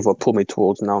sort of what pulled me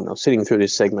towards now. Sitting through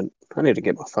this segment, I need to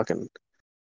get my fucking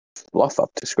fluff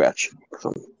up to scratch.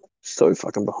 I'm so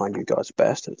fucking behind you guys,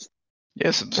 bastards.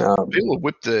 Yeah, some people have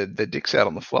whipped their dicks out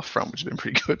on the fluff front, which has been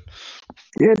pretty good.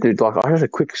 Yeah, dude, like I had a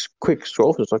quick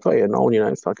scroll. It's like, oh yeah,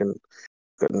 Nolan, fucking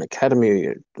got an academy,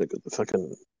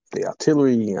 the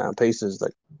artillery pieces.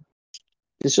 Like,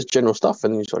 it's just general stuff,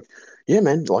 and he's like, yeah,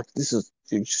 man, like this is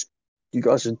you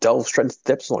guys just delve straight into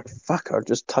the depths. I'm like, fuck, I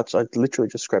literally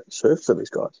just scraped the surface of these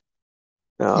guys.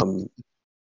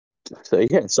 So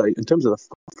in terms of the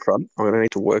front, I'm gonna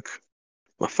need to work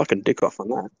my fucking dick off on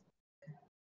that.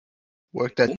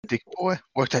 Work that dick, boy.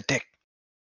 Work that dick.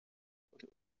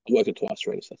 I work it twice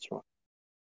already, so that's right.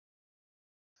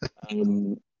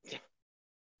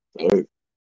 So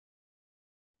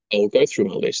I'll go through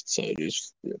my list. So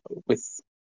just with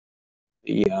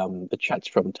the chats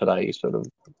from today, sort of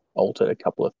altered a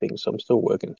couple of things. So I'm still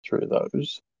working through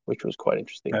those, which was quite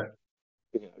interesting.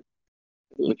 Yeah.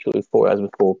 Literally 4 hours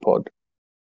before pod.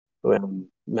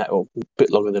 Matt, or a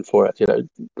bit longer than 4 hours.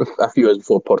 A few hours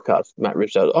before podcast, Matt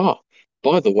rips out, "Oh,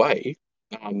 by the way,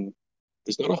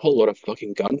 there's not a whole lot of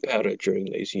fucking gunpowder during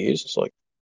these years." It's like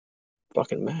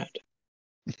fucking mad.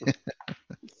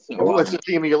 So, what's the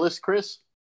theme of your list, Chris?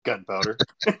 Gunpowder.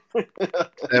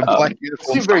 And black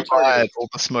uniforms very fired all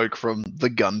the smoke from the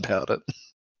gunpowder.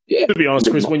 Yeah. To be honest,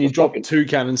 Chris, when you dropped 2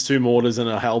 cannons, 2 mortars, and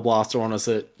a Hellblaster on us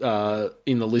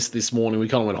in the list this morning, we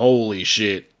kind of went, "Holy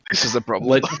shit! This is a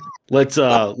problem."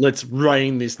 Let's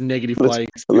rain this negative flag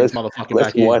experience motherfucker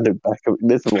back in."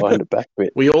 Let's wind it back a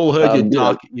bit. We all heard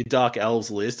your dark elves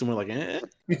list, and we're like, "Eh."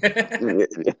 You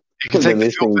can take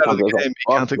the filth out of the game, but you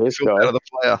can't take the filth out of the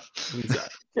player.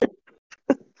 Exactly.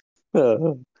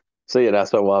 So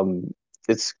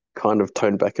it's kind of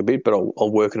toned back a bit, but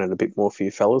I'll work on it a bit more for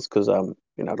you fellas because I don't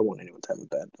want anyone to have a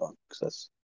bad time because that's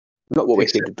not what we're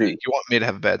here to do. You want me to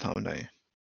have a bad time, don't you?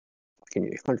 Fucking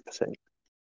you, 100%.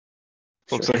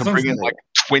 Looks like I'm bringing like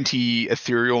 20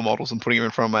 ethereal models and putting them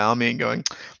in front of my army and going,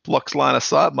 "Blocks line of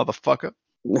sight, motherfucker."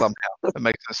 Somehow it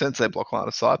makes no sense. They block line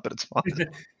of sight, but it's fine.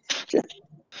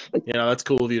 Yeah, that's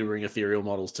cool of you to bring ethereal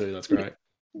models too. That's great.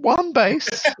 One base,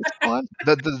 it's fine.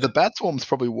 The bat swarm's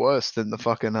probably worse than the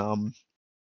fucking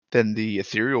than the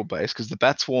ethereal base because the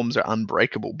bat swarms are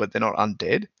unbreakable, but they're not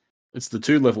undead. It's the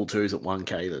 2 level 2s at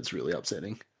 1k that's really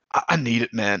upsetting. I need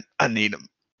it, man. I need them.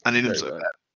 I need them so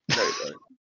bad. Very right.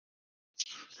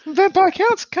 Vampire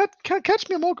counts. Can't catch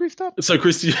me. I'm all griefed up. So,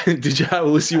 Chris, did you have a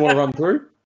list you want to run through?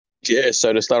 Yeah,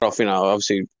 so to start off,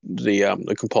 obviously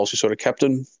the compulsory sort of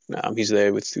captain. He's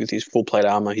there with his full plate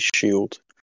armor, his shield.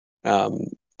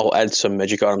 I'll add some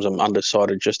magic items. I'm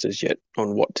undecided just as yet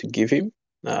on what to give him.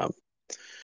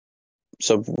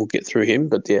 So we'll get through him,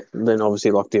 but yeah, then obviously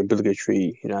like the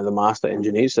obligatory, the master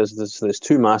engineers. There's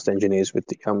 2 master engineers with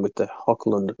the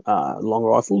Hochland long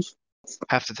rifles.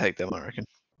 Have to take them, I reckon.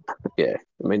 Yeah,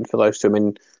 for those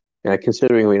 2,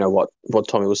 considering what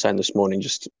Tommy was saying this morning,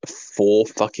 just 4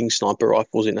 fucking sniper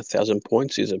rifles in 1,000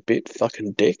 points is a bit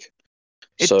fucking dick.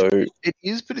 It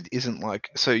is, but it isn't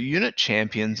so unit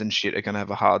champions and shit are going to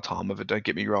have a hard time of it, don't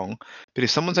get me wrong. But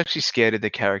if someone's actually scared of their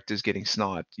characters getting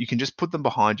sniped, you can just put them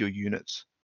behind your units.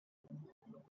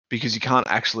 Because you can't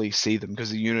actually see them because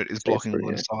the unit is blocking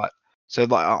line of sight. So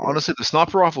honestly, the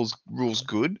sniper rifles rule's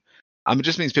good. It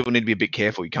just means people need to be a bit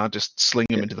careful. You can't just sling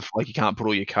them into the you can't put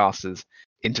all your casters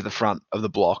into the front of the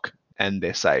block and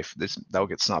they're safe. They'll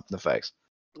get sniped in the face.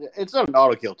 It's not an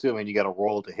auto kill too. You got to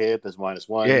roll to hit. There's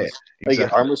 -1. Yeah, exactly. You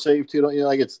get armor save too, don't you?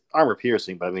 It's armor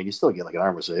piercing, but you still get an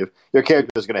armor save. Your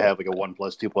character is going to have a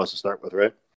 1+, 2+ to start with,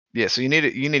 right? Yeah, so you need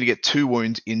to get 2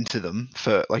 wounds into them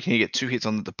for you need to get 2 hits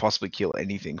on them to possibly kill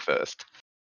anything first.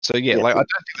 So I don't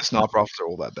think the sniper rifles are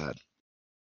all that bad.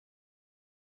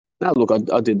 No, look,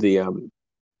 I did the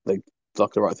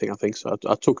right thing, I think. So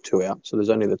I took 2 out. So there's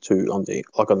only the 2 on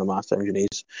the master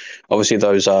engineers. Obviously,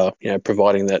 those are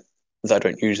providing that they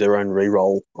don't use their own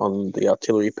reroll on the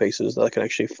artillery pieces, they can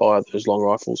actually fire those long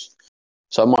rifles.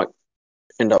 So I might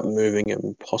end up moving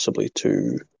them possibly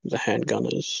to the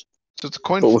handgunners. So it's a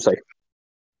coin. But we'll see.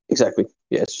 Exactly.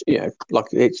 Yes.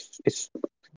 It's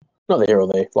not here or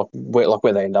there.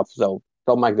 Where they end up, they'll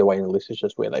make their way in the list. It's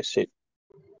just where they sit.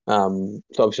 So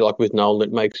obviously, like with Nolan,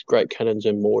 it makes great cannons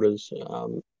and mortars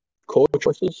core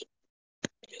choices.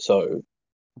 So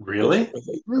Really?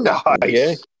 Nice.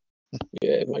 Yeah,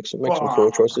 it makes some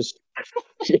core choices.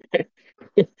 Yeah.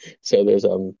 So there's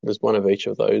one of each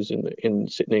of those in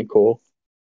Sydney core,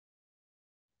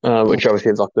 which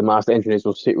obviously like the master engineers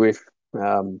will sit with,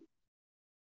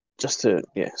 just to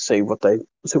see what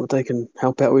they can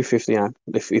help out with.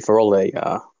 If for all they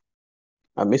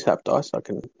mishap dice, I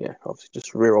can obviously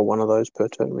just reroll one of those per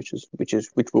turn, which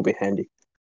will be handy.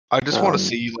 I just want to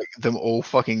see like them all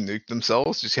fucking nuke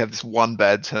themselves. Just have this one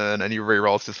bad turn, and you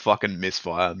reroll it's just fucking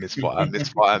misfire.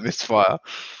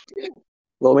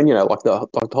 Well, I mean, like the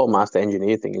whole master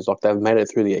engineer thing is like they've made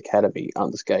it through the academy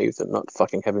unscathed and not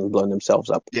fucking having blown themselves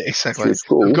up. Yeah, exactly. Through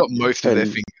school. They've got most of their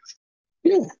fingers.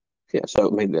 Yeah. So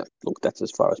I mean, that's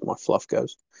as far as my fluff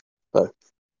goes. So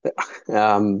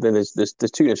then there's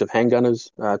 2 units of handgunners,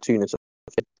 2 units of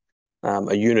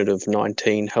a unit of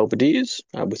 19 halberdiers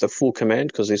with a full command,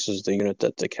 because this is the unit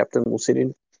that the captain will sit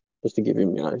in, just to give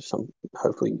him some.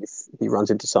 Hopefully, if he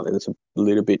runs into something that's a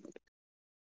little bit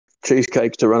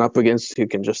cheesecake to run up against, he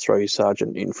can just throw his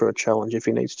sergeant in for a challenge if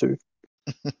he needs to.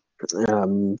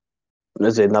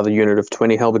 There's another unit of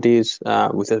 20 halberdiers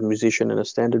with a musician and a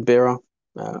standard bearer.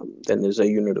 Then there's a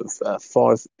unit of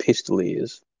 5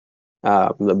 pistoliers.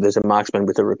 There's a marksman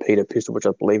with a repeater pistol, which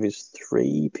I believe is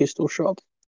 3 pistol shots.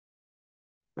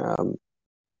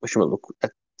 Which will look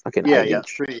like an 8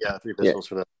 inch. 3 pistols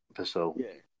for the pistol. Yeah,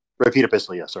 repeater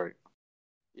pistol. Yeah, sorry.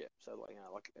 Yeah, so like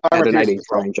at an 8 inch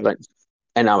range,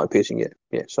 and armor piercing.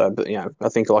 Yeah. So, but I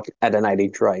think like at an 8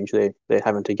 inch range, they're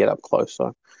having to get up close,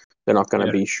 so they're not going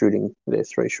to be shooting their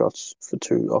 3 shots for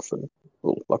too often,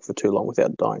 or like for too long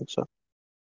without dying. So,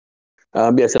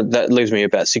 so that leaves me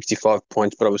about 65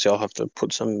 points. But obviously, I'll have to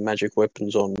put some magic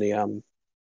weapons on the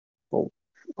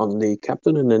on the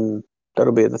captain, and then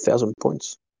that'll be at 1,000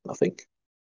 points. I think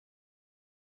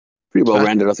pretty well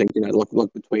rounded. I think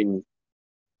like between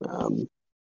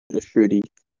shooty,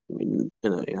 I mean,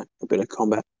 a bit of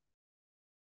combat.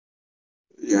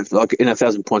 Yeah, like in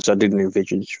 1,000 points, I didn't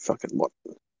envisage fucking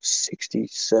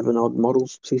 68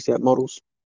 models.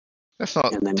 That's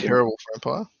not terrible for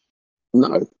Empire.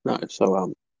 No.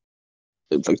 So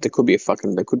there could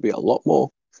be a lot more.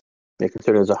 Yeah,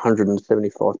 considering there's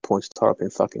 175 points tied up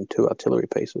in fucking 2 artillery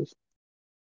pieces,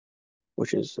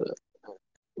 which is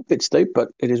a bit steep, but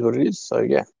it is what it is. So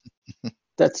yeah,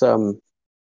 that's the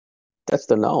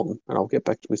Null, and I'll get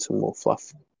back with some more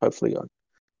fluff. Hopefully, I'll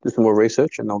do some more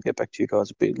research, and I'll get back to you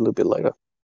guys a little bit later.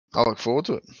 I look forward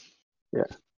to it. Yeah.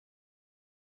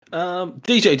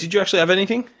 DJ, did you actually have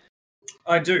anything?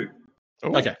 I do.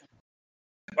 Ooh. Okay.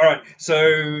 All right.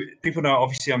 So people know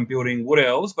obviously I'm building Wood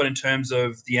Elves, but in terms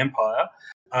of the Empire,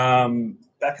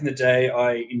 back in the day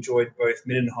I enjoyed both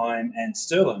Middenheim and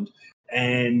Stirland.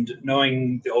 And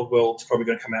knowing the old world's probably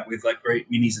going to come out with like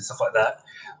great minis and stuff like that,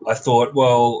 I thought,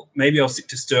 well, maybe I'll stick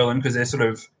to Stirland because they're sort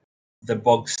of the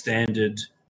bog standard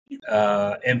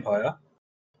Empire.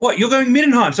 What, you're going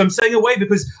Middenheim? So I'm staying away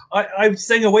because I'm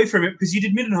staying away from it because you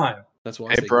did Middenheim. That's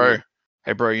why.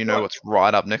 Hey bro, you know what's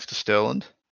right up next to Stirland?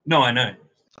 No, I know.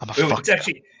 It's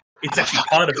actually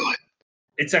part of it.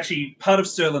 It's actually part of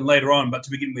Stirland later on, but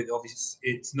to begin with, obviously,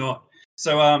 it's not.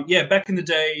 So back in the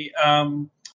day,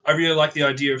 I really like the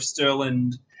idea of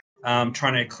Stirland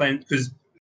trying to cleanse, because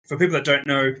for people that don't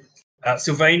know,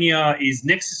 Sylvania is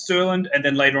next to Stirland, and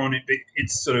then later on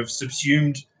it's sort of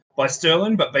subsumed by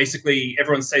Stirland, but basically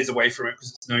everyone stays away from it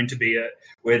because it's known to be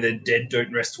where the dead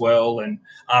don't rest well, and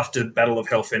after the Battle of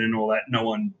Helfen and all that, no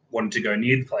one wanted to go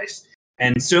near the place.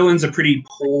 And Stirland's a pretty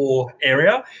poor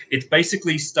area. It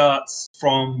basically starts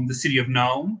from the city of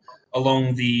Nuln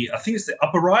along I think it's the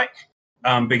Upper Reich,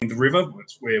 being the river,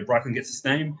 where Reikland gets its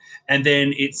name, and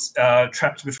then it's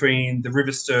trapped between the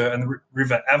River Ster and the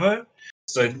River Aver.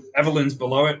 So Averland's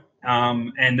below it,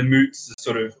 and the Moots are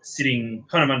sort of sitting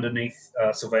kind of underneath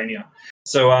Sylvania.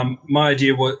 So my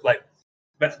idea was, like,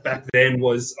 back then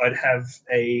was I'd have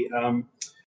a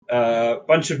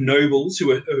bunch of nobles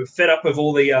who are fed up of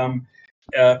all the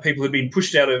people who'd been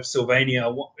pushed out of Sylvania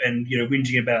and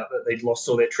whinging about that they'd lost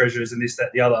all their treasures and this,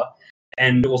 that, the other,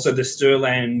 and also the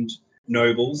Stirland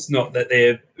nobles, not that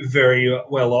they're very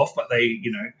well off, but they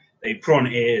put on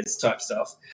airs type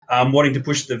stuff, wanting to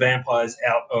push the vampires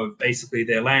out of basically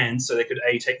their land so they could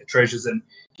take the treasures and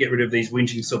get rid of these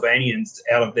whinging Sylvanians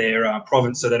out of their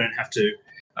province, so they don't have to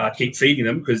keep feeding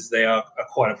them because they are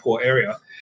quite a poor area.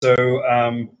 So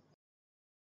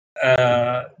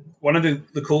one of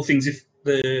the cool things, if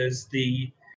there's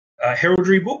the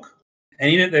heraldry book,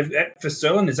 And in it, for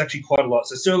Sterling, there's actually quite a lot.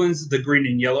 So Sterling's the green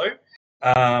and yellow,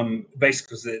 basically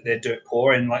because they're dirt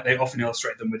poor, and like they often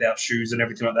illustrate them without shoes and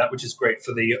everything like that, which is great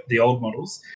for the old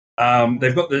models.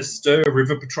 They've got the Ster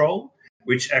River Patrol,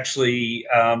 which actually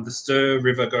the Ster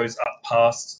River goes up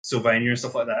past Sylvania and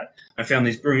stuff like that. I found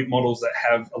these brilliant models that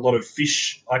have a lot of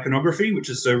fish iconography, which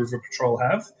the Ster River Patrol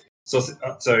have. So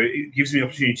it gives me an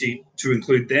opportunity to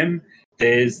include them.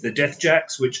 There's the Death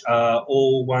Jacks, which are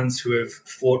all ones who have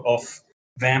fought off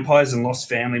vampires and lost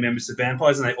family members to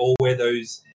vampires, and they all wear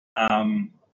those. I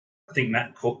think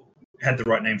Matt had the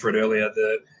right name for it earlier.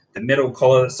 The metal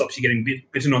collar that stops you getting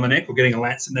bitten on the neck or getting a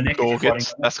lance in the neck.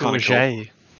 Gorgets. That's kind of cool.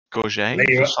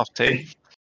 Gorget. Soft tea.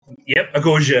 Yep, a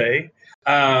gorget.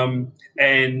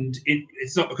 And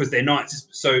it's not because they're knights,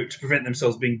 it's so to prevent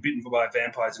themselves being bitten by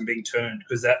vampires and being turned,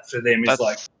 because that for them is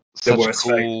like the worst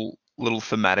cool little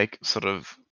thematic sort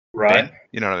of right. thing,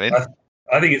 you know what I mean?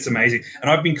 I think it's amazing,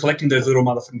 and I've been collecting those little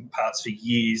motherfucking parts for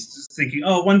years, just thinking,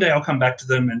 oh, one day I'll come back to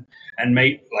them and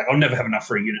make like I'll never have enough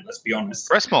for a unit. Let's be honest.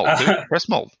 Press mold, dude. Press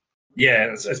mold.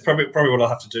 Yeah, it's probably what I'll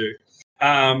have to do.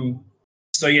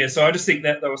 So I just think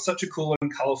that was such a cool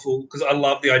and colourful, because I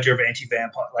love the idea of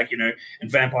anti-vampire, like,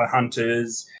 and vampire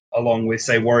hunters, along with,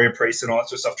 say, warrior priests and all that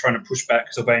sort of stuff, trying to push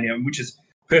back Sylvania, which is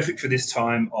perfect for this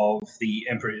time of the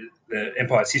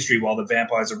Empire's history, while the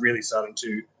vampires are really starting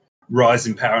to rise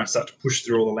in power and start to push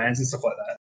through all the lands and stuff like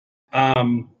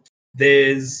that.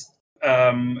 There's,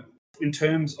 in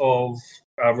terms of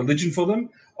religion for them,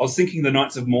 I was thinking the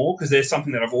Knights of Moor, because they're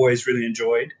something that I've always really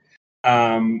enjoyed.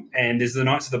 And there's the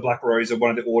Knights of the Black Rose, are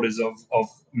one of the orders of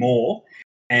Moor,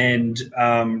 and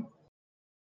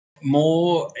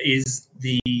Moor is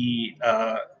the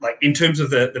like in terms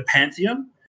of the pantheon,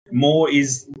 Moor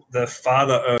is the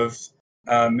father of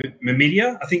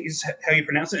Mimidia, I think is how you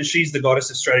pronounce it, and she's the goddess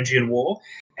of strategy and war.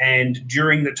 And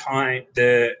during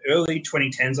the early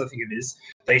 2010s, I think it is,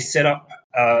 they set up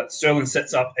Sterling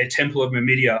sets up a temple of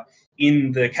Mimidia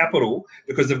in the capital,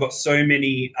 because they've got so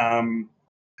many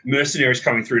mercenaries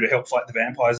coming through to help fight the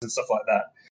vampires and stuff like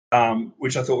that,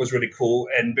 which I thought was really cool.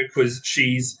 And because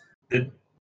she's in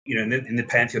the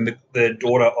pantheon, the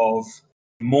daughter of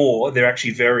Moor, they're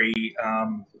actually very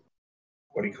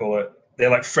what do you call it? They're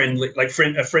like friendly,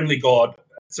 a friendly god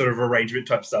sort of arrangement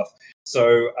type stuff.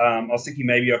 So I was thinking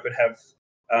maybe I could have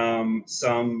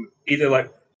some either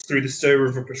like through the Ster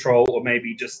River Patrol, or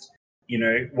maybe just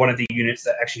one of the units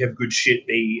that actually have good shit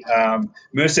be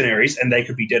mercenaries, and they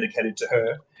could be dedicated to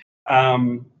her.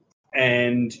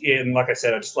 And like I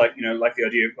said, I just like the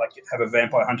idea of like have a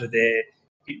vampire hunter there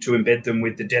to embed them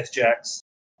with the Death Jacks.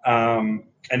 And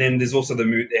then there's also the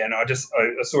Moot there, and I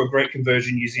saw a great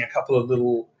conversion using a couple of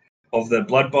little of the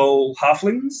Blood Bowl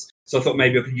halflings. So I thought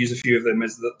maybe I could use a few of them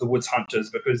as the Woods Hunters,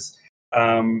 because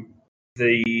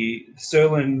the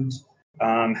Sterling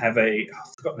have I've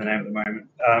forgotten the name at the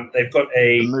moment. They've got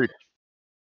a Moot.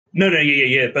 No,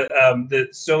 but the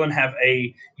Sterling have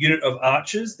a unit of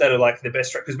archers that are like the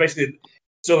best, because basically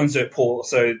Sterling's dirt poor,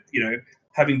 so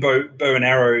having bow and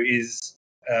arrow is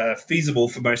feasible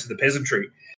for most of the peasantry,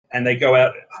 and they go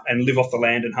out and live off the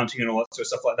land and hunting and all that sort of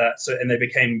stuff like that. So, and they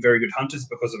became very good hunters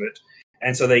because of it.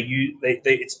 And so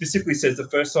it specifically says the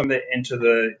first time they enter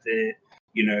the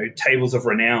tables of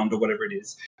renown or whatever it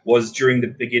is was during the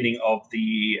beginning of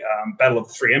the Battle of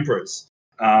the Three Emperors.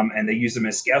 And they use them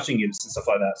as scouting units and stuff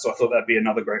like that. So I thought that'd be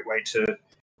another great way to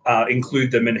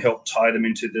include them and help tie them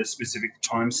into the specific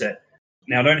time set.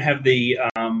 Now, I don't have the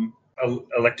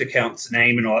Elector Count's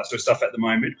name and all that sort of stuff at the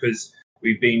moment, because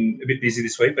we've been a bit busy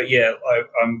this week. But yeah,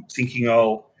 I'm thinking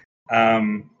I'll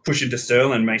push into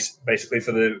Sterling basically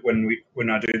for when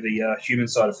I do the human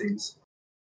side of things.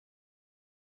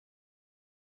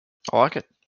 I like it.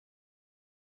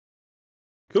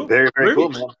 Cool. Very, very cool,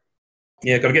 man.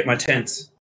 Yeah, got to get my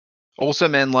tents. Also,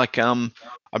 man, like I'm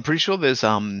pretty sure there's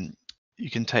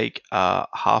you can take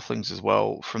halflings as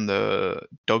well from the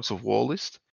Dogs of War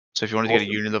list. So if you wanted to get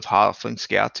a unit of halfling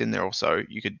scouts in there, also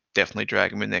you could definitely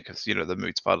drag them in there, because the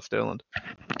Moot's part of Sterling.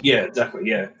 Yeah, exactly.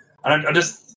 Yeah, and I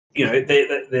just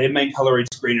their main color is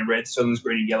green and red. Sterling's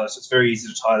green and yellow, so it's very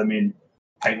easy to tie them in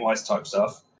paint-wise type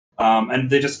stuff. And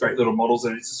they're just great little models,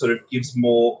 and it sort of gives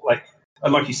more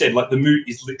and like you said, like the Moot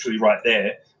is literally right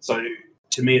there. So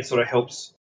to me, it sort of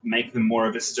helps make them more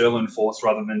of a Sterling force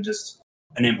rather than just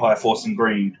an Empire force in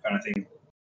green kind of thing.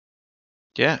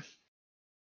 Yeah.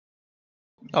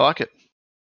 I like it.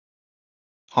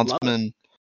 Huntsman.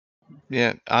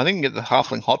 Yeah, I think you can get the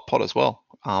Halfling Hot Pot as well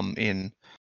in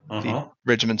the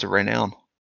Regiments of Renown.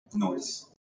 Nice.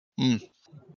 So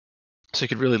you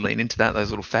could really lean into that,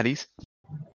 those little fatties.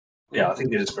 Yeah, I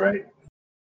think it is great.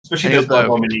 Especially those Blood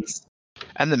Bowl minis.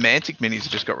 And the Mantic minis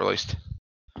just got released.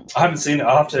 I haven't seen it.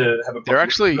 I'll have to have a. They're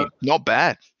actually not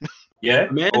bad. Yeah,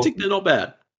 Mantic, they're not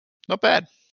bad. Not bad.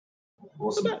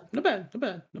 Awesome. Not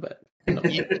bad.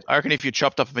 I reckon if you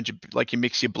chopped up a bunch of, like, you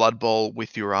mix your Blood Bowl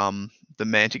with your the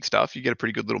Mantic stuff, you get a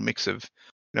pretty good little mix of,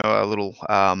 a little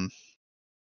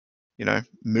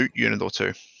moot unit or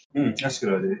two. That's a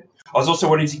good idea. I was also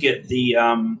wanting to get the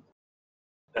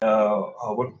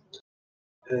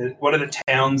one of the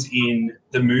towns in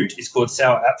the Moot is called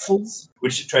Sour Apples,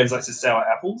 which translates to sour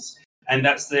apples, and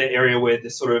that's the area where the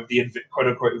sort of the quote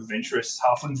unquote adventurous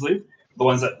halflings live. The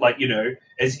ones that, like,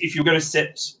 as if you're going to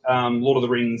set Lord of the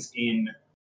Rings in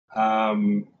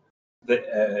the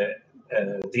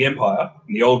Empire,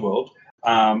 in the old world,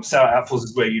 Sour Apples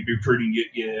is where you'd be recruiting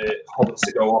your hobbits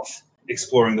to go off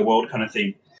exploring the world kind of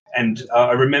thing. And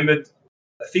I remembered,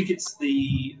 I think it's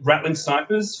the Rattling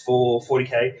Snipers for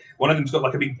 40k. One of them's got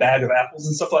like a big bag of apples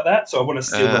and stuff like that. So I want to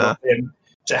steal that off them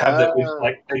to have that with,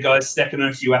 like, the guys stacking on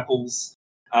a few apples,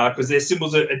 because their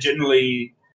symbols are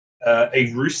generally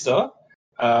a rooster,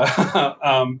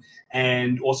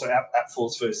 and also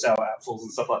apples for sour apples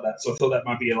and stuff like that. So I thought that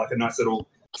might be like a nice little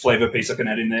flavor piece I can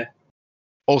add in there.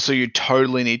 Also, you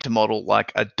totally need to model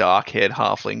like a dark-haired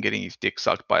halfling getting his dick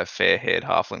sucked by a fair-haired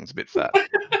halfling. It's a bit fat.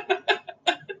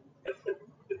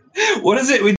 What is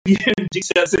it with you and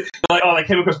dicks out? Like, they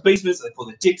came across basements, they pull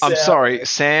their dicks out. I'm sorry,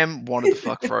 Sam wanted to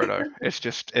fuck Frodo.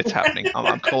 It's happening.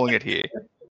 I'm calling it here.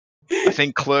 I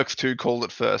think Clerks 2 called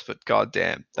it first, but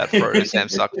goddamn, that Frodo Sam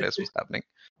suckfest was happening.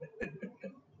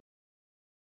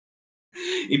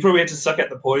 He probably had to suck out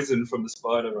the poison from the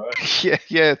spider, right? Yeah,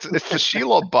 it's the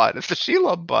Shelob bite. It's the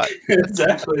Shelob bite.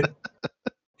 Exactly.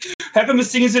 How come the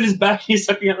singer's in his back and he's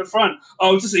sucking out the front?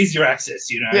 Oh, it's just easier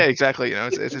access, Yeah, exactly.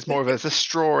 It's more of a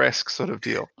straw-esque sort of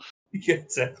deal. Yeah,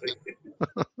 exactly.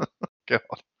 God.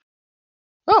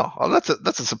 Oh,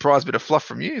 that's a surprise bit of fluff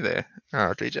from you there,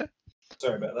 DJ.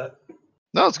 Sorry about that.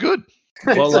 No, it's good.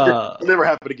 Well, It'll never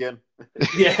happen again.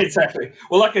 Yeah, exactly.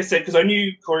 Well, like I said, because I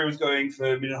knew Corey was going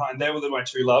for Middenheim, they were my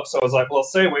two loves, so I was like, well, I'll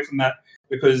stay away from that,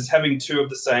 because having two of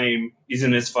the same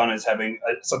isn't as fun as having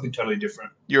something totally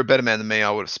different. You're a better man than me. I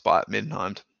would have spiked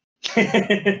Middenheim.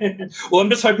 Well, I'm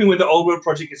just hoping when the Old World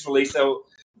project gets released, they'll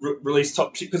release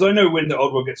top tier, because I know when the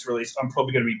Old World gets released, I'm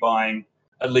probably going to be buying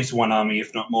at least one army,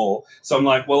 if not more. So I'm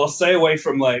like, well, I'll stay away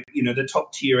from, like, the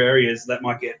top tier areas that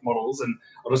might get models, and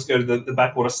I'll just go to the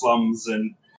backwater slums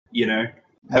and,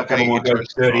 have a more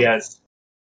dirty as,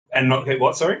 and not get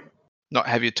what? Sorry, not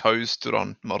have your toes stood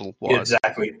on model wise. Yeah,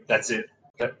 exactly. That's it.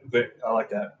 But I like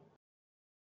that.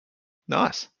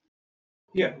 Nice.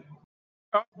 Yeah.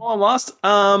 Well, last,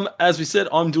 as we said,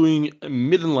 I'm doing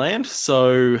Middenland,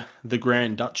 so the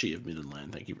Grand Duchy of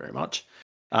Middenland. Thank you very much.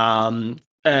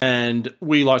 And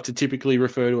we like to typically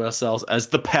refer to ourselves as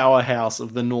the powerhouse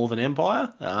of the Northern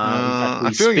Empire.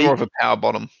 I feel you're more of a power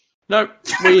bottom. No,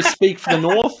 we speak for the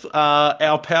North.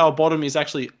 Our power bottom is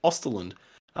actually Osterland.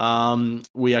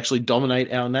 We actually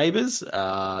dominate our neighbours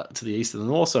to the east and the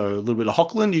north. So a little bit of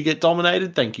Hockland, you get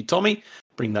dominated. Thank you, Tommy.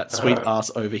 Bring that sweet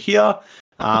ass over here.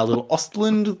 A little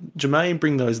Ostland, Jermaine,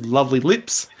 bring those lovely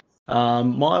lips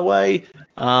my way.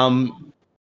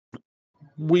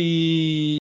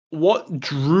 What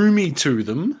drew me to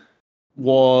them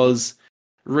was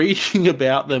reading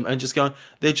about them and just going,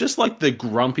 they're just like the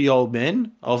grumpy old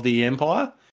men of the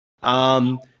Empire.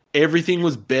 Everything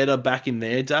was better back in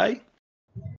their day.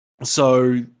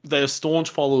 So they're staunch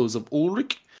followers of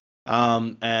Ulrich,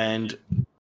 and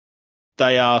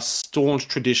they are staunch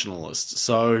traditionalists.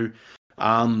 So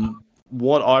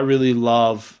what I really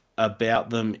love about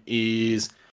them is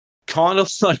kind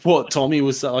of like what Tommy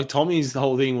was saying. Like, Tommy's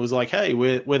whole thing was like, hey,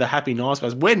 we're the happy nice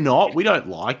guys. We're not. We don't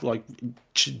like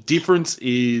difference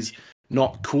is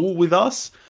not cool with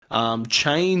us.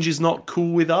 Change is not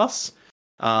cool with us.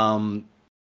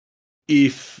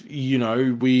 If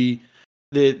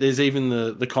there's even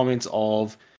the comments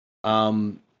of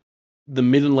the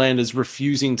Midlanders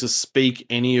refusing to speak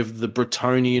any of the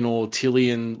Bretonnian or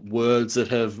Tillian words that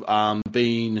have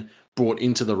been brought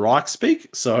into the Reichspeak.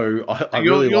 So I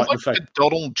really like the fact the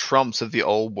Donald Trumps of the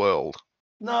old world.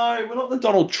 No, we're not the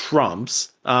Donald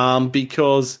Trumps,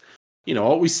 because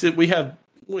what we said. We're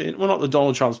not the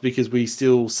Donald Trumps because we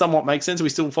still somewhat make sense. We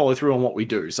still follow through on what we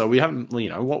do. So we haven't,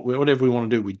 whatever we want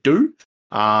to do, we do.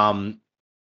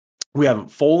 We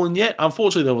haven't fallen yet.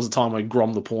 Unfortunately, there was a time when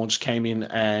Grom the Paunch came in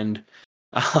and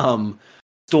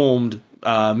stormed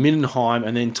Middenheim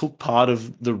and then took part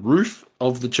of the roof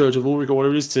of the Church of Ulrich or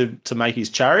whatever it is to make his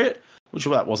chariot, which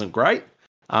that wasn't great.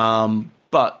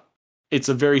 But it's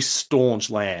a very staunch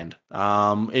land.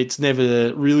 It's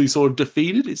never really sort of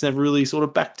defeated. It's never really sort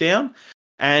of backed down.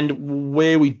 And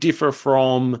where we differ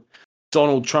from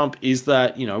Donald Trump is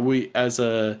that, you know, we as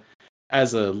a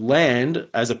land,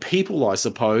 as a people, I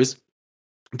suppose,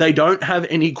 they don't have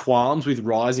any qualms with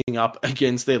rising up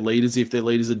against their leaders if their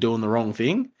leaders are doing the wrong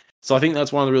thing. So I think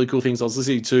that's one of the really cool things. I was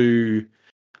listening to,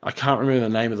 I can't remember the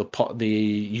name of the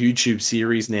YouTube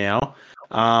series now,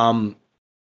 but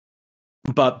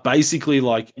basically,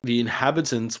 like, the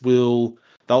inhabitants they'll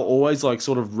always like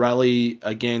sort of rally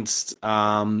against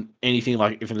anything,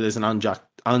 like if there's an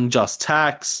unjust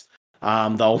tax.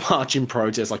 They'll march in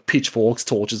protest, like pitchforks,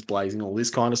 torches blazing, all this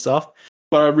kind of stuff.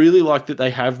 But I really like that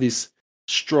they have this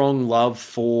strong love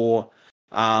for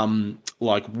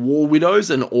like war widows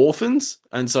and orphans.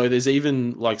 And so there's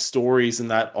even like stories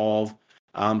and that of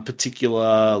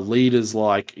particular leaders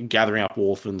like gathering up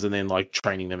orphans and then like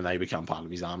training them and they become part of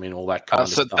his army and all that kind of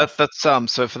stuff. That's so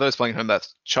for those playing at home,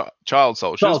 that's child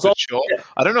soldiers. Sure. Yeah.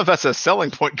 I don't know if that's a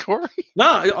selling point, Corey.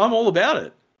 No, I'm all about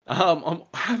it. I'm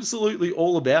absolutely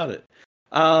all about it.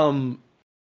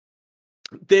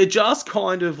 They're just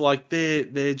kind of like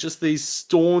they're just these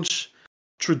staunch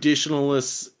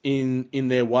traditionalists in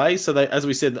their way. So they, as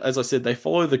I said, they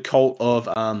follow the cult of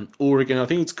Ulrich, and I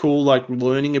think it's cool like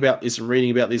learning about this and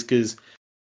reading about this because,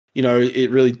 you know,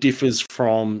 it really differs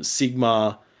from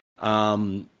Sigma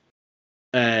and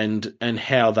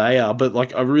how they are. But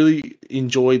like I really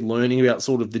enjoyed learning about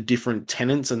sort of the different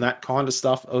tenets and that kind of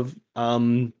stuff of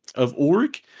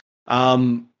Ulrich.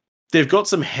 They've got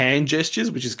some hand gestures,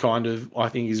 which is kind of, I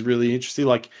think, is really interesting.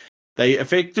 Like, they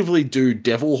effectively do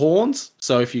devil horns.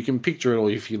 So if you can picture it, or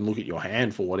if you can look at your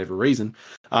hand for whatever reason,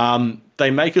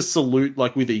 they make a salute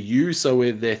like with a U, so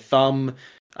with their thumb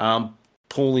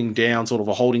pulling down, sort of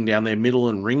a holding down their middle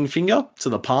and ring finger to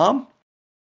the palm,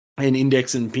 and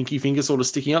index and pinky finger sort of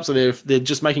sticking up. So they're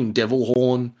just making devil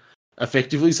horn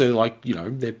effectively. So like, you know,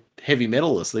 they're heavy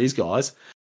metalists, these guys.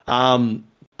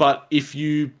 But if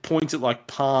you point it like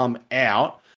palm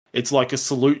out, it's like a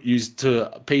salute used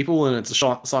to people and it's a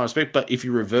sign of respect. But if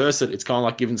you reverse it, it's kind of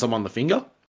like giving someone the finger,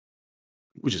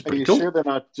 which is pretty cool. Are you sure they're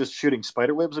not just shooting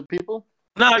spider webs at people?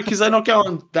 No, because they're not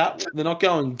going that. They're not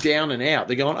going down and out.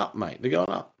 They're going up, mate. They're going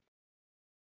up.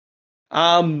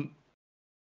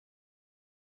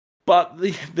 But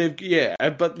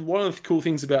but one of the cool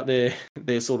things about their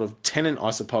sort of tenant, I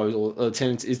suppose, or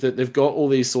tenants, is that they've got all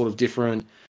these sort of different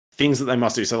things that they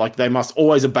must do. So like they must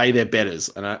always obey their betters,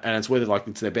 and it's whether like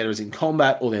it's their betters in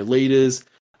combat or their leaders.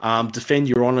 Defend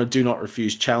your honor, do not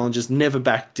refuse challenges, never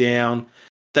back down.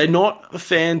 They're not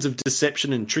fans of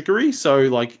deception and trickery. So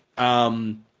like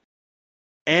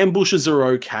ambushes are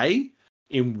okay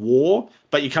in war,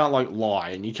 but you can't like lie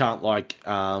and you can't like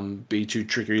be too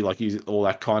trickery, like use all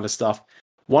that kind of stuff.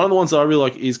 One of the ones that I really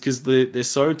like is because they're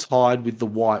so tied with the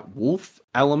white wolf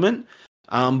element.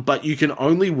 But you can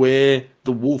only wear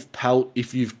the wolf pelt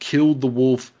if you've killed the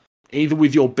wolf either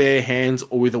with your bare hands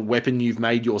or with a weapon you've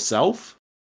made yourself.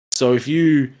 So if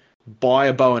you buy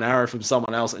a bow and arrow from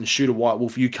someone else and shoot a white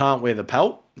wolf, you can't wear the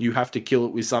pelt. You have to kill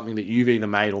it with something that you've either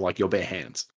made or like your bare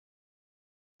hands.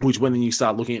 Which when you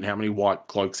start looking at how many white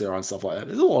cloaks there are and stuff like that,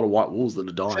 there's a lot of white wolves that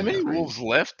are dying. How many wolves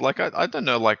left? Like I don't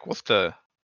know. Like what's the?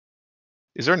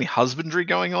 Is there any husbandry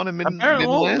going on in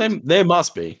Midland? There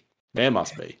must be. There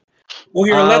must be. Well,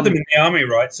 you're allowed them in the army,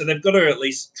 right? So they've got to at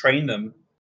least train them.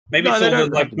 Maybe it's all the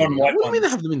like non-white ones. What do you mean they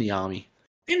have them in the army?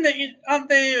 Aren't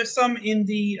there some in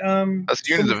the That's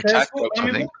units of attack dogs,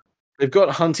 I think. They've got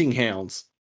hunting hounds.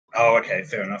 Oh, okay,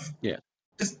 fair enough. Yeah.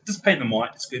 Just paint them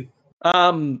white. It's good.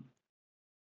 I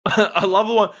love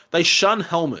the one. They shun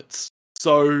helmets,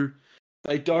 so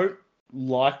they don't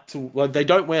like to. Like they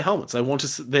don't wear helmets. They want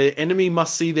to. Their enemy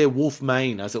must see their wolf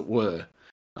mane, as it were.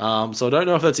 So I don't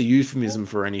know if that's a euphemism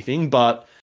for anything, but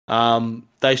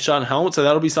they shun helmets. So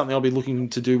that'll be something I'll be looking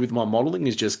to do with my modeling.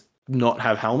 Is just not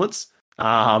have helmets.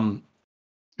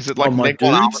 Is it like make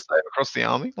one armor save across the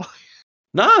army?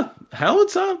 Nah,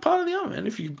 helmets aren't part of the army,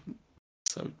 man.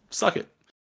 So suck it.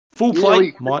 Full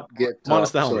plate might get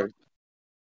minus the helmet. Sorry.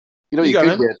 You know, you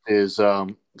could get is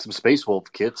some Space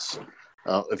Wolf kits.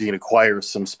 If you can acquire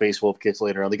some Space Wolf kits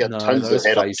later on, they got tons of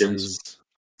head options.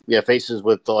 Yeah, faces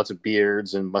with lots of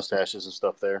beards and mustaches and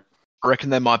stuff there. I reckon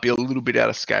they might be a little bit out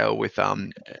of scale with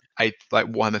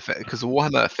Warhammer, because the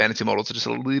Warhammer Fantasy models are just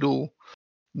a little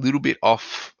bit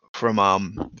off from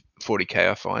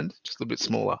 40k. I find just a little bit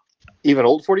smaller. Even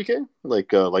old 40k,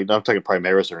 like not talking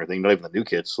Primaris or anything, not even the new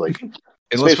kits. Like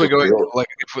unless we're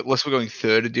going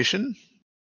third edition,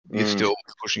 you're still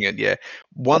pushing it. Yeah,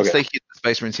 once they hit the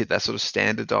Space Marines hit that sort of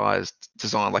standardized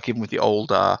design, like even with the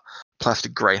old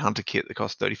plastic grey hunter kit that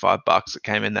cost $35, it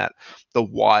came in the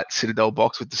white Citadel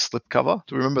box with the slip cover.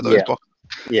 Do you remember those boxes?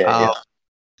 Yeah.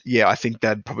 yeah, I think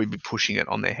they'd probably be pushing it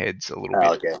on their heads a little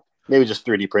bit. Okay. Maybe just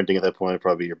 3D printing at that point would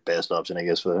probably be your best option, I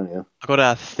guess, for that, yeah. I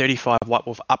got 35 White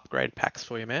Wolf upgrade packs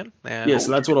for you, man. Yeah,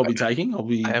 so that's what I'll be taking. I'll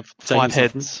be I have taking 5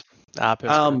 heads. Per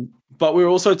screen. But we're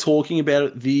also talking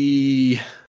about the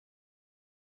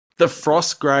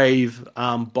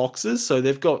Frostgrave boxes. So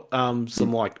they've got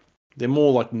some like, they're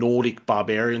more like Nordic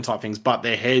barbarian type things, but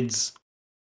their heads,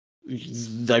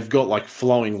 they've got like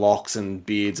flowing locks and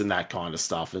beards and that kind of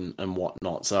stuff and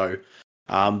whatnot. So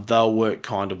they'll work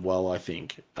kind of well, I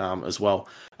think, as well.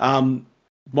 One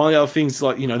of the other things,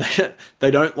 like, you know,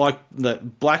 they don't like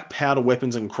that black powder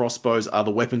weapons and crossbows are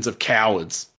the weapons of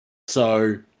cowards.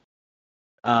 So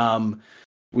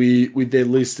with their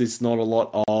list, it's not a lot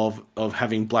of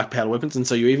having black powder weapons, and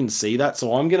so you even see that.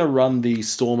 So I'm going to run the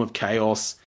Storm of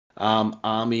Chaos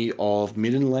Army of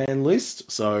Middenland list.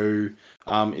 So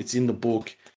it's in the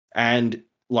book, and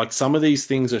like some of these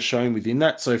things are shown within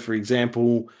that. So for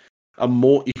example,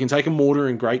 you can take a mortar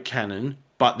and great cannon,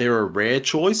 but they're a rare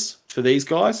choice for these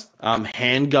guys.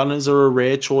 Handgunners are a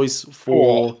rare choice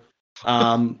for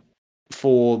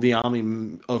the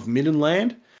Army of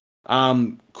Middenland.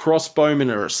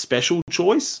 Crossbowmen are a special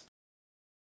choice,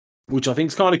 which I think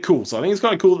is kind of cool. So I think it's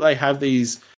kind of cool that they have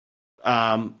these,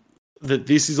 that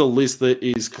this is a list that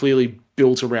is clearly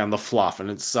built around the fluff, and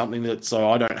it's something that, so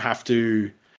I don't have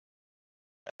to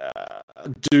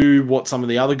do what some of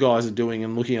the other guys are doing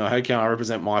and looking at, how can I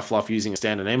represent my fluff using a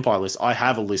standard Empire list? I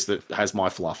have a list that has my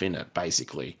fluff in it,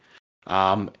 basically.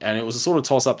 And it was a sort of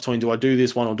toss up between, do I do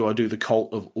this one or do I do the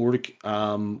Cult of Uruk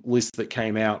list that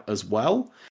came out as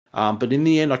well? But in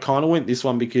the end, I kind of went this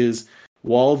one because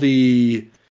while the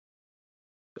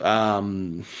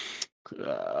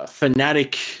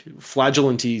fanatic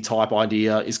flagellanty type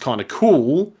idea is kind of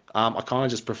cool, I kind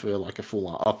of just prefer like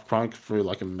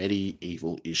a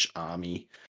medieval-ish army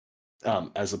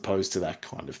as opposed to that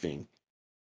kind of thing.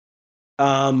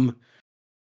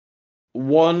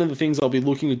 One of the things I'll be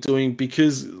looking at doing,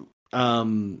 because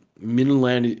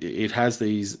Middenland, it has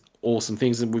these awesome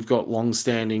things, and we've got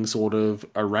long-standing sort of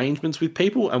arrangements with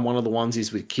people, and one of the ones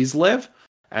is with Kislev.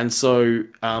 And so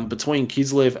between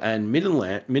Kislev and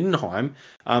Middenheim,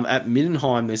 at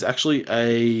Middenheim, there's actually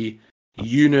a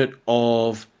unit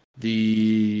of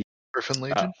the Griffin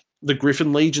Legion? The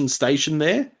Griffin Legion station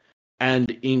there. And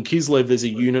in Kislev, there's a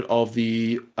unit of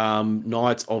the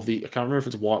Knights of the, I can't remember if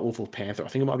it's White Wolf or Panther. I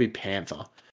think it might be Panther,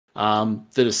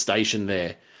 that are stationed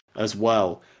there as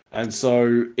well. And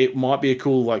so it might be a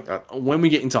cool, like, when we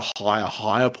get into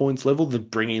higher points level, to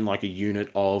bring in like a unit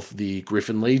of the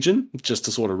Griffin Legion just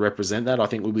to sort of represent that, I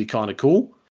think would be kind of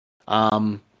cool.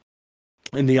 And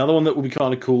the other one that would be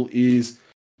kind of cool is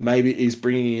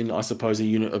bringing in, I suppose, a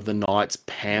unit of the Knights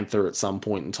Panther at some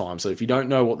point in time. So if you don't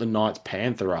know what the Knights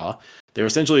Panther are, they're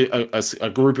essentially a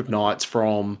group of knights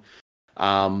from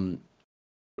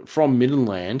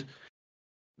Middenland.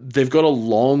 They've got a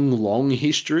long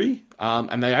history,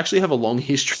 and they actually have a long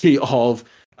history of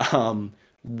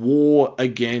war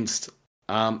against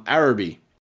Araby.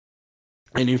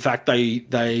 And in fact,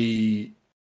 they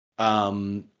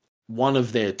one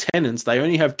of their tenets, they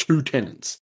only have 2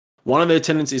 tenets. One of their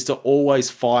tenets is to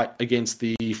always fight against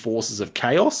the forces of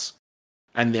chaos,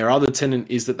 and their other tenet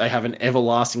is that they have an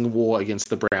everlasting war against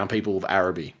the brown people of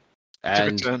Araby.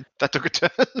 And that took a turn.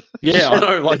 Yeah, I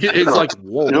know. Like it's like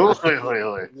whoa.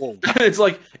 It's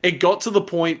like it got to the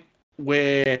point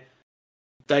where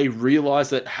they realized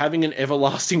that having an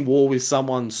everlasting war with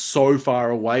someone so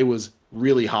far away was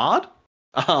really hard.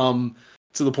 To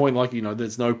the point, like, you know,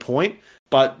 there's no point.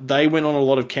 But they went on a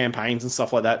lot of campaigns and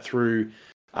stuff like that through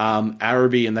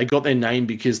Araby, and they got their name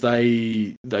because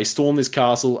they stormed this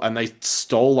castle and they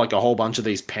stole like a whole bunch of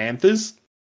these panthers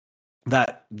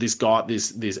that this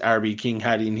Araby king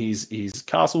had in his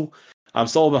castle.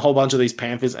 Stole a whole bunch of these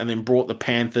panthers and then brought the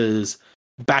panthers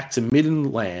back to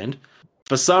Middenland.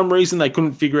 For some reason, they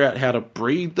couldn't figure out how to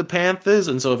breed the panthers,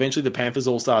 and so eventually the panthers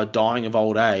all started dying of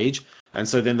old age. And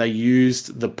so then they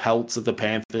used the pelts of the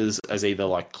panthers as either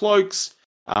like cloaks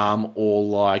or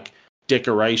like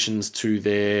decorations to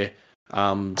their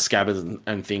scabbards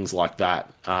and things like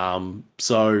that.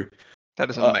 So that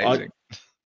is amazing.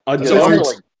 I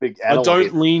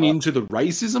don't lean into the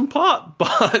racism part,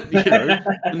 but you know,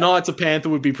 Knights of Panther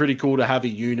would be pretty cool to have a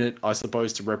unit, I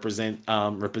suppose, to represent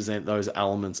those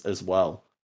elements as well.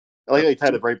 I like how you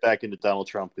tied it right back into Donald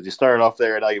Trump, because you started off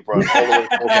there and now you brought it all the way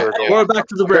full circle. We're back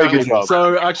to the brown people.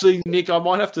 So actually, Nick, I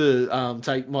might have to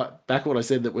take back what I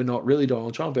said, that we're not really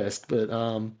Donald Trump-esque, but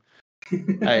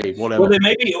hey, whatever. Were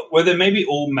there maybe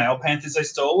all male panthers they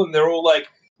stole, and they're all like,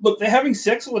 look, they're having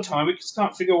sex all the time. We just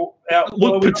can't figure out.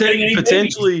 Look,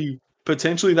 potentially,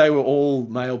 potentially they were all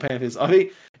male Panthers. I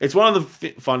think it's one of the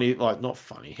funny, like not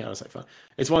funny. How do I say funny?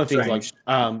 It's one of the things Strange.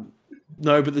 like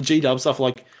no, but the GW stuff,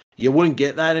 like you wouldn't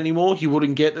get that anymore. You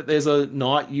wouldn't get that there's a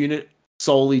night unit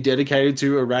solely dedicated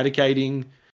to eradicating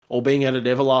or being at an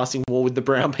everlasting war with the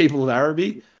brown people of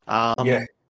Araby. Yeah.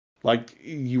 Like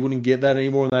you wouldn't get that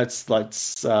anymore, and that's like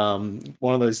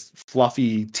one of those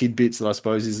fluffy tidbits that I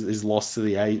suppose is lost to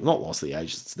the age. Not lost to the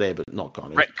age; it's there, but not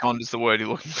kind of. Retcon is the word you're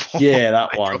looking for. Yeah, that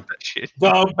They one. dropped that shit.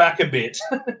 Dial back a bit.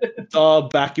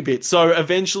 Back a bit. So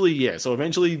eventually,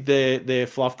 their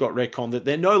fluff got retconned that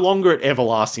they're no longer at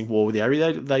everlasting war with the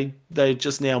area. They're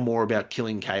just now more about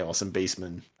killing chaos and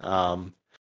beastmen,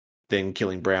 than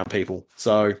killing brown people.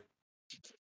 So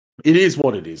it is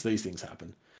what it is. These things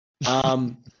happen.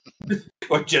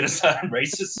 What, genocide and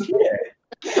racism?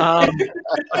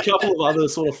 A couple of other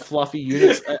sort of fluffy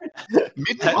units.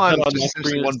 Midtime that I'd is like to just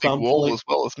bring one at big some wall point. as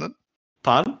well, isn't it?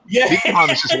 Pardon? Yeah.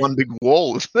 Midtime is just one big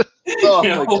wall, isn't it? Oh,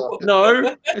 Yeah. my God.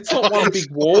 No, it's not one big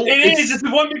wall. It is. It's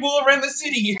the one big wall around the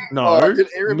city. No, Oh, did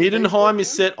Aaron Middenheim make is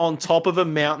set on top of a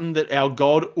mountain that our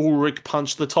god Ulrich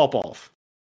punched the top off.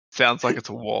 Sounds like it's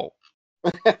a wall.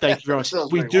 Thank you very much.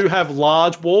 Sounds We very do well. have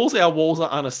large walls. Our walls are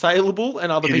unassailable,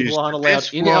 and other It people is aren't the allowed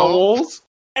best in our wall. walls.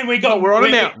 And we got But we're on a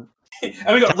mountain.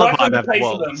 And we got Tell right them on the I pay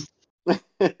have for them.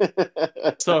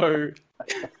 walls. So,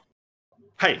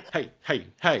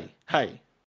 hey.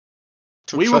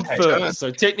 Took We were such a first. turn.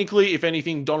 So technically, if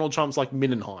anything, Donald Trump's like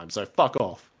Middenheim. So fuck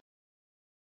off.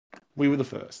 We were the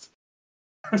first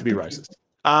to be racist.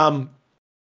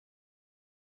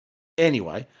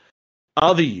 Anyway,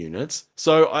 other units.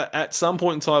 So at some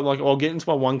point in time, like I'll get into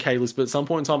my 1K list, but at some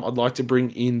point in time, I'd like to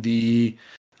bring in the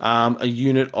a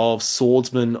unit of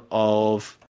swordsmen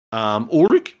of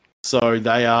Ulrich. So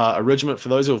they are a regiment, for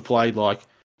those who have played like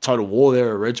Total War,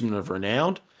 they're a regiment of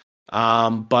renown.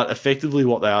 But effectively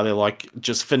what they are, they're like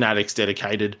just fanatics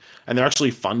dedicated, and they're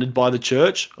actually funded by the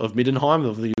Church of Middenheim,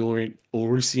 of the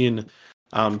Ulrician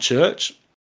Church.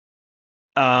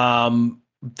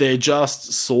 They're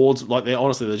just swords, like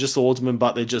they're just swordsmen,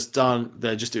 but they just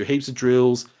do heaps of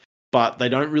drills, but they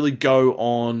don't really go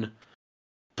on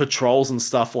patrols and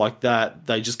stuff like that.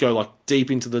 They just go like deep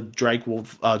into the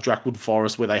Drakewood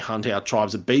Forest where they hunt out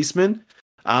tribes of beastmen.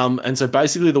 And so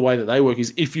basically the way that they work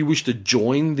is if you wish to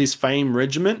join this Fame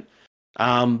regiment,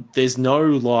 there's no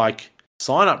like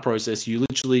sign up process. You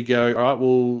literally go, all right,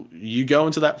 well, you go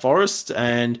into that forest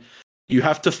and you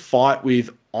have to fight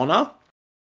with honor.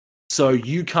 So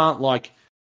you can't like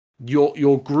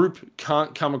your group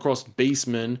can't come across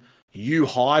beastmen. You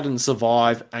hide and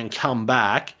survive and come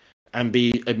back and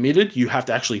be admitted. You have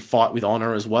to actually fight with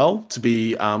honor as well to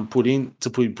be put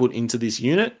into this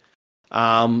unit.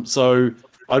 So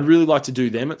I'd really like to do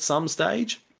them at some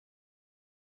stage.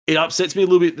 It upsets me a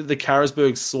little bit that the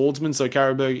Karasburg swordsmen, so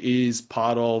Karasburg is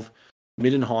part of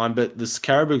Middenheim, but the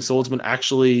Karasburg swordsmen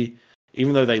actually,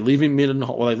 even though they live in they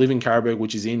live in Karasburg,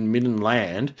 which is in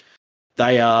Middenland,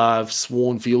 they are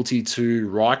sworn fealty to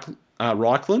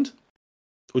Reichland,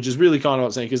 which is really kind of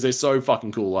upsetting because they're so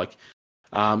fucking cool. Like,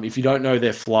 if you don't know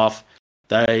their fluff,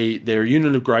 they're a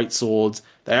unit of great swords.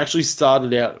 They actually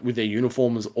started out with their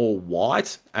uniform as all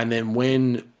white, and then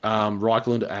when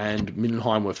Reichland and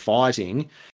Middenheim were fighting,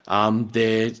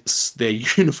 their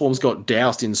uniforms got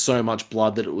doused in so much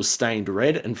blood that it was stained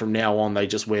red, and from now on they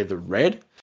just wear the red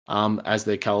as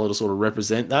their color to sort of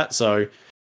represent that. So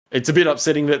it's a bit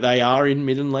upsetting that they are in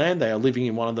Middenland. They are living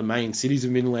in one of the main cities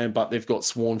of Middenland, but they've got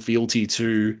sworn fealty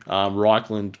to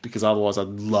Reichland, because otherwise I'd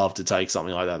love to take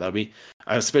something like that. That'd be,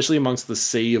 especially amongst the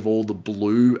sea of all the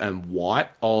blue and white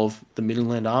of the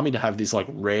Middenland army, to have this like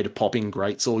red popping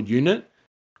greatsword unit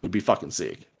would be fucking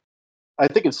sick. I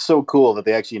think it's so cool that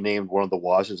they actually named one of the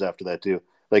washes after that too.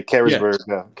 Like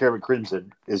Karasburg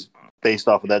Crimson is based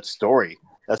off of that story.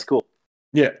 That's cool.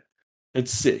 Yeah,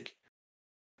 it's sick.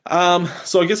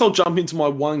 So I guess I'll jump into my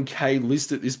 1K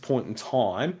list at this point in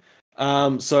time.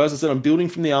 So as I said, I'm building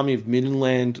from the Army of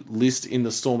Middenland list in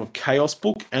the Storm of Chaos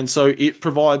book, and so it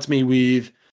provides me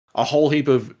with a whole heap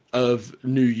of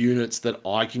new units that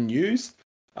I can use,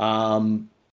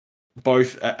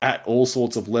 both at all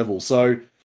sorts of levels. So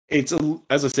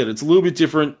as I said, it's a little bit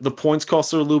different. The points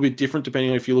costs are a little bit different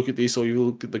depending on if you look at this or you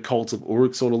look at the Cults of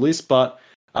Uruk sort of list, but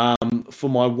for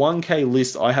my 1K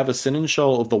list, I have a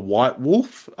Seneschal of the White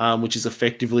Wolf, which is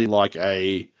effectively like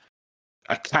a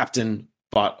captain,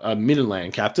 but a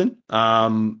Middenland captain.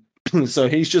 So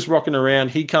he's just rocking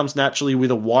around. He comes naturally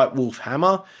with a White Wolf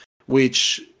hammer,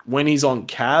 which when he's on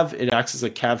Cav, it acts as a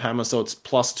Cav hammer, so it's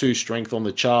 +2 strength on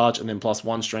the charge and then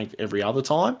 +1 strength every other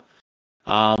time.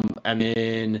 And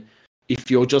then if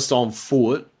you're just on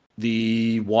foot,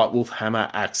 the White Wolf hammer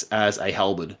acts as a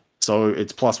halberd. So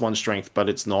it's +1 strength, but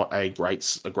it's not a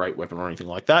great weapon or anything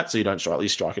like that. So you don't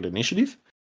strike at initiative.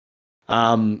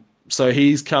 So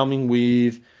he's coming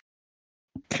with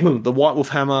the White Wolf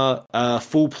Hammer,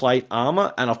 full plate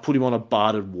armor, and I've put him on a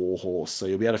barded warhorse. So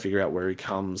you'll be able to figure out where he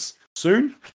comes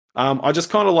soon. I just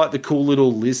kind of like the cool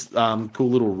little list, cool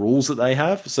little rules that they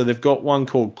have. So they've got one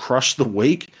called Crush the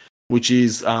Weak, which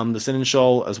is the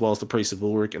Seneschal as well as the Priest of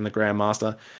Ulrich and the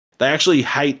Grandmaster. They actually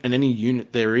hate, in any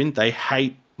unit they're in, they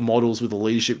hate models with a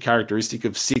leadership characteristic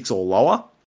of 6 or lower,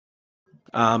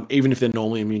 even if they're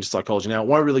normally immune to psychology. Now, it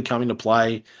won't really come into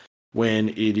play when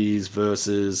it is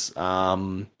versus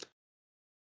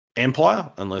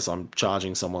Empire, unless I'm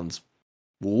charging someone's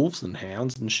wolves and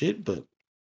hounds and shit, but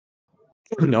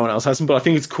no one else has them. But I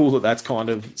think it's cool that that's kind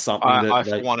of something I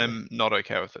for one, am not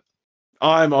okay with it.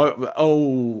 I'm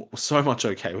so much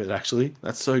okay with it, actually.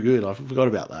 That's so good. I forgot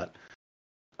about that.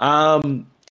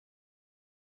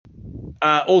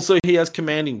 Also, he has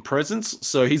commanding presence,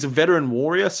 so he's a veteran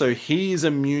warrior, so he is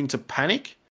immune to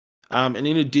panic. And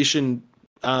in addition,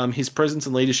 his presence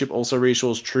and leadership also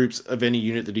reassures troops of any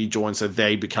unit that he joins, so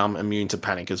they become immune to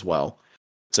panic as well.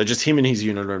 So just him and his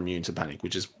unit are immune to panic,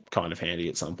 which is kind of handy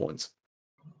at some points.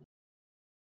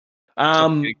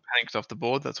 Getting panicked off the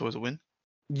board, that's always a win.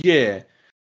 Yeah.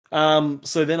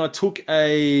 So then I took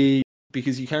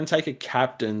because you can take a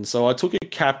captain. So I took a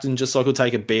captain just so I could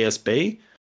take a BSB.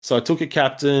 So I took a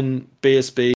captain,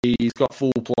 BSB, he's got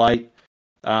full plate.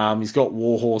 He's got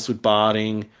Warhorse with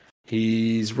barding.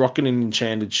 He's rocking an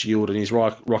enchanted shield, and he's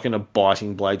rocking a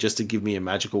biting blade just to give me a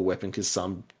magical weapon because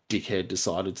some dickhead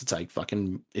decided to take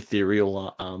fucking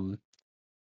ethereal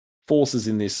forces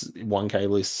in this 1K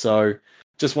list. So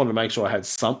just wanted to make sure I had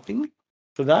something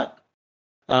for that.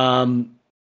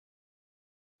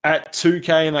 At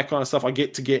 2K and that kind of stuff, I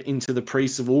get into the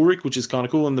Priest of Ulrich, which is kind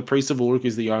of cool. And the Priest of Ulrich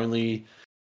is the only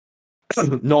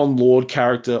non-Lord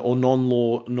character or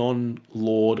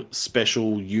non-Lord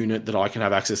special unit that I can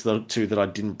have access to that I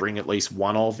didn't bring at least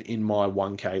one of in my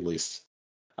 1K list.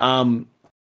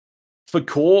 For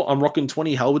core, I'm rocking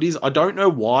 20 Halberdiers. I don't know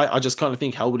why. I just kind of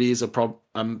think Halberdiers are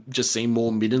just seem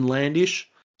more Middenlandish.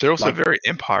 They're also very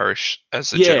Empire-ish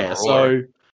as a general. So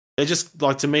they're just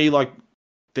to me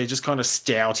they're just kind of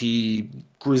stouty,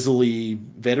 grizzly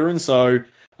veterans. So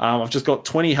I've just got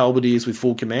 20 Halberdiers with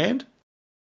full command.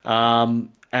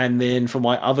 And then for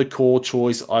my other core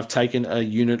choice, I've taken a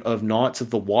unit of Knights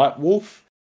of the White Wolf.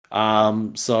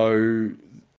 So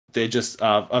they're just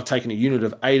I've taken a unit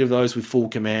of 8 of those with full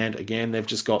command. Again, they've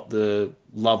just got the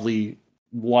lovely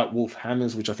White Wolf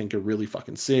hammers, which I think are really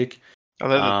fucking sick. Are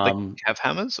they the Cav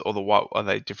hammers, or the white? Are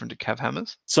they different to Cav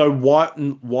hammers? So White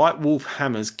Wolf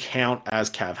hammers count as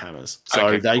Cav hammers.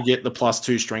 So they get the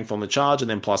 +2 strength on the charge, and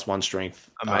then +1 strength.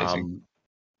 Amazing.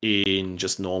 In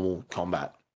just normal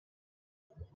combat.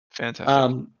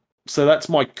 Fantastic. So that's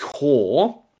my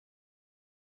core.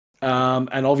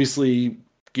 And obviously,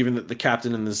 given that the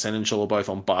captain and the seneschal are both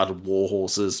on barded war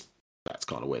horses, that's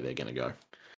kind of where they're going to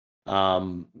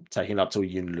go. Taking it up to a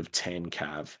unit of 10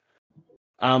 Cav.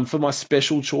 For my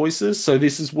special choices, so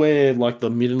this is where the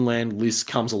Middenland list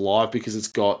comes alive because it's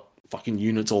got fucking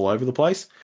units all over the place.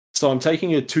 So I'm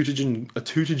taking a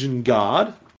Tutagen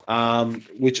Guard,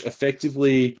 which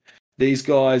effectively these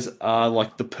guys are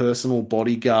the personal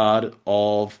bodyguard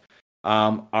of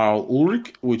Arl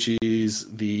Ulrich, which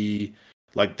is the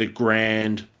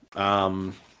grand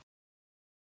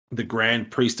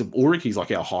priest of Ulrich. He's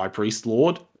our high priest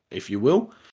lord, if you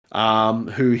will.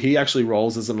 Who he actually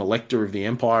rolls as an elector of the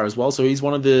Empire as well. So he's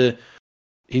one of the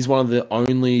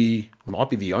only, might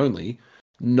be the only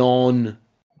non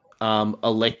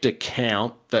elector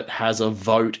count that has a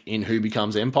vote in who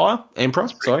becomes emperor.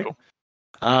 Sorry. Cool.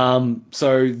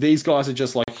 So these guys are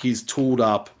just his tooled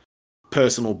up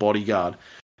personal bodyguard.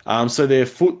 So they're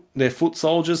foot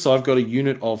soldiers. So I've got a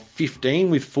unit of 15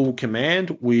 with full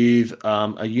command with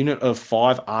a unit of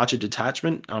 5 archer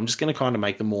detachment. I'm just going to kind of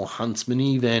make them more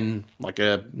huntsman-y than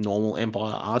a normal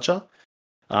Empire archer.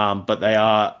 But they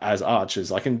are as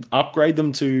archers. I can upgrade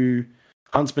them to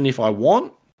huntsman if I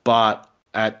want, but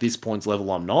at this point's level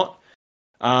I'm not.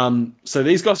 So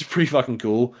these guys are pretty fucking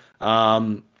cool.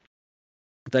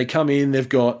 They come in, they've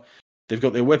got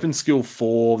their weapon skill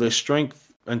 4, their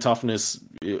strength and toughness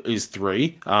is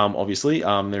 3, obviously.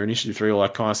 Their initiative 3, all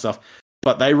that kind of stuff.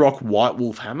 But they rock White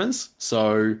Wolf hammers,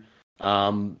 so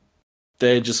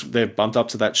they're bumped up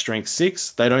to that strength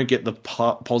 6. They don't get the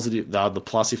the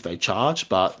plus if they charge,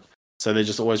 but so they're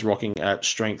just always rocking at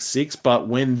strength 6. But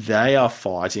when they are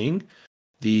fighting,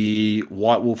 the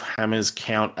White Wolf hammers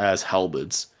count as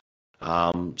halberds.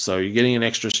 So you're getting an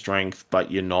extra strength, but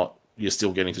you're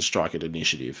still getting to strike at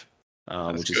initiative.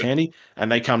 which is handy.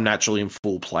 And they come naturally in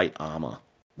full plate armor,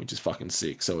 which is fucking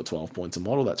sick. So at 12 points a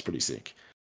model, that's pretty sick.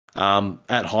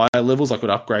 At higher levels, I could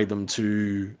upgrade them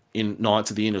to Knights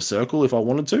of the Inner Circle if I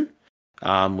wanted to,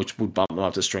 which would bump them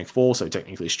up to Strength 4. So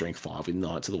technically Strength 5 with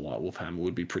Knights of the White Wolf Hammer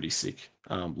would be pretty sick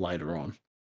later on.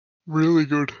 Really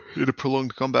good in a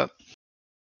prolonged combat.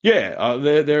 Yeah,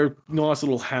 they're a nice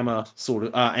little hammer sort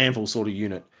of anvil sort of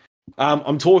unit.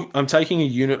 I'm taking a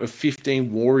unit of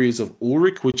 15 Warriors of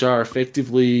Ulrich, which are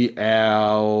effectively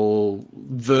our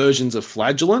versions of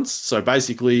Flagellants. So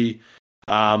basically,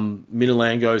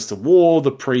 Middenland goes to war,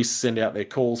 the priests send out their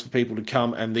calls for people to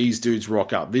come, and these dudes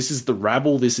rock up. This is the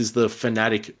rabble, this is the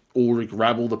fanatic Ulrich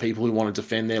rabble, the people who want to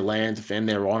defend their land, defend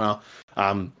their honor,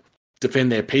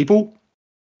 defend their people,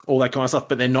 all that kind of stuff,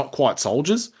 but they're not quite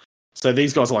soldiers. So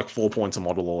these guys are like 4 points a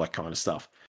model, all that kind of stuff.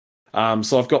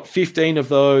 So I've got 15 of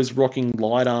those rocking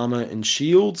light armor and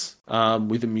shields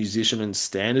with a musician and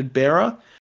standard bearer.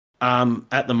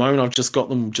 At the moment, I've just got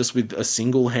them just with a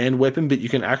single hand weapon, but you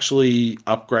can actually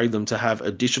upgrade them to have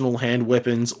additional hand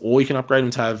weapons, or you can upgrade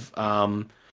them to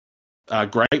have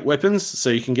great weapons. So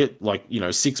you can get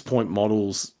 6 point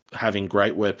models having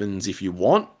great weapons if you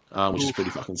want, which is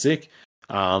pretty fucking sick.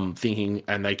 And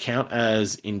they count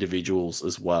as individuals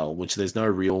as well, which there's no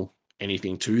real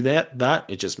anything to that.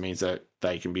 It just means that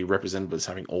they can be represented as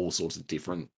having all sorts of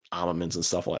different armaments and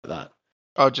stuff like that.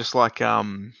 Oh, just like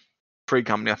Free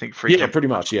Company, I think. Yeah, pretty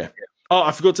much, yeah. Oh,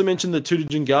 I forgot to mention the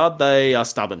Tutagen Guard. They are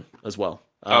stubborn as well.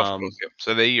 Of course, yeah.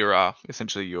 So they're your,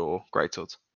 essentially your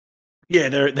greatswords. Yeah,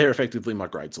 they're effectively my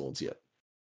greatswords, yeah.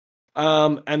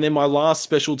 And then my last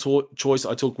special choice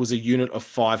I took was a unit of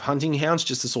 5 hunting hounds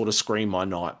just to sort of screen my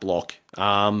night block.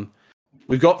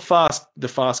 We've got the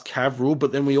fast cav rule,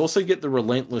 but then we also get the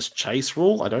relentless chase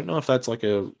rule. I don't know if that's like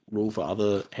a rule for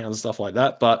other hounds and stuff like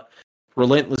that, but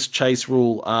relentless chase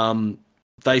rule,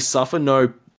 they suffer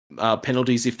no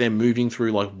penalties if they're moving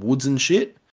through like woods and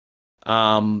shit.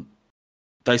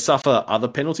 They suffer other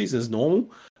penalties as normal,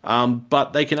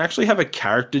 but they can actually have a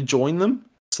character join them.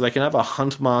 So they can have a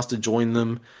hunt master join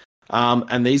them,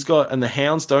 and the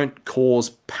hounds don't cause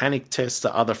panic tests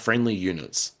to other friendly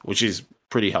units, which is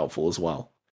pretty helpful as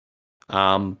well.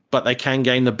 But they can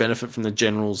gain the benefit from the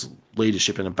general's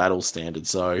leadership in a battle standard.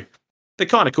 So they're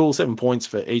kind of cool. 7 points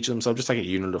for each of them. So I'll just take a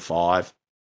unit of 5,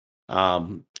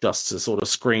 just to sort of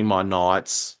screen my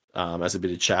knights as a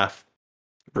bit of chaff,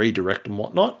 redirect and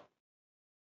whatnot.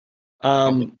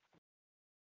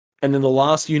 And then the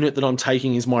last unit that I'm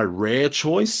taking is my rare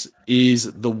choice,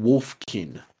 is the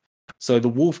Wolfkin. So the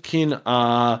Wolfkin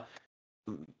are...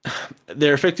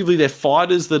 They're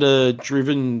fighters that are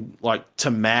driven like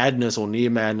to madness or near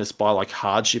madness by like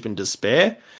hardship and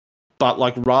despair. But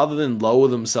like rather than lower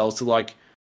themselves to like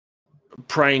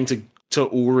praying to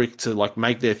Ulrich to like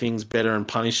make their things better and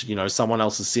punish, someone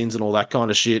else's sins and all that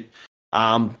kind of shit,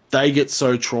 they get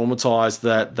so traumatized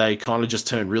that they kind of just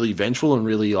turn really vengeful and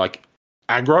really like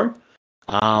aggro.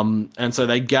 And so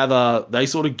they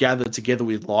sort of gather together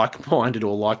with like-minded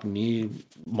or like near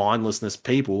mindlessness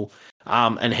people,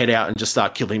 and head out and just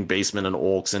start killing beastmen and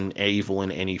orcs and evil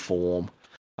in any form.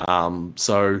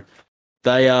 So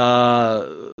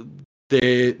they're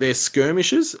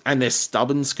skirmishers, and they're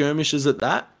stubborn skirmishers at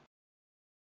that,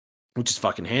 which is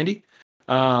fucking handy.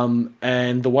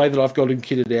 And the way that I've got them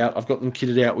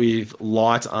kitted out with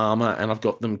light armor, and I've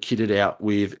got them kitted out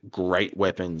with great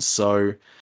weapons. So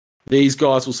these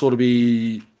guys will sort of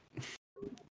be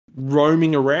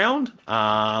roaming around,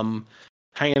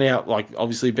 hanging out, like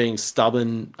obviously being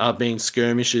stubborn, being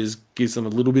skirmishers gives them a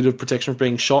little bit of protection from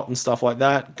being shot and stuff like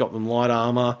that. Got them light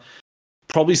armor,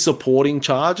 probably supporting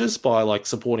charges by like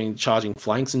supporting charging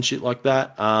flanks and shit like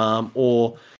that,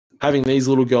 or having these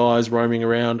little guys roaming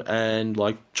around and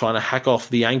like trying to hack off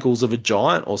the ankles of a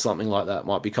giant or something like that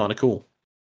might be kind of cool.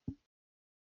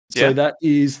 So Yeah. that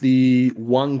is the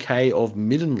 1K of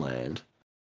Middenland.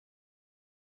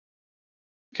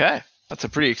 Okay. That's a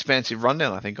pretty expansive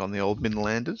rundown, I think, on the old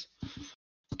Midlanders.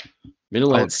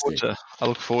 Middenland's I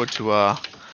look forward to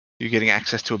you getting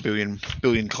access to a billion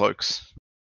cloaks.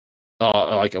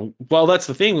 Well, that's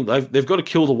the thing. They've got to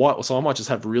kill the white wolves, so I might just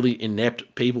have really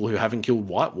inept people who haven't killed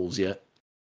white wolves yet.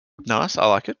 Nice, I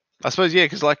like it. I suppose, yeah,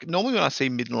 because like normally when I see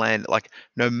Midland, like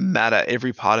no matter,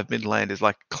 every part of Midland is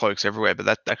like cloaks everywhere, but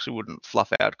that actually wouldn't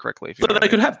fluff out correctly. If you So they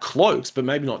could have cloaks, but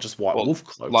maybe not just white wolf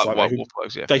cloaks. like Like, white wolf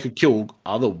cloaks, yeah. they could kill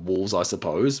other wolves, I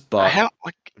suppose. But How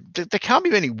like there can't be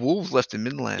many wolves left in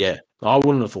Midland. yeah, I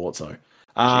wouldn't have thought so.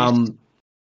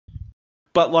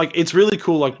 But like it's really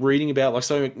cool, like reading about like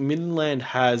so Midland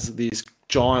has this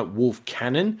giant wolf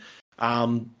cannon.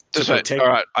 To So, protect. all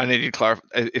right, I need you to clarify.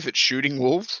 If it's shooting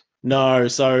wolves, No,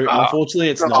 so unfortunately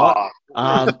it's not.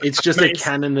 It's just a Amazing.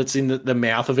 cannon that's in the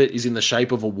mouth of it is in the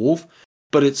shape of a wolf,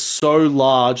 but it's so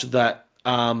large that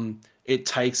it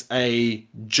takes a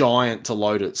giant to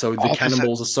load it. So the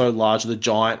cannonballs are so large, the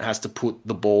giant has to put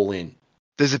the ball in.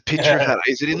 There's a picture of that.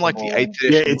 Is it in like the 8th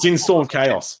edition? Yeah, it's in Storm of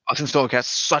Chaos. I can Storm of Chaos.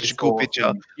 Such a cool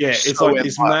picture. Yeah, it's So like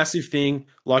this empire. massive thing.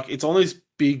 Like it's on this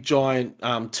big giant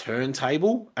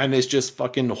turntable, and there's just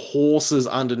fucking horses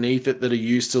underneath it that are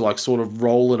used to like sort of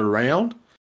roll it around.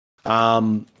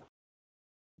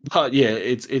 But yeah,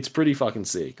 it's pretty fucking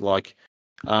sick. Like,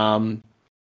 they've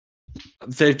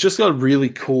just got a really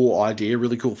cool idea,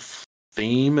 really cool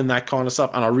theme, and that kind of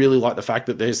stuff. And I really like the fact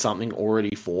that there's something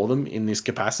already for them in this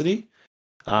capacity.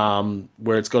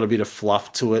 Where it's got a bit of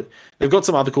fluff to it. They've got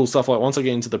some other cool stuff. Like once I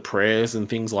get into the prayers and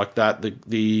things like that,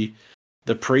 the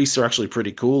priests are actually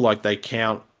pretty cool. Like they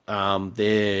count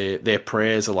their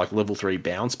prayers are like level 3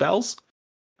 bound spells.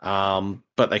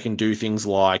 But they can do things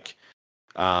like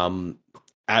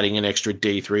adding an extra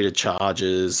D3 to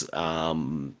charges.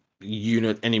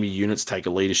 Enemy units take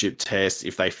a leadership test.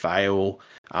 If they fail,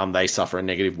 they suffer a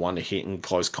 -1 to hit in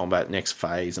close combat next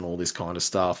phase, and all this kind of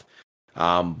stuff.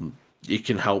 It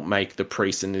can help make the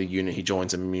priest in the unit he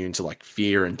joins immune to like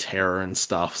fear and terror and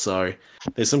stuff. So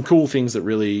there's some cool things that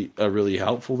really are really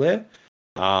helpful there,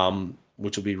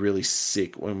 which will be really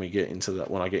sick when we get into that.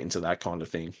 When I get into that kind of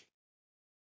thing.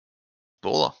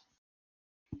 Baller.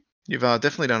 You've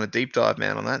definitely done a deep dive,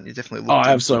 man, on that. You definitely. I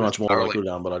have so much more that I could have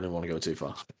done, but I didn't want to go too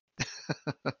far.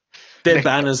 Their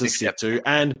banners are sick too,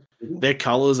 and their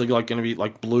colors are like going to be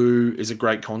like blue is a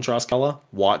great contrast color,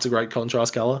 white's a great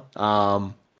contrast color.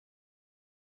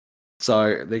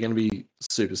 So they're going to be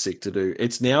super sick to do.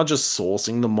 It's now just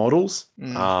sourcing the models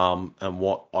and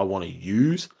what I want to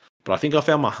use. But I think I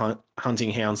found my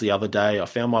hunting hounds the other day. I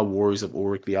found my warriors of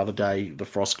Ulrich the other day, the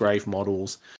Frostgrave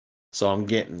models. So I'm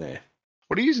getting there.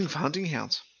 What are you using for hunting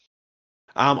hounds?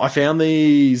 I found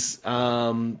these.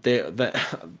 They're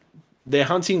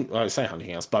hunting. I say hunting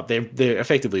hounds, but they're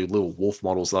effectively little wolf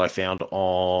models that I found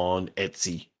on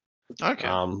Etsy. Okay.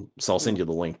 So I'll send you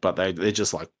the link, but they're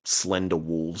just like slender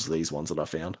wolves. These ones that I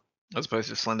found. As opposed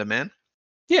to Slender Man.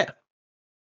 Yeah,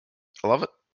 I love it.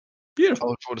 Beautiful.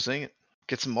 I look forward to seeing it.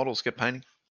 Get some models. Get painting.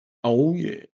 Oh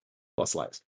yeah, plus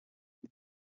layers.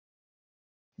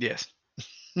 Yes.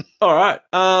 All right.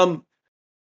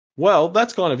 Well,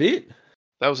 that's kind of it.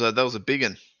 That was a big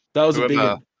one. That was a big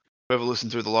one. Whoever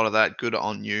listened through a lot of that, good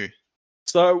on you.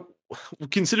 So,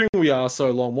 considering we are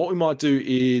so long, what we might do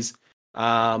is,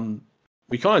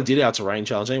 we kind of did our terrain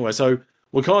challenge anyway. So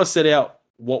we kind of set out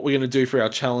what we're going to do for our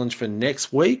challenge for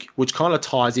next week, which kind of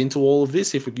ties into all of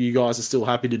this. If you guys are still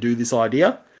happy to do this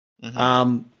idea,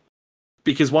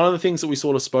 because one of the things that we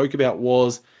sort of spoke about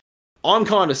was, I'm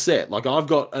kind of set. Like I've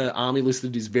got an army list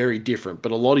that is very different,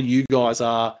 but a lot of you guys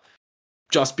are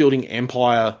just building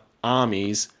empire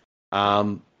armies,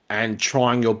 and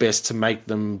trying your best to make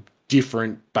them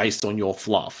different based on your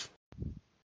fluff.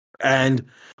 And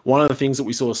one of the things that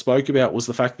we sort of spoke about was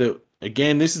the fact that,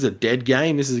 again, this is a dead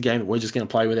game. This is a game that we're just going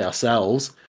to play with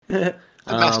ourselves. The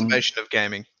masturbation of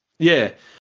gaming. Yeah.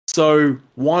 So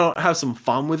why not have some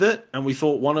fun with it? And we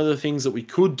thought one of the things that we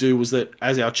could do was that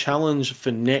as our challenge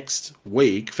for next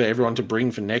week, for everyone to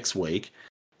bring for next week,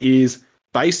 is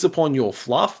based upon your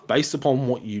fluff, based upon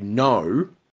what you know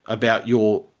about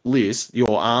your list,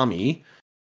 your army,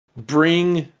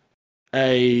 bring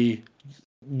a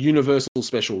universal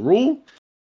special rule,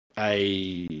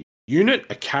 a unit,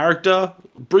 a character,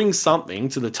 bring something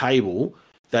to the table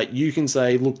that you can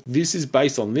say, look, this is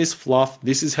based on this fluff,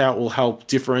 this is how it will help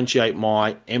differentiate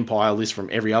my empire list from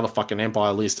every other fucking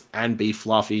empire list and be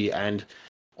fluffy and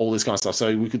all this kind of stuff.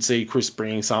 So we could see Chris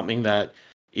bringing something that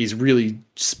is really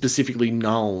specifically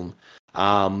known.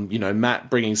 Matt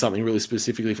bringing something really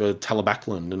specifically for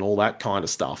Talabacland and all that kind of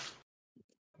stuff.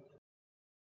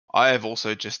 I have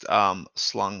also just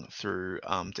slung through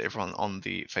to everyone on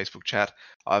the Facebook chat.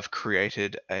 I've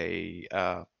created a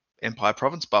Empire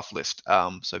Province buff list,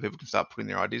 so people can start putting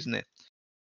their ideas in there.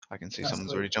 I can see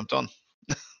someone's already jumped on.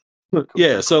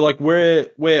 Yeah, so like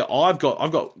where I've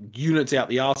got units out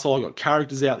the arsehole, I've got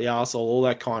characters out the arsehole, all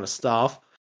that kind of stuff.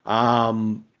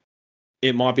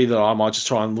 It might be that I might just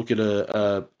try and look at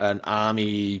an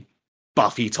army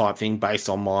Buffy type thing based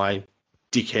on my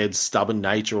dickhead stubborn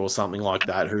nature or something like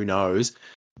that. Who knows?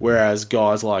 Whereas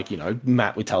guys like,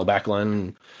 Matt with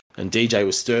Talabacland and DJ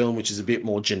with Sterling, which is a bit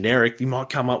more generic, you might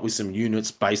come up with some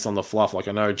units based on the fluff. Like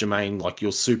I know, Jermaine, like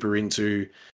you're super into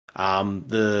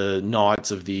the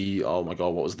Knights of the, oh my God,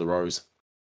 what was the Rose?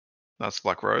 That's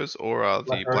Black Rose or the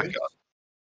Blackguard.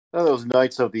 Oh, those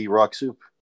Knights of the Rock Soup.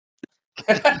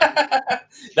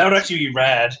 That would actually be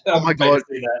rad. Oh my I'd pay to God.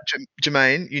 see that.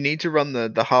 Jermaine, you need to run the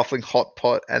halfling hot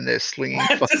pot, and they're slinging.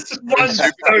 Just one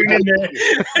stone in there.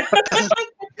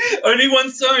 Only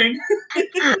one stone.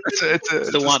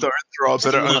 It's a one. stone throw, but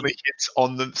it the one. only hits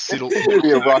on the siddle. It's gonna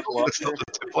be a rock That's not the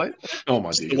template. Oh my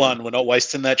It's dear. the one. We're not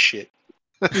wasting that shit.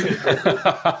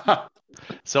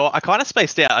 So I kind of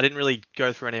spaced out. I didn't really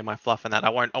go through any of my fluff and that. I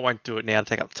won't do it now to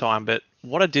take up time. But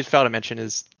what I did fail to mention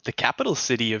is the capital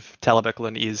city of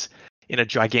Talabeclan is in a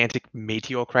gigantic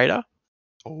meteor crater.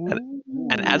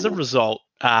 And as a result,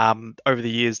 over the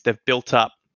years, they've built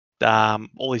up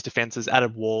all these defenses,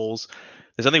 added walls.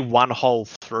 There's only one hole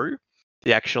through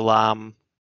the actual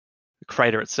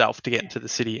crater itself to get into the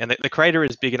city. And the crater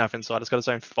is big enough inside. It's got its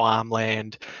own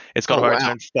farmland. It's got its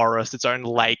own forest, its own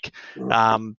lake.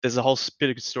 There's a whole bit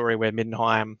of story where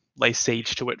Middenheim lay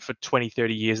siege to it for 20,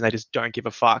 30 years, and they just don't give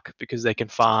a fuck because they can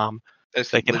farm,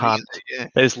 they can hunt,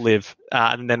 they just live,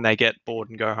 and then they get bored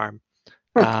and go home.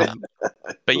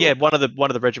 But yeah, one of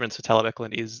the regiments of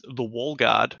Talabeclan is the Wall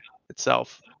Guard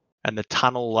itself, and the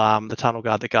tunnel guard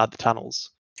that guard the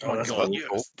tunnels. Oh, that's God, cool.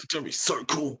 yes. It's gonna be so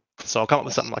cool. So I'll come up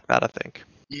with something like that, I think.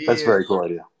 That's a very cool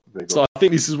idea. Very cool. So I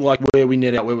think this is like where we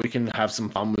net out, where we can have some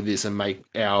fun with this and make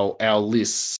our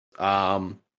lists.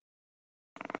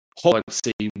 Let's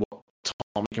see what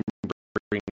Tom can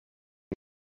bring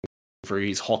for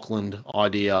his Hockland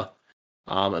idea,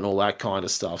 and all that kind of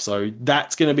stuff. So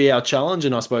that's going to be our challenge,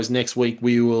 and I suppose next week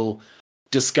we will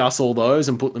discuss all those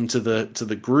and put them to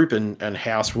the group and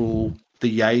house rule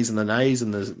the yays and the nays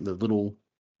and the little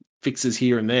fixes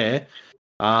here and there.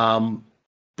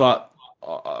 But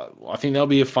I think that'll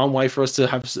be a fun way for us to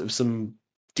have some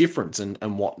difference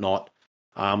and whatnot,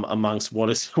 amongst what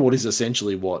is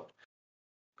essentially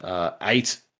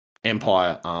 8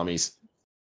 Empire armies.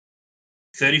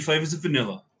 30 flavors of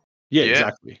vanilla. Yeah, Yeah.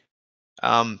 exactly.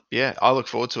 Yeah, I look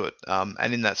forward to it.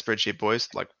 And in that spreadsheet, boys,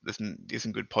 like this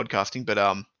isn't good podcasting, but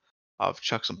I've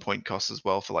chucked some point costs as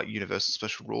well for like universal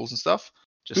special rules and stuff.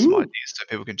 Just some Ooh. ideas so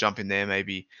people can jump in there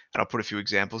maybe, and I'll put a few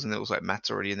examples in there. It looks like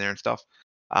Matt's already in there and stuff.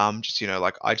 Just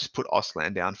like I just put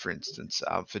Ostland down for instance,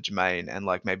 for Jermaine, and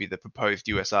like maybe the proposed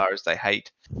USR as they hate,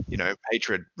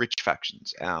 hatred rich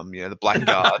factions. The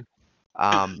Blackguard,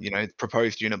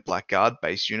 proposed unit Blackguard,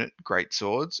 base unit, great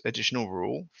swords, additional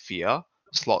rule, fear,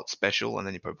 slot special, and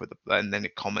then you put and then the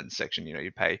comment section,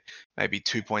 you pay maybe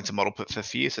 2 points a model put for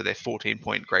fear, so they're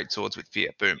 14-point great swords with fear.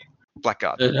 Boom.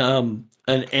 Blackguard.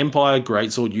 An Empire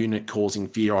greatsword unit causing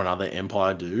fear on other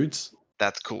Empire dudes.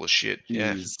 That's cool as shit.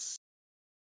 Yeah. Is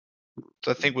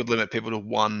So I think we'd limit people to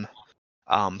one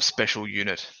special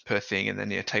unit per thing, and then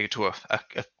take it to a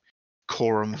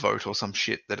quorum vote or some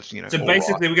shit that it's So all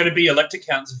basically, right. we're going to be elected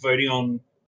counts voting on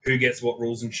who gets what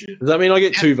rules and shit. Does that mean I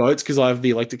get 2 votes because I have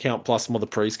the elector count plus the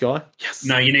priest guy? Yes.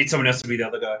 No, you need someone else to be the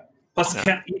other guy. Plus, the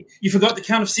count, you forgot the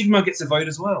Count of Sigma gets a vote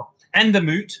as well, and the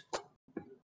Moot.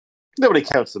 Nobody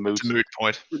counts the moot. It's a moot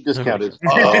point. Discounted.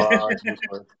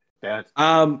 Bad.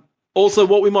 Also,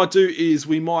 what we might do is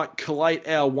we might collate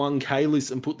our 1K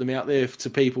list and put them out there to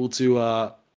people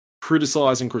to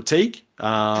criticize and critique.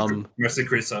 Mostly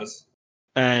criticize.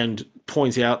 And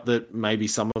point out that maybe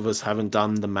some of us haven't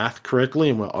done the math correctly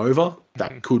and we're over.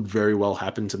 That could very well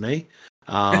happen to me.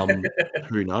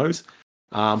 Who knows?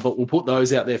 But we'll put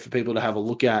those out there for people to have a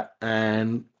look at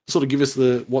and sort of give us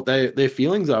what their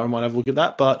feelings are. I might have a look at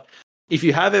that. But if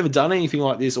you have ever done anything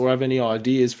like this or have any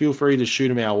ideas, feel free to shoot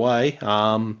them our way.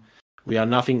 We are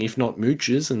nothing if not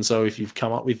moochers, and so if you've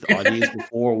come up with ideas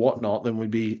before or whatnot, then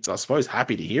we'd be, I suppose,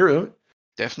 happy to hear it.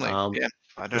 Definitely. Yeah.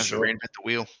 I don't have to reinvent the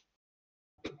wheel.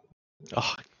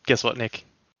 Oh, guess what, Nick?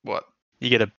 What? You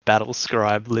get a battle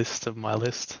scribe list of my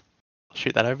list. I'll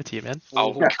shoot that over to you, man. Oh,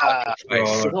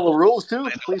 With all the rules too.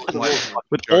 Please put the rules.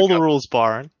 With all the rules,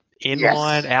 Byron.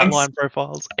 Inline, outline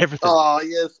profiles, everything. Oh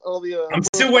yes, all the. I'm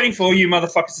still waiting for you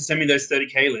motherfuckers to send me those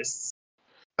 30k lists.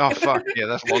 Oh fuck yeah,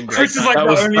 that's long ago. Chris is like That the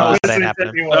was- only that person who ain't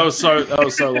sent me That one.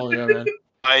 was so long ago, man.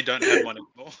 I don't have one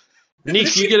anymore.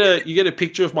 Nick, you get a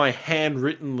picture of my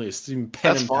handwritten list in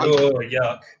pen That's and fine. paper. Oh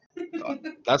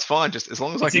yuck! That's fine. Just as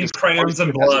long as I It's can in just crayons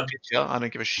and post it as a blood. picture, I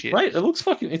don't give a shit. Right, it looks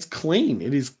fucking. It's clean.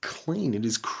 It is clean. It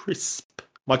is crisp.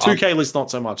 My 2K list not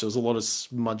so much. There's a lot of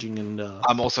smudging and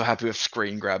I'm also happy with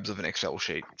screen grabs of an Excel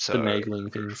sheet. So,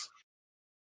 finagling things.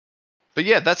 but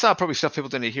yeah, that's probably stuff people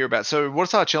don't need to hear about. So,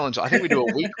 what's our challenge? I think we do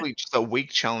just a week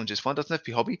challenge. This one doesn't have to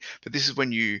be hobby, but this is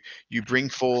when you bring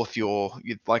forth your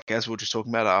like as we were just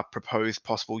talking about, our proposed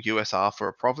possible USR for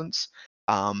a province,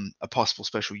 a possible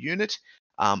special unit.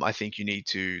 I think you need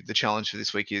to. The challenge for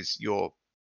this week is your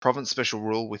province special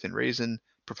rule within reason,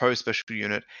 proposed special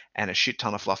unit, and a shit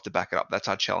ton of fluff to back it up. That's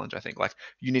our challenge. I think. Like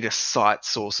you need to cite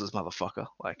sources, motherfucker.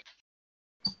 Like.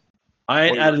 I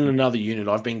ain't adding another unit.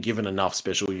 I've been given enough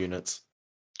special units.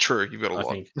 True, you've got a I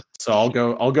lot. think. So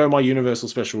I'll go my universal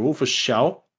special rule for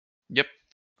Shell. Yep.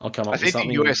 I'll come up I with think something.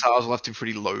 the USRs left him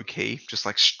pretty low key, just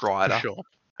like Strider. For sure.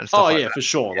 And stuff like that. For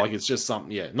sure. Like it's just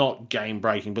something, not game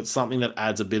breaking, but something that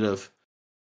adds a bit of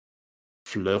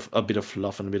fluff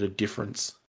and a bit of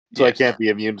difference. So I can't be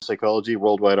immune to psychology,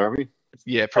 worldwide army?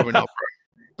 Yeah, probably not,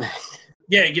 bro.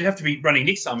 Yeah, you'd have to be running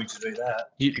Nick's army to do that.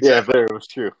 Yeah, very much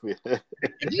true.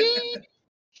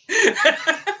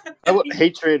 How about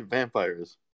hatred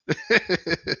vampires?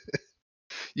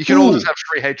 You can all just have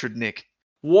free hatred, Nick.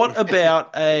 What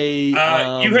about a?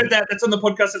 You heard that? That's on the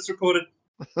podcast that's recorded.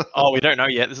 Oh, we don't know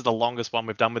yet. This is the longest one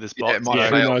we've done with this box. Who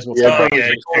knows what's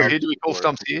do we call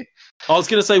stumps here? I was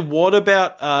going to say, what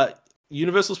about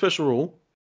universal special rule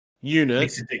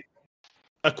unit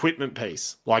equipment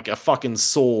piece, like a fucking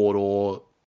sword or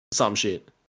some shit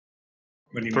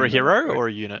for a hero or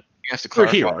a unit? You have to for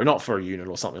a hero, not for a unit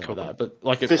or something like that. But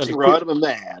like a fishing rod of a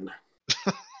man.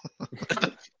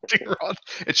 Rod.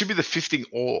 It should be the fisting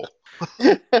oar.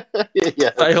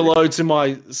 Say hello to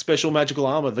my special magical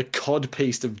armor, the cod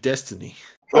piece of destiny.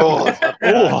 Oh,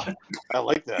 I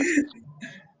like that.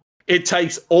 It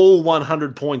takes all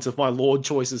 100 points of my Lord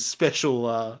Choice's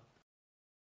special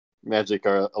magic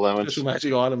allowance. Special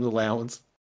magic items allowance.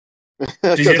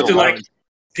 Do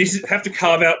you have to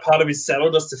carve out part of his saddle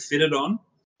just to fit it on?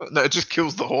 No, it just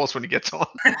kills the horse when he gets on.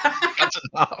 That's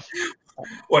enough.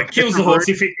 Well, it kills the horse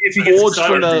if he gets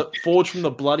excited. Forged from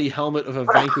the bloody helmet of a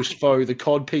vanquished foe, the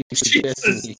cod piece of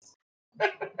destiny.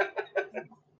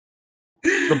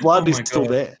 The blood is still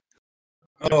there.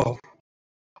 Oh.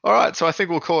 All right, so I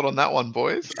think we'll call it on that one,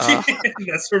 boys.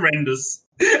 That's horrendous.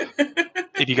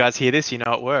 If you guys hear this, you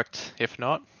know it worked. If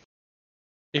not,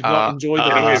 enjoy the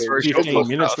last 15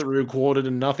 minutes that we recorded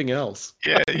and nothing else.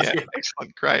 Yeah,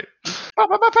 excellent, great.